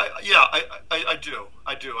do.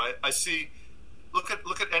 I see. Look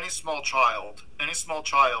at any small child. Any small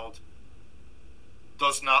child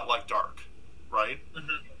does not like dark, right?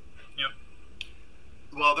 Mm-hmm. Yep.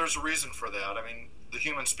 Well, there's a reason for that. I mean, the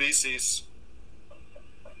human species,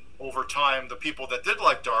 over time, the people that did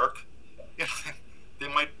like dark, they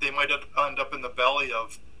might end up in the belly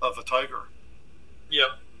of a tiger.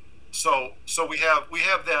 Yep. So we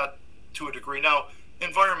have that to a degree. Now,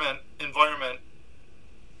 environment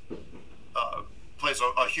plays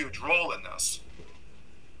a huge role in this.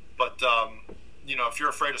 But if you're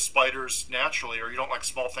afraid of spiders naturally, or you don't like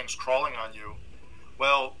small things crawling on you,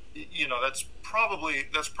 well, that's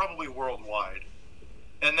probably worldwide.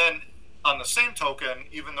 And then on the same token,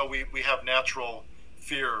 even though we have natural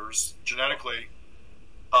fears genetically,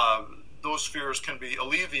 those fears can be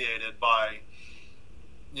alleviated by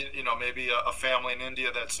maybe a family in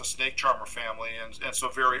India that's a snake charmer family, and so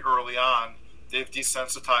very early on they've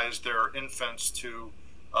desensitized their infants to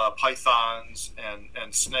pythons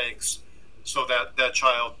and snakes, so that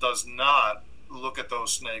child does not look at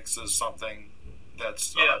those snakes as something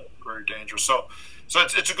that's very dangerous. So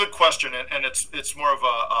it's a good question, and it's more of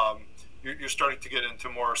a you're starting to get into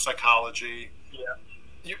more psychology. Yeah.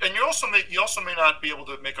 You also may not be able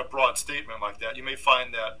to make a broad statement like that. You may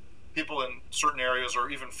find that people in certain areas, or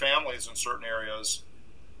even families in certain areas,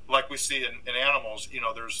 like we see in animals,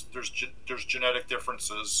 there's genetic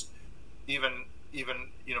differences, even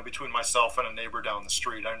between myself and a neighbor down the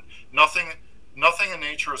street. And nothing in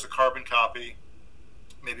nature is a carbon copy,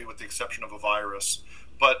 maybe with the exception of a virus.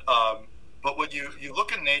 But what you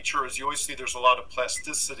look in nature is you always see there's a lot of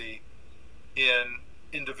plasticity in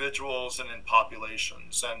individuals and in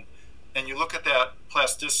populations, and you look at that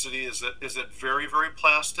plasticity. Is it very, very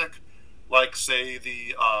plastic, like say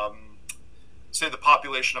the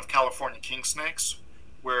population of California king snakes,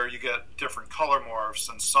 where you get different color morphs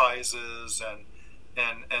and sizes,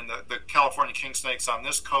 and the California king snakes on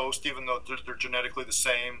this coast, even though they're genetically the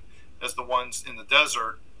same as the ones in the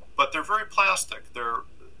desert, but they're very plastic.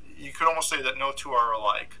 You could almost say that no two are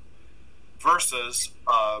alike, versus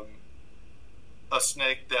a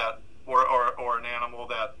snake that or an animal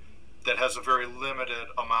that has a very limited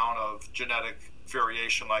amount of genetic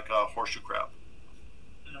variation, like a horseshoe crab.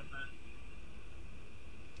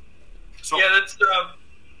 that's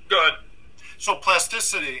good. So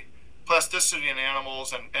plasticity in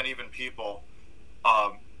animals and even people.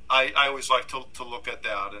 I always like to look at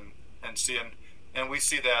that and see, and we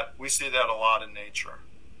see that a lot in nature.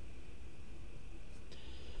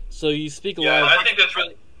 So you speak a Yeah, lot. I think that's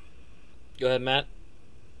really. Go ahead, Matt.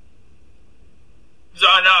 No,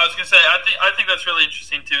 I was gonna say I think that's really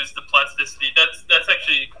interesting too. Is the plasticity? That's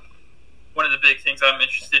actually one of the big things I'm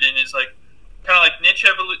interested in. Is like kind of like niche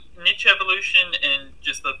evolution and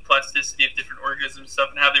just the plasticity of different organisms and stuff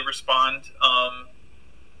and how they respond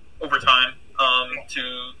over time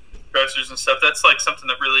to stressors and stuff. That's like something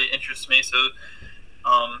that really interests me. So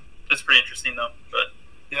that's pretty interesting though. But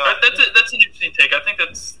Yeah, that's an interesting take. I think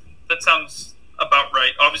that sounds about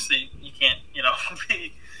right. Obviously, you can't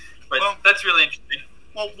be, but Well, that's really interesting.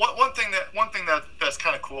 well, one thing that's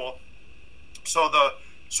kind of cool. So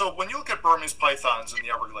when you look at Burmese pythons in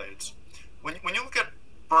the Everglades, when you look at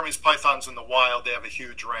Burmese pythons in the wild, they have a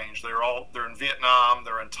huge range. They're in Vietnam,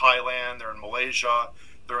 they're in Thailand, they're in Malaysia,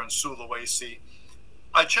 they're in Sulawesi.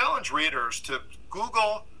 I challenge readers to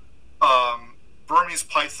Google Burmese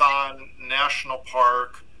python national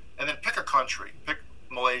park, and then pick a country, pick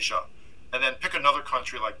Malaysia, and then pick another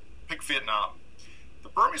country, like pick Vietnam. The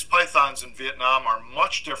Burmese pythons in Vietnam are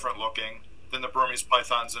much different looking than the Burmese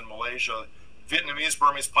pythons in Malaysia. Vietnamese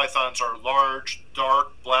Burmese pythons are large,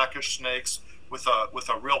 dark, blackish snakes with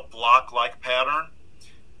a real block-like pattern.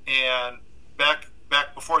 And back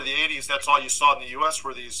before the 80s, that's all you saw in the U.S.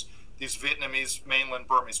 were these Vietnamese mainland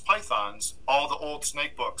Burmese pythons. All the old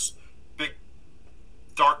snake books, big,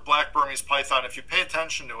 dark black Burmese python. If you pay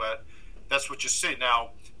attention to it, that's what you see.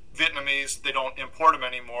 Now, Vietnamese, they don't import them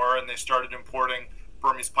anymore, and they started importing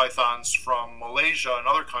Burmese pythons from Malaysia and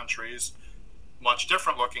other countries, much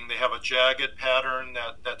different looking. They have a jagged pattern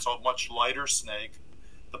that's a much lighter snake.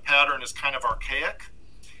 The pattern is kind of archaic.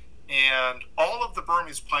 And all of the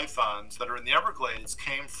Burmese pythons that are in the Everglades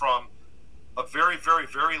came from a very, very,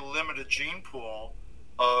 very limited gene pool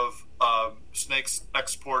of snakes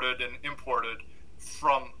exported and imported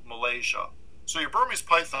from Malaysia. So your Burmese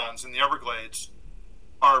pythons in the Everglades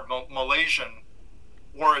are Malaysian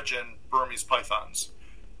origin Burmese pythons.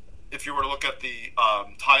 If you were to look at the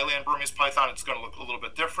Thailand Burmese python, it's going to look a little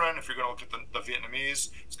bit different. If you're going to look at the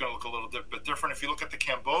Vietnamese, it's going to look a little bit different. If you look at the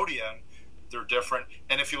Cambodian, they're different.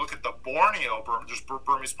 And if you look at the Borneo, there's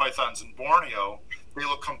Burmese pythons in Borneo, they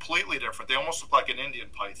look completely different. They almost look like an Indian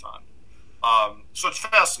python. So it's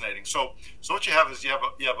fascinating. So what you have is you have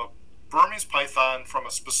a Burmese python from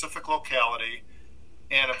a specific locality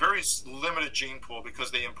and a very limited gene pool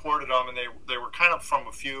because they imported them, and they were kind of from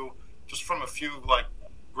a few like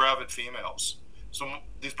gravid females. So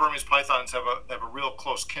these Burmese pythons have a real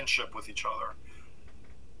close kinship with each other.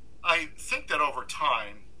 I think that over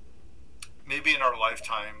time, maybe in our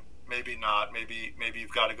lifetime, maybe not, maybe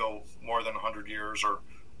you've got to go more than 100 years or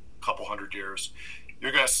a couple hundred years,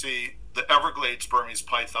 you're going to see the Everglades Burmese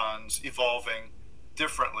pythons evolving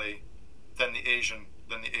differently than the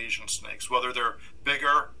Asian snakes. Whether they're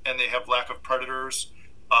bigger and they have lack of predators,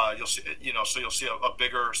 you'll see a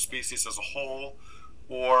bigger species as a whole,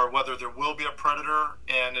 or whether there will be a predator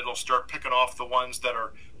and it'll start picking off the ones that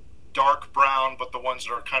are dark brown, but the ones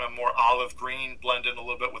that are kind of more olive green blend in a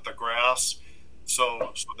little bit with the grass.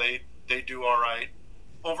 So they do all right.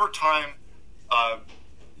 Over time,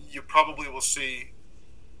 you probably will see,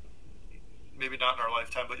 maybe not in our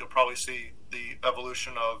lifetime, but you'll probably see the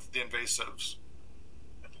evolution of the invasives.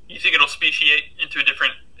 You think it'll speciate into a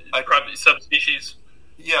different probably subspecies?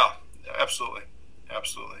 Yeah, absolutely.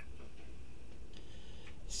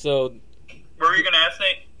 So, what were you going to ask,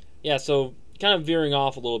 Nate? yeah, so kind of veering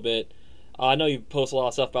off a little bit. I know you post a lot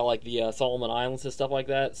of stuff about like the Solomon Islands and stuff like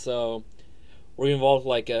that. So, were you involved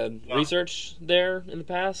with research there in the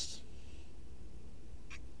past?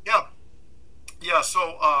 Yeah.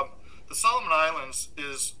 So the Solomon Islands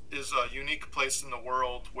is a unique place in the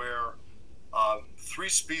world where 3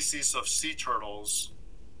 species of sea turtles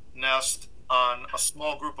nest on a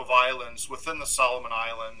small group of islands within the Solomon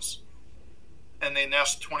Islands, and they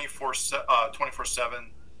nest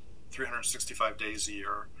 24/7, 365 days a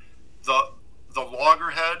year. The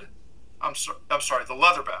loggerhead, I'm sorry, the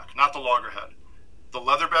leatherback, not the loggerhead. The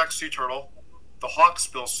leatherback sea turtle, the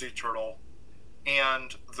hawksbill sea turtle,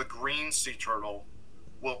 and the green sea turtle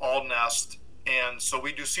will all nest. And so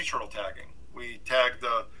we do sea turtle tagging. We tag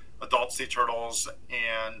the adult sea turtles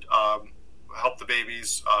and help the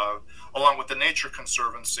babies, along with the Nature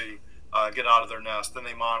Conservancy, get out of their nest. And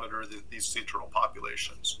they monitor these sea turtle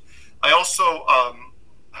populations. I also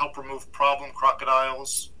help remove problem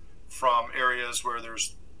crocodiles from areas where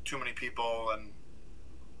there's too many people, and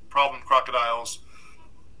problem crocodiles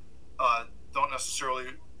don't necessarily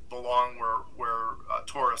belong where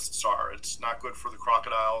tourists are. It's not good for the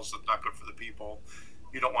crocodiles. It's not good for the people.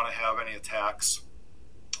 You don't want to have any attacks.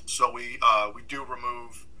 So we do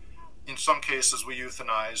remove. In some cases, we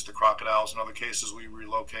euthanize the crocodiles. In other cases, we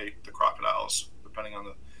relocate the crocodiles, depending on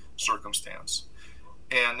the circumstance.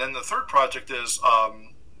 And then the third project is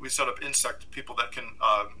we set up people that can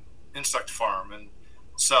insect farm and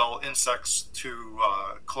sell insects to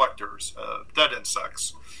collectors, dead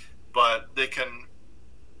insects. But they can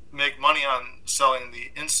make money on selling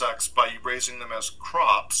the insects by raising them as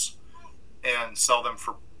crops and sell them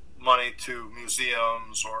for money to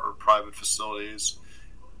museums or private facilities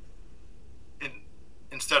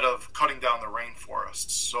instead of cutting down the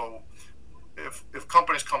rainforests. So if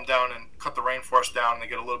companies come down and cut the rainforest down and they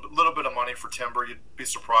get a little bit of money for timber, you'd be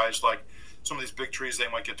surprised. Like some of these big trees, they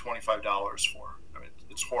might get $25 for. I mean,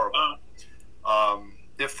 it's horrible.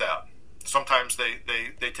 If that. Sometimes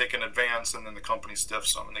they take an advance and then the company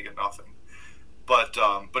stiffs them and they get nothing. But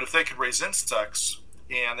if they could raise insects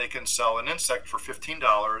and they can sell an insect for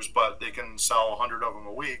 $15, but they can sell 100 of them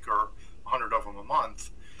a week or 100 of them a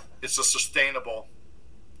month, it's a sustainable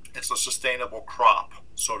crop,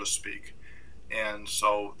 so to speak. And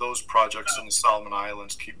so those projects in the Solomon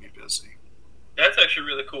Islands keep me busy. That's actually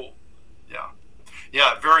really cool.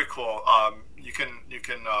 Yeah, very cool. You can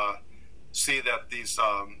see that these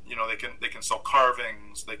they can sell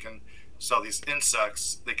carvings, they can sell these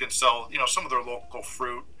insects, they can sell some of their local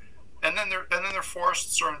fruit, and then their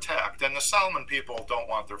forests are intact. And the Solomon people don't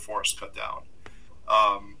want their forests cut down.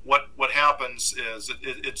 What happens is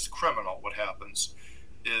it's criminal. What happens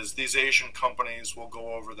is these Asian companies will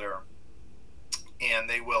go over there and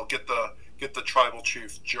they will get the tribal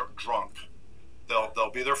chief drunk.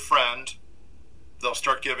 They'll be their friend. They'll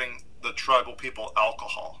start giving the tribal people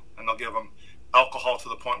alcohol, and they'll give them alcohol to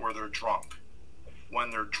the point where they're drunk.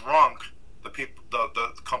 When they're drunk, the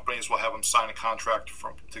companies will have them sign a contract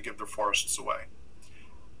to give their forests away.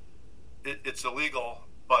 It's illegal,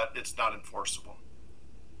 but it's not enforceable.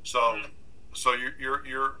 So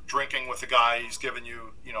you're drinking with a guy. He's giving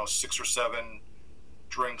you 6 or 7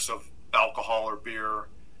 drinks of alcohol or beer.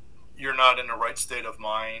 You're not in the right state of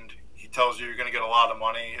mind. He tells you you're going to get a lot of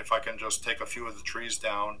money if I can just take a few of the trees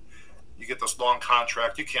down. You get this long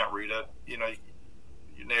contract. You can't read it. You're a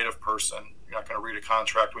native person. You're not going to read a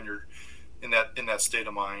contract when you're in that state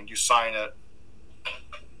of mind. You sign it.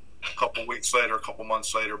 A couple weeks later, a couple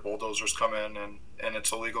months later, bulldozers come in and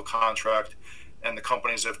it's a legal contract. And the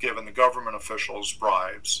companies have given the government officials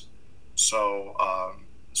bribes. So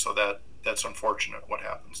that's unfortunate what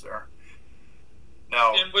happens there.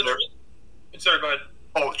 Now, sorry, go ahead.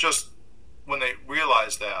 Oh, just when they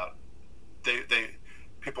realize that, they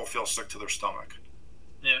people feel sick to their stomach.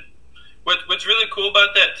 Yeah. What's really cool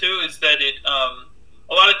about that too is that it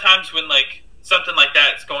a lot of times when like something like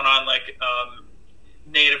that's going on, like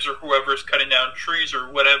natives or whoever's cutting down trees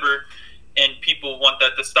or whatever, and people want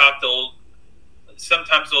that to stop,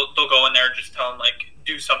 sometimes they'll go in there and just tell them like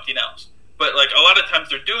do something else. But like a lot of times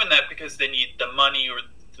they're doing that because they need the money or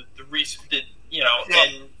the reason, Yeah.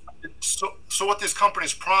 And so what these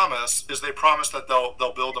companies promise is they promise that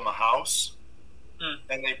they'll build them a house,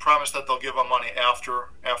 and they promise that they'll give them money after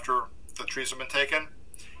the trees have been taken.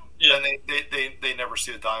 Yeah. And they never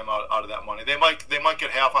see a dime out of that money. They might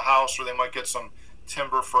get half a house, or they might get some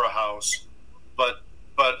timber for a house, but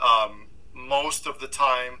most of the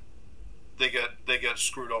time they get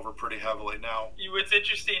screwed over pretty heavily. Now, what's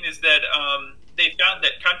interesting is that they found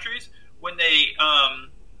that countries, when they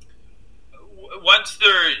once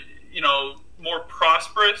they're more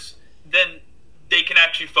prosperous, then they can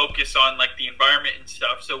actually focus on like the environment and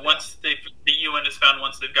stuff. So once the UN has found,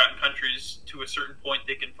 once they've gotten countries to a certain point,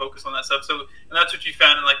 they can focus on that stuff. So, and that's what you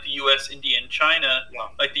found in like the US, India, and China. Yeah.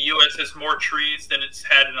 Like the US has more trees than it's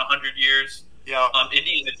had in 100 years. Yeah.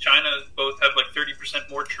 India and China both have like 30%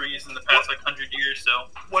 more trees in the past 100 years. So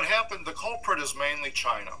what happened? The culprit is mainly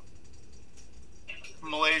China,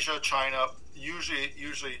 Malaysia, China. Usually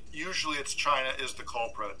it's China is the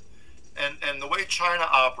culprit, and the way China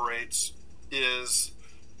operates is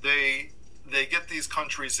they get these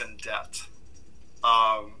countries in debt.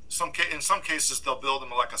 In some cases they'll build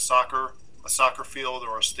them like a soccer field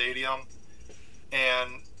or a stadium,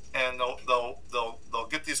 and they'll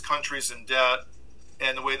get these countries in debt,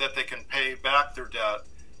 and the way that they can pay back their debt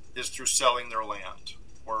is through selling their land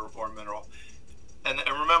or mineral. And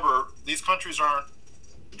remember, these countries aren't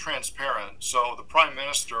transparent, so the prime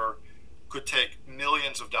minister could take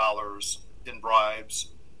millions of dollars in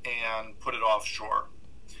bribes and put it offshore.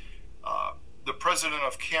 The president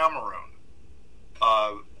of Cameroon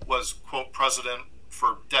was, quote, president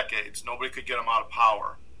for decades. Nobody could get him out of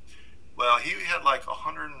power. Well, he had like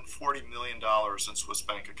 $140 million in Swiss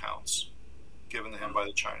bank accounts given to him by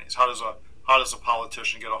the Chinese. How does a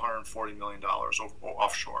politician get $140 million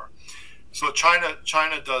offshore? So China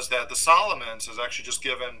does that. The Solomons has actually just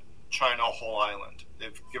given China a whole island.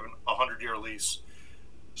 They've given a 100-year lease.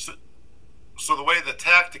 So the way the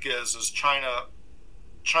tactic is China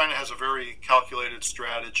has a very calculated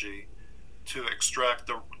strategy to extract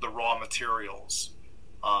the raw materials,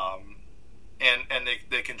 and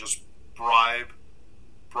they can just bribe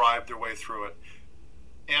their way through it.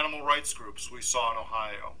 Animal rights groups we saw in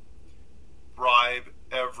Ohio bribe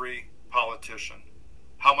every politician.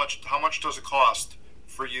 How much does it cost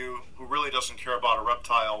for you, who really doesn't care about a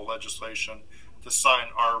reptile legislation, to sign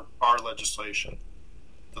our legislation?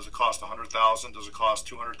 Does it cost $100,000? Does it cost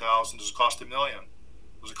 $200,000? Does it cost $1 million?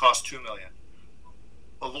 Does it cost $2 million?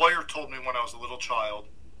 A lawyer told me when I was a little child,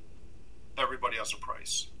 everybody has a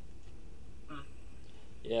price.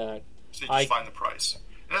 Yeah. So you just find the price,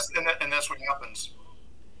 and that's what happens.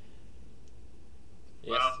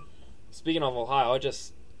 Yes. Wow. Speaking of Ohio, I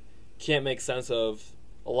just can't make sense of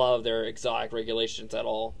a lot of their exotic regulations at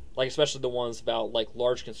all. Like especially the ones about like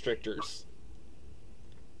large constrictors.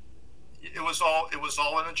 It was all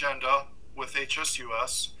an agenda with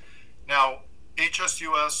HSUS. Now,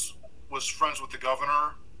 HSUS was friends with the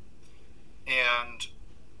governor, and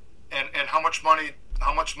how much money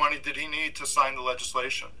did he need to sign the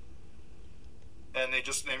legislation? And they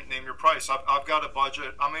just name your price. I've got a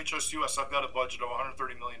budget. I'm HSUS. I've got a budget of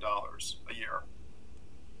 $130 million a year.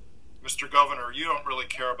 Mr. Governor, you don't really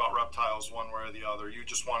care about reptiles one way or the other. You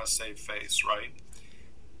just want to save face, right?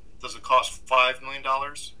 Does it cost $5 million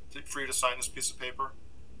for you to sign this piece of paper?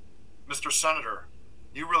 Mr. Senator,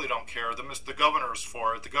 you really don't care. The governor's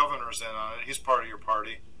for it. The governor's in on it. He's part of your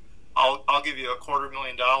party. I'll give you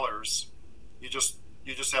 $250,000. You just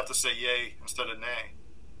have to say yay instead of nay.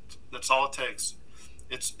 That's all it takes.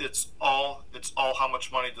 It's all how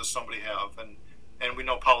much money does somebody have, and we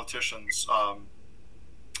know politicians.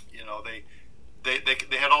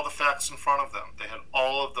 They had all the facts in front of them. They had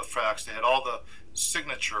all of the facts. They had all the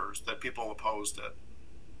signatures that people opposed it.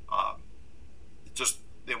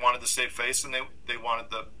 They wanted to save face, and they wanted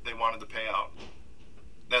the payout.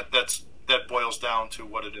 That boils down to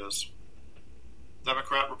what it is.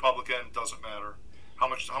 Democrat, Republican, doesn't matter. How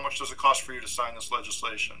much does it cost for you to sign this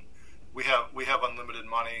legislation? We have unlimited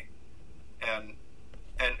money, and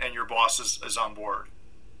your boss is on board.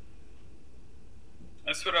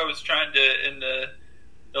 That's what I was trying to, in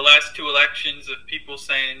the last two elections, of people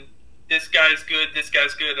saying this guy's good, this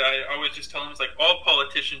guy's good. I always just tell them, it's like, all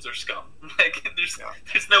politicians are scum. Like there's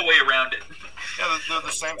no way around it. Yeah, they're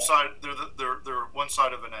the same side. They're one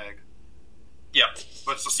side of an egg. Yeah,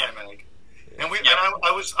 but it's the same egg. And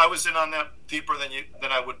I was in on that deeper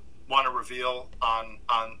than I would want to reveal on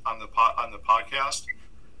the podcast.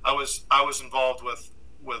 I was involved with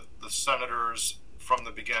the senators from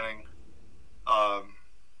the beginning.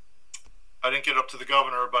 I didn't get up to the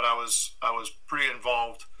governor, but I was pretty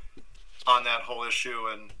involved on that whole issue,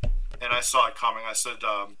 and I saw it coming. I said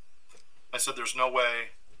there's no way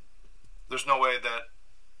that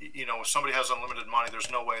if somebody has unlimited money,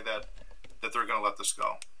 there's no way that they're going to let this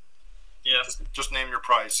go. Yeah. Just name your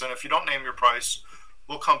price, and if you don't name your price,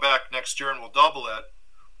 we'll come back next year and we'll double it,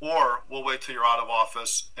 or we'll wait till you're out of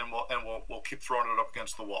office and we'll keep throwing it up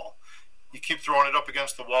against the wall. You keep throwing it up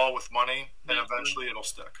against the wall with money, and eventually it'll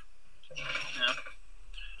stick. Yeah.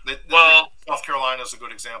 South Carolina is a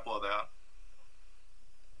good example of that.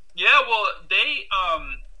 Yeah, well, they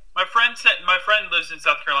my friend lives in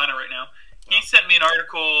South Carolina right now. He sent me an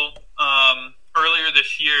article earlier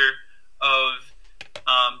this year of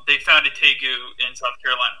they found a tegu in South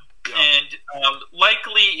Carolina. Yeah. And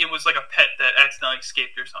likely it was like a pet that accidentally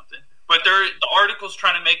escaped or something. But the article's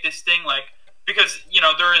trying to make this thing like, because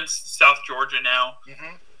they're in South Georgia now,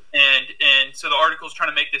 and so the article's trying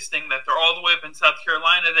to make this thing that they're all the way up in South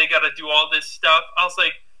Carolina. They got to do all this stuff. I was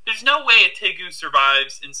like, there's no way a tegu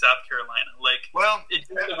survives in South Carolina. Like, well, it's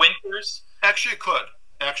in the winters. Actually, it could.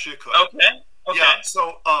 Okay. Yeah.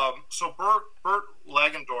 So Bert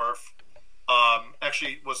Lagendorf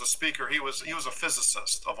actually was a speaker. He was a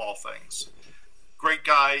physicist of all things. Great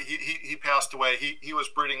guy. He passed away. He was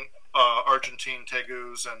breeding Argentine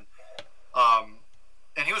tegus, and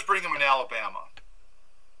he was breeding them in Alabama.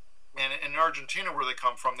 And in Argentina, where they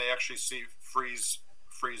come from, they actually see freezes.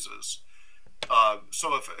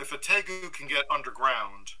 So if a tegu can get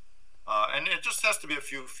underground, and it just has to be a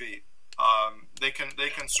few feet, they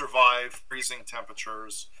can survive freezing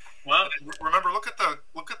temperatures. Wow. Remember, look at the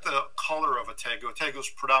color of a tegu. A tegu is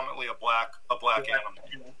predominantly a black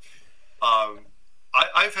animal.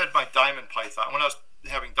 I've had my diamond python.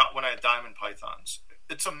 when I had diamond pythons.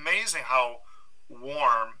 It's amazing how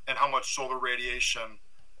warm and how much solar radiation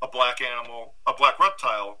a black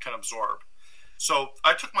reptile can absorb. So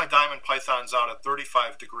I took my diamond pythons out at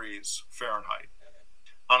 35 degrees Fahrenheit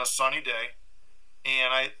on a sunny day,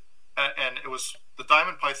 and it was the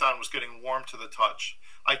diamond python was getting warm to the touch.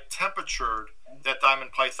 I temperatured that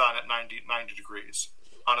diamond python at 90 degrees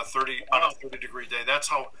on a 30 degree day. That's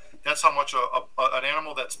how much an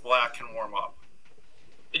animal that's black can warm up.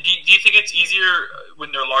 Do you think it's easier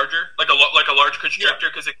when they're larger, like a large constrictor,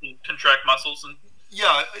 because it can contract muscles and?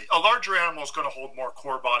 Yeah, a larger animal is going to hold more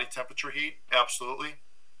core body temperature heat, absolutely.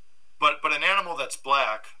 But an animal that's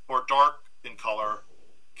black or dark in color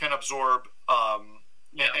can absorb and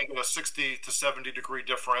get a 60 to 70 degree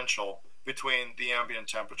differential between the ambient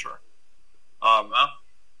temperature.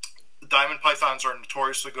 Diamond pythons are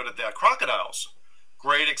notoriously good at that. Crocodiles,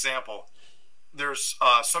 great example. There's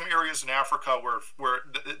some areas in Africa where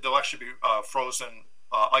there'll actually be frozen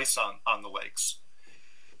ice on the lakes.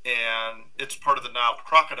 And it's part of the Nile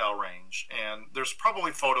crocodile range. And there's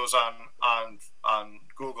probably photos on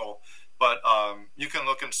Google, but you can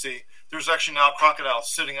look and see there's actually Nile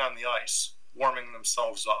crocodiles sitting on the ice, warming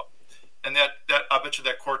themselves up. And that I bet you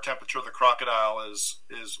that core temperature of the crocodile is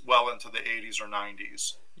well into the 80s or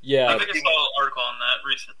 90s. Yeah, I think I saw an article on that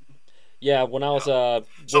recently. Yeah, when I was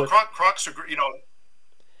so crocs are,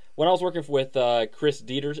 when I was working with Chris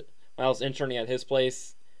Dieter, when I was interning at his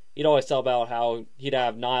place, he'd always tell about how he'd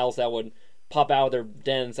have Niles that would pop out of their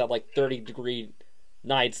dens at like 30-degree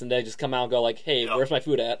nights, and they just come out and go like, "Hey, where's my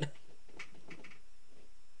food at?"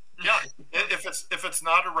 Yeah, if it's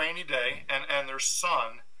not a rainy day and there's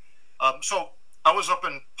sun. So I was up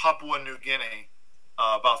in Papua New Guinea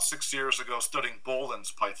about 6 years ago studying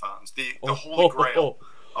Boland's pythons, the holy grail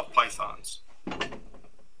of pythons.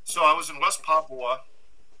 So I was in West Papua,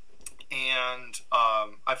 and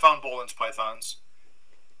I found Boland's pythons.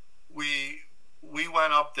 We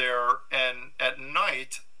went up there, and at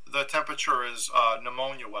night the temperature is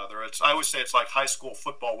pneumonia weather. I always say it's like high school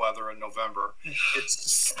football weather in November.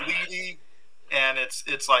 It's sleety, and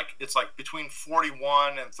it's like between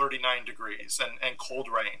 41 and 39 degrees, and cold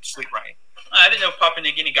rain, sleet rain. I didn't know Papua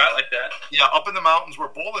New Guinea got like that. Yeah, up in the mountains where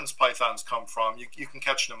Boland's pythons come from, you can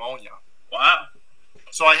catch pneumonia. Wow.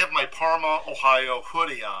 So I have my Parma, Ohio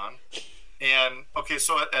hoodie on, and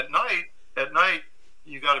so at night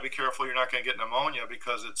you got to be careful you're not going to get pneumonia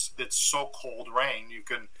because it's so cold rain you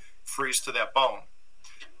can freeze to that bone.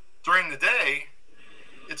 During the day,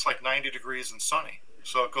 it's like 90 degrees and sunny,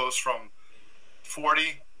 so it goes from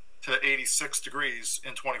 40 to 86 degrees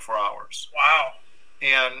in 24 hours. Wow.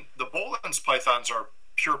 And the Boland's pythons are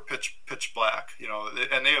pure pitch black,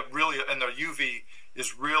 and they have really, and their UV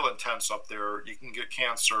is real intense up there. You can get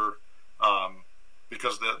cancer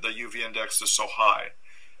because the UV index is so high.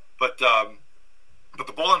 But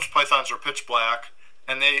the Boland's pythons are pitch black,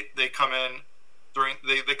 and they come in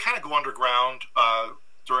they kind of go underground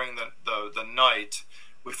during the night.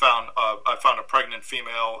 I found a pregnant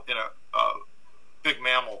female in a big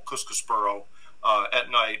mammal cuscus burrow at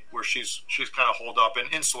night, where she's kind of holed up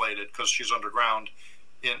and insulated because she's underground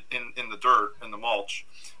in the dirt, in the mulch.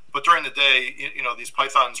 But during the day, these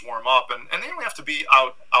pythons warm up, and they only have to be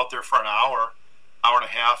out there for an hour and a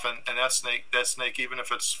half, and that snake, even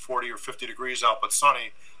if it's 40 or 50 degrees out but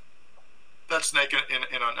sunny, that snake in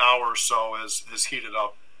an hour or so has heated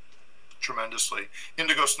up tremendously.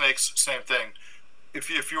 Indigo snakes, same thing. If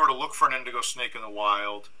you were to look for an indigo snake in the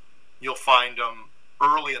wild, you'll find them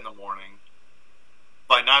early in the morning.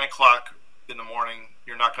 By 9 o'clock in the morning,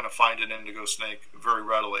 you're not going to find an indigo snake very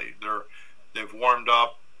readily. They've warmed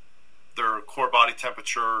up their core body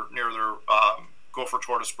temperature near their gopher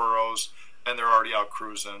tortoise burrows, and they're already out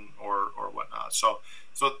cruising or whatnot. So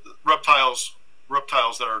reptiles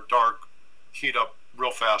that are dark heat up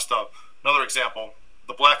real fast up. Another example,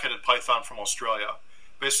 the black-headed python from Australia.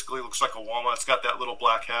 Basically looks like a walnut. It's got that little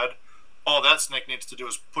black head. All that snake needs to do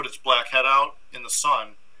is put its black head out in the sun,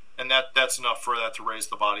 and that's enough for that to raise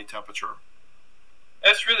the body temperature.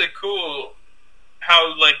 That's really cool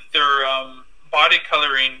how their body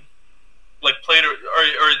coloring played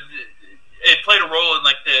it played a role in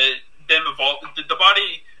them evolve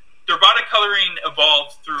their body coloring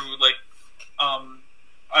evolved through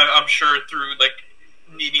I'm sure through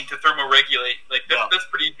needing to thermoregulate. That's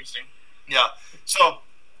pretty interesting. Yeah. So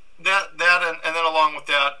that and then along with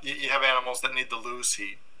that, you have animals that need to lose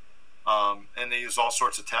heat, and they use all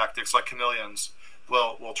sorts of tactics. Like chameleons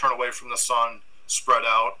will turn away from the sun, spread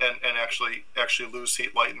out, and actually lose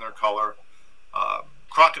heat, lighten their color.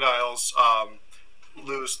 Crocodiles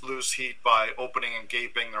lose heat by opening and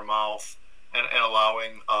gaping their mouth and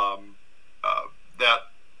allowing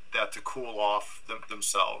to cool off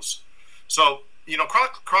themselves. So,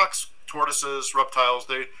 crocs, tortoises, reptiles,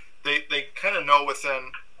 they kind of know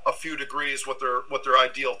within a few degrees what their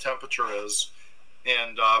ideal temperature is,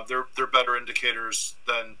 and they're better indicators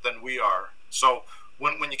than we are. So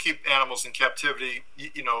when you keep animals in captivity,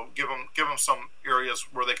 give them some areas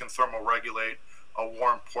where they can thermoregulate, a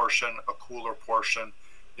warm portion, a cooler portion.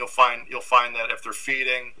 You'll find that if they're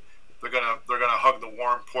feeding, they're gonna hug the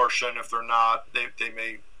warm portion. If they're not, they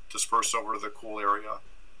may disperse over to the cool area.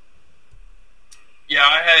 Yeah,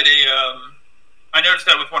 I noticed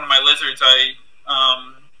that with one of my lizards.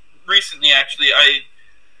 Recently, actually,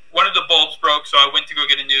 one of the bulbs broke, so I went to go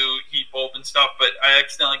get a new heat bulb and stuff, but I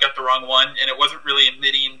accidentally got the wrong one, and it wasn't really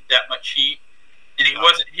emitting that much heat, and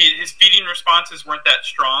his feeding responses weren't that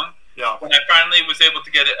strong. Yeah. When I finally was able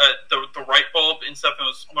to get the right bulb and stuff, and it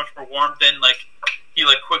was much more warm, then he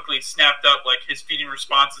quickly snapped up. His feeding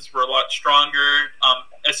responses were a lot stronger.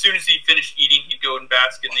 As soon as he finished eating, he'd go and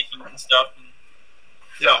bask in the heat and stuff.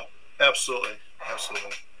 Yeah, absolutely.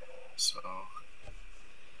 So.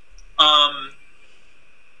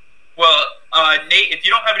 Well, Nate, if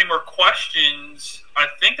you don't have any more questions, I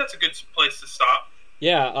think that's a good place to stop.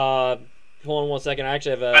 Yeah. Hold on one second. I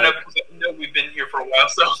actually have I know we've been here for a while,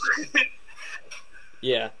 so.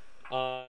 Yeah.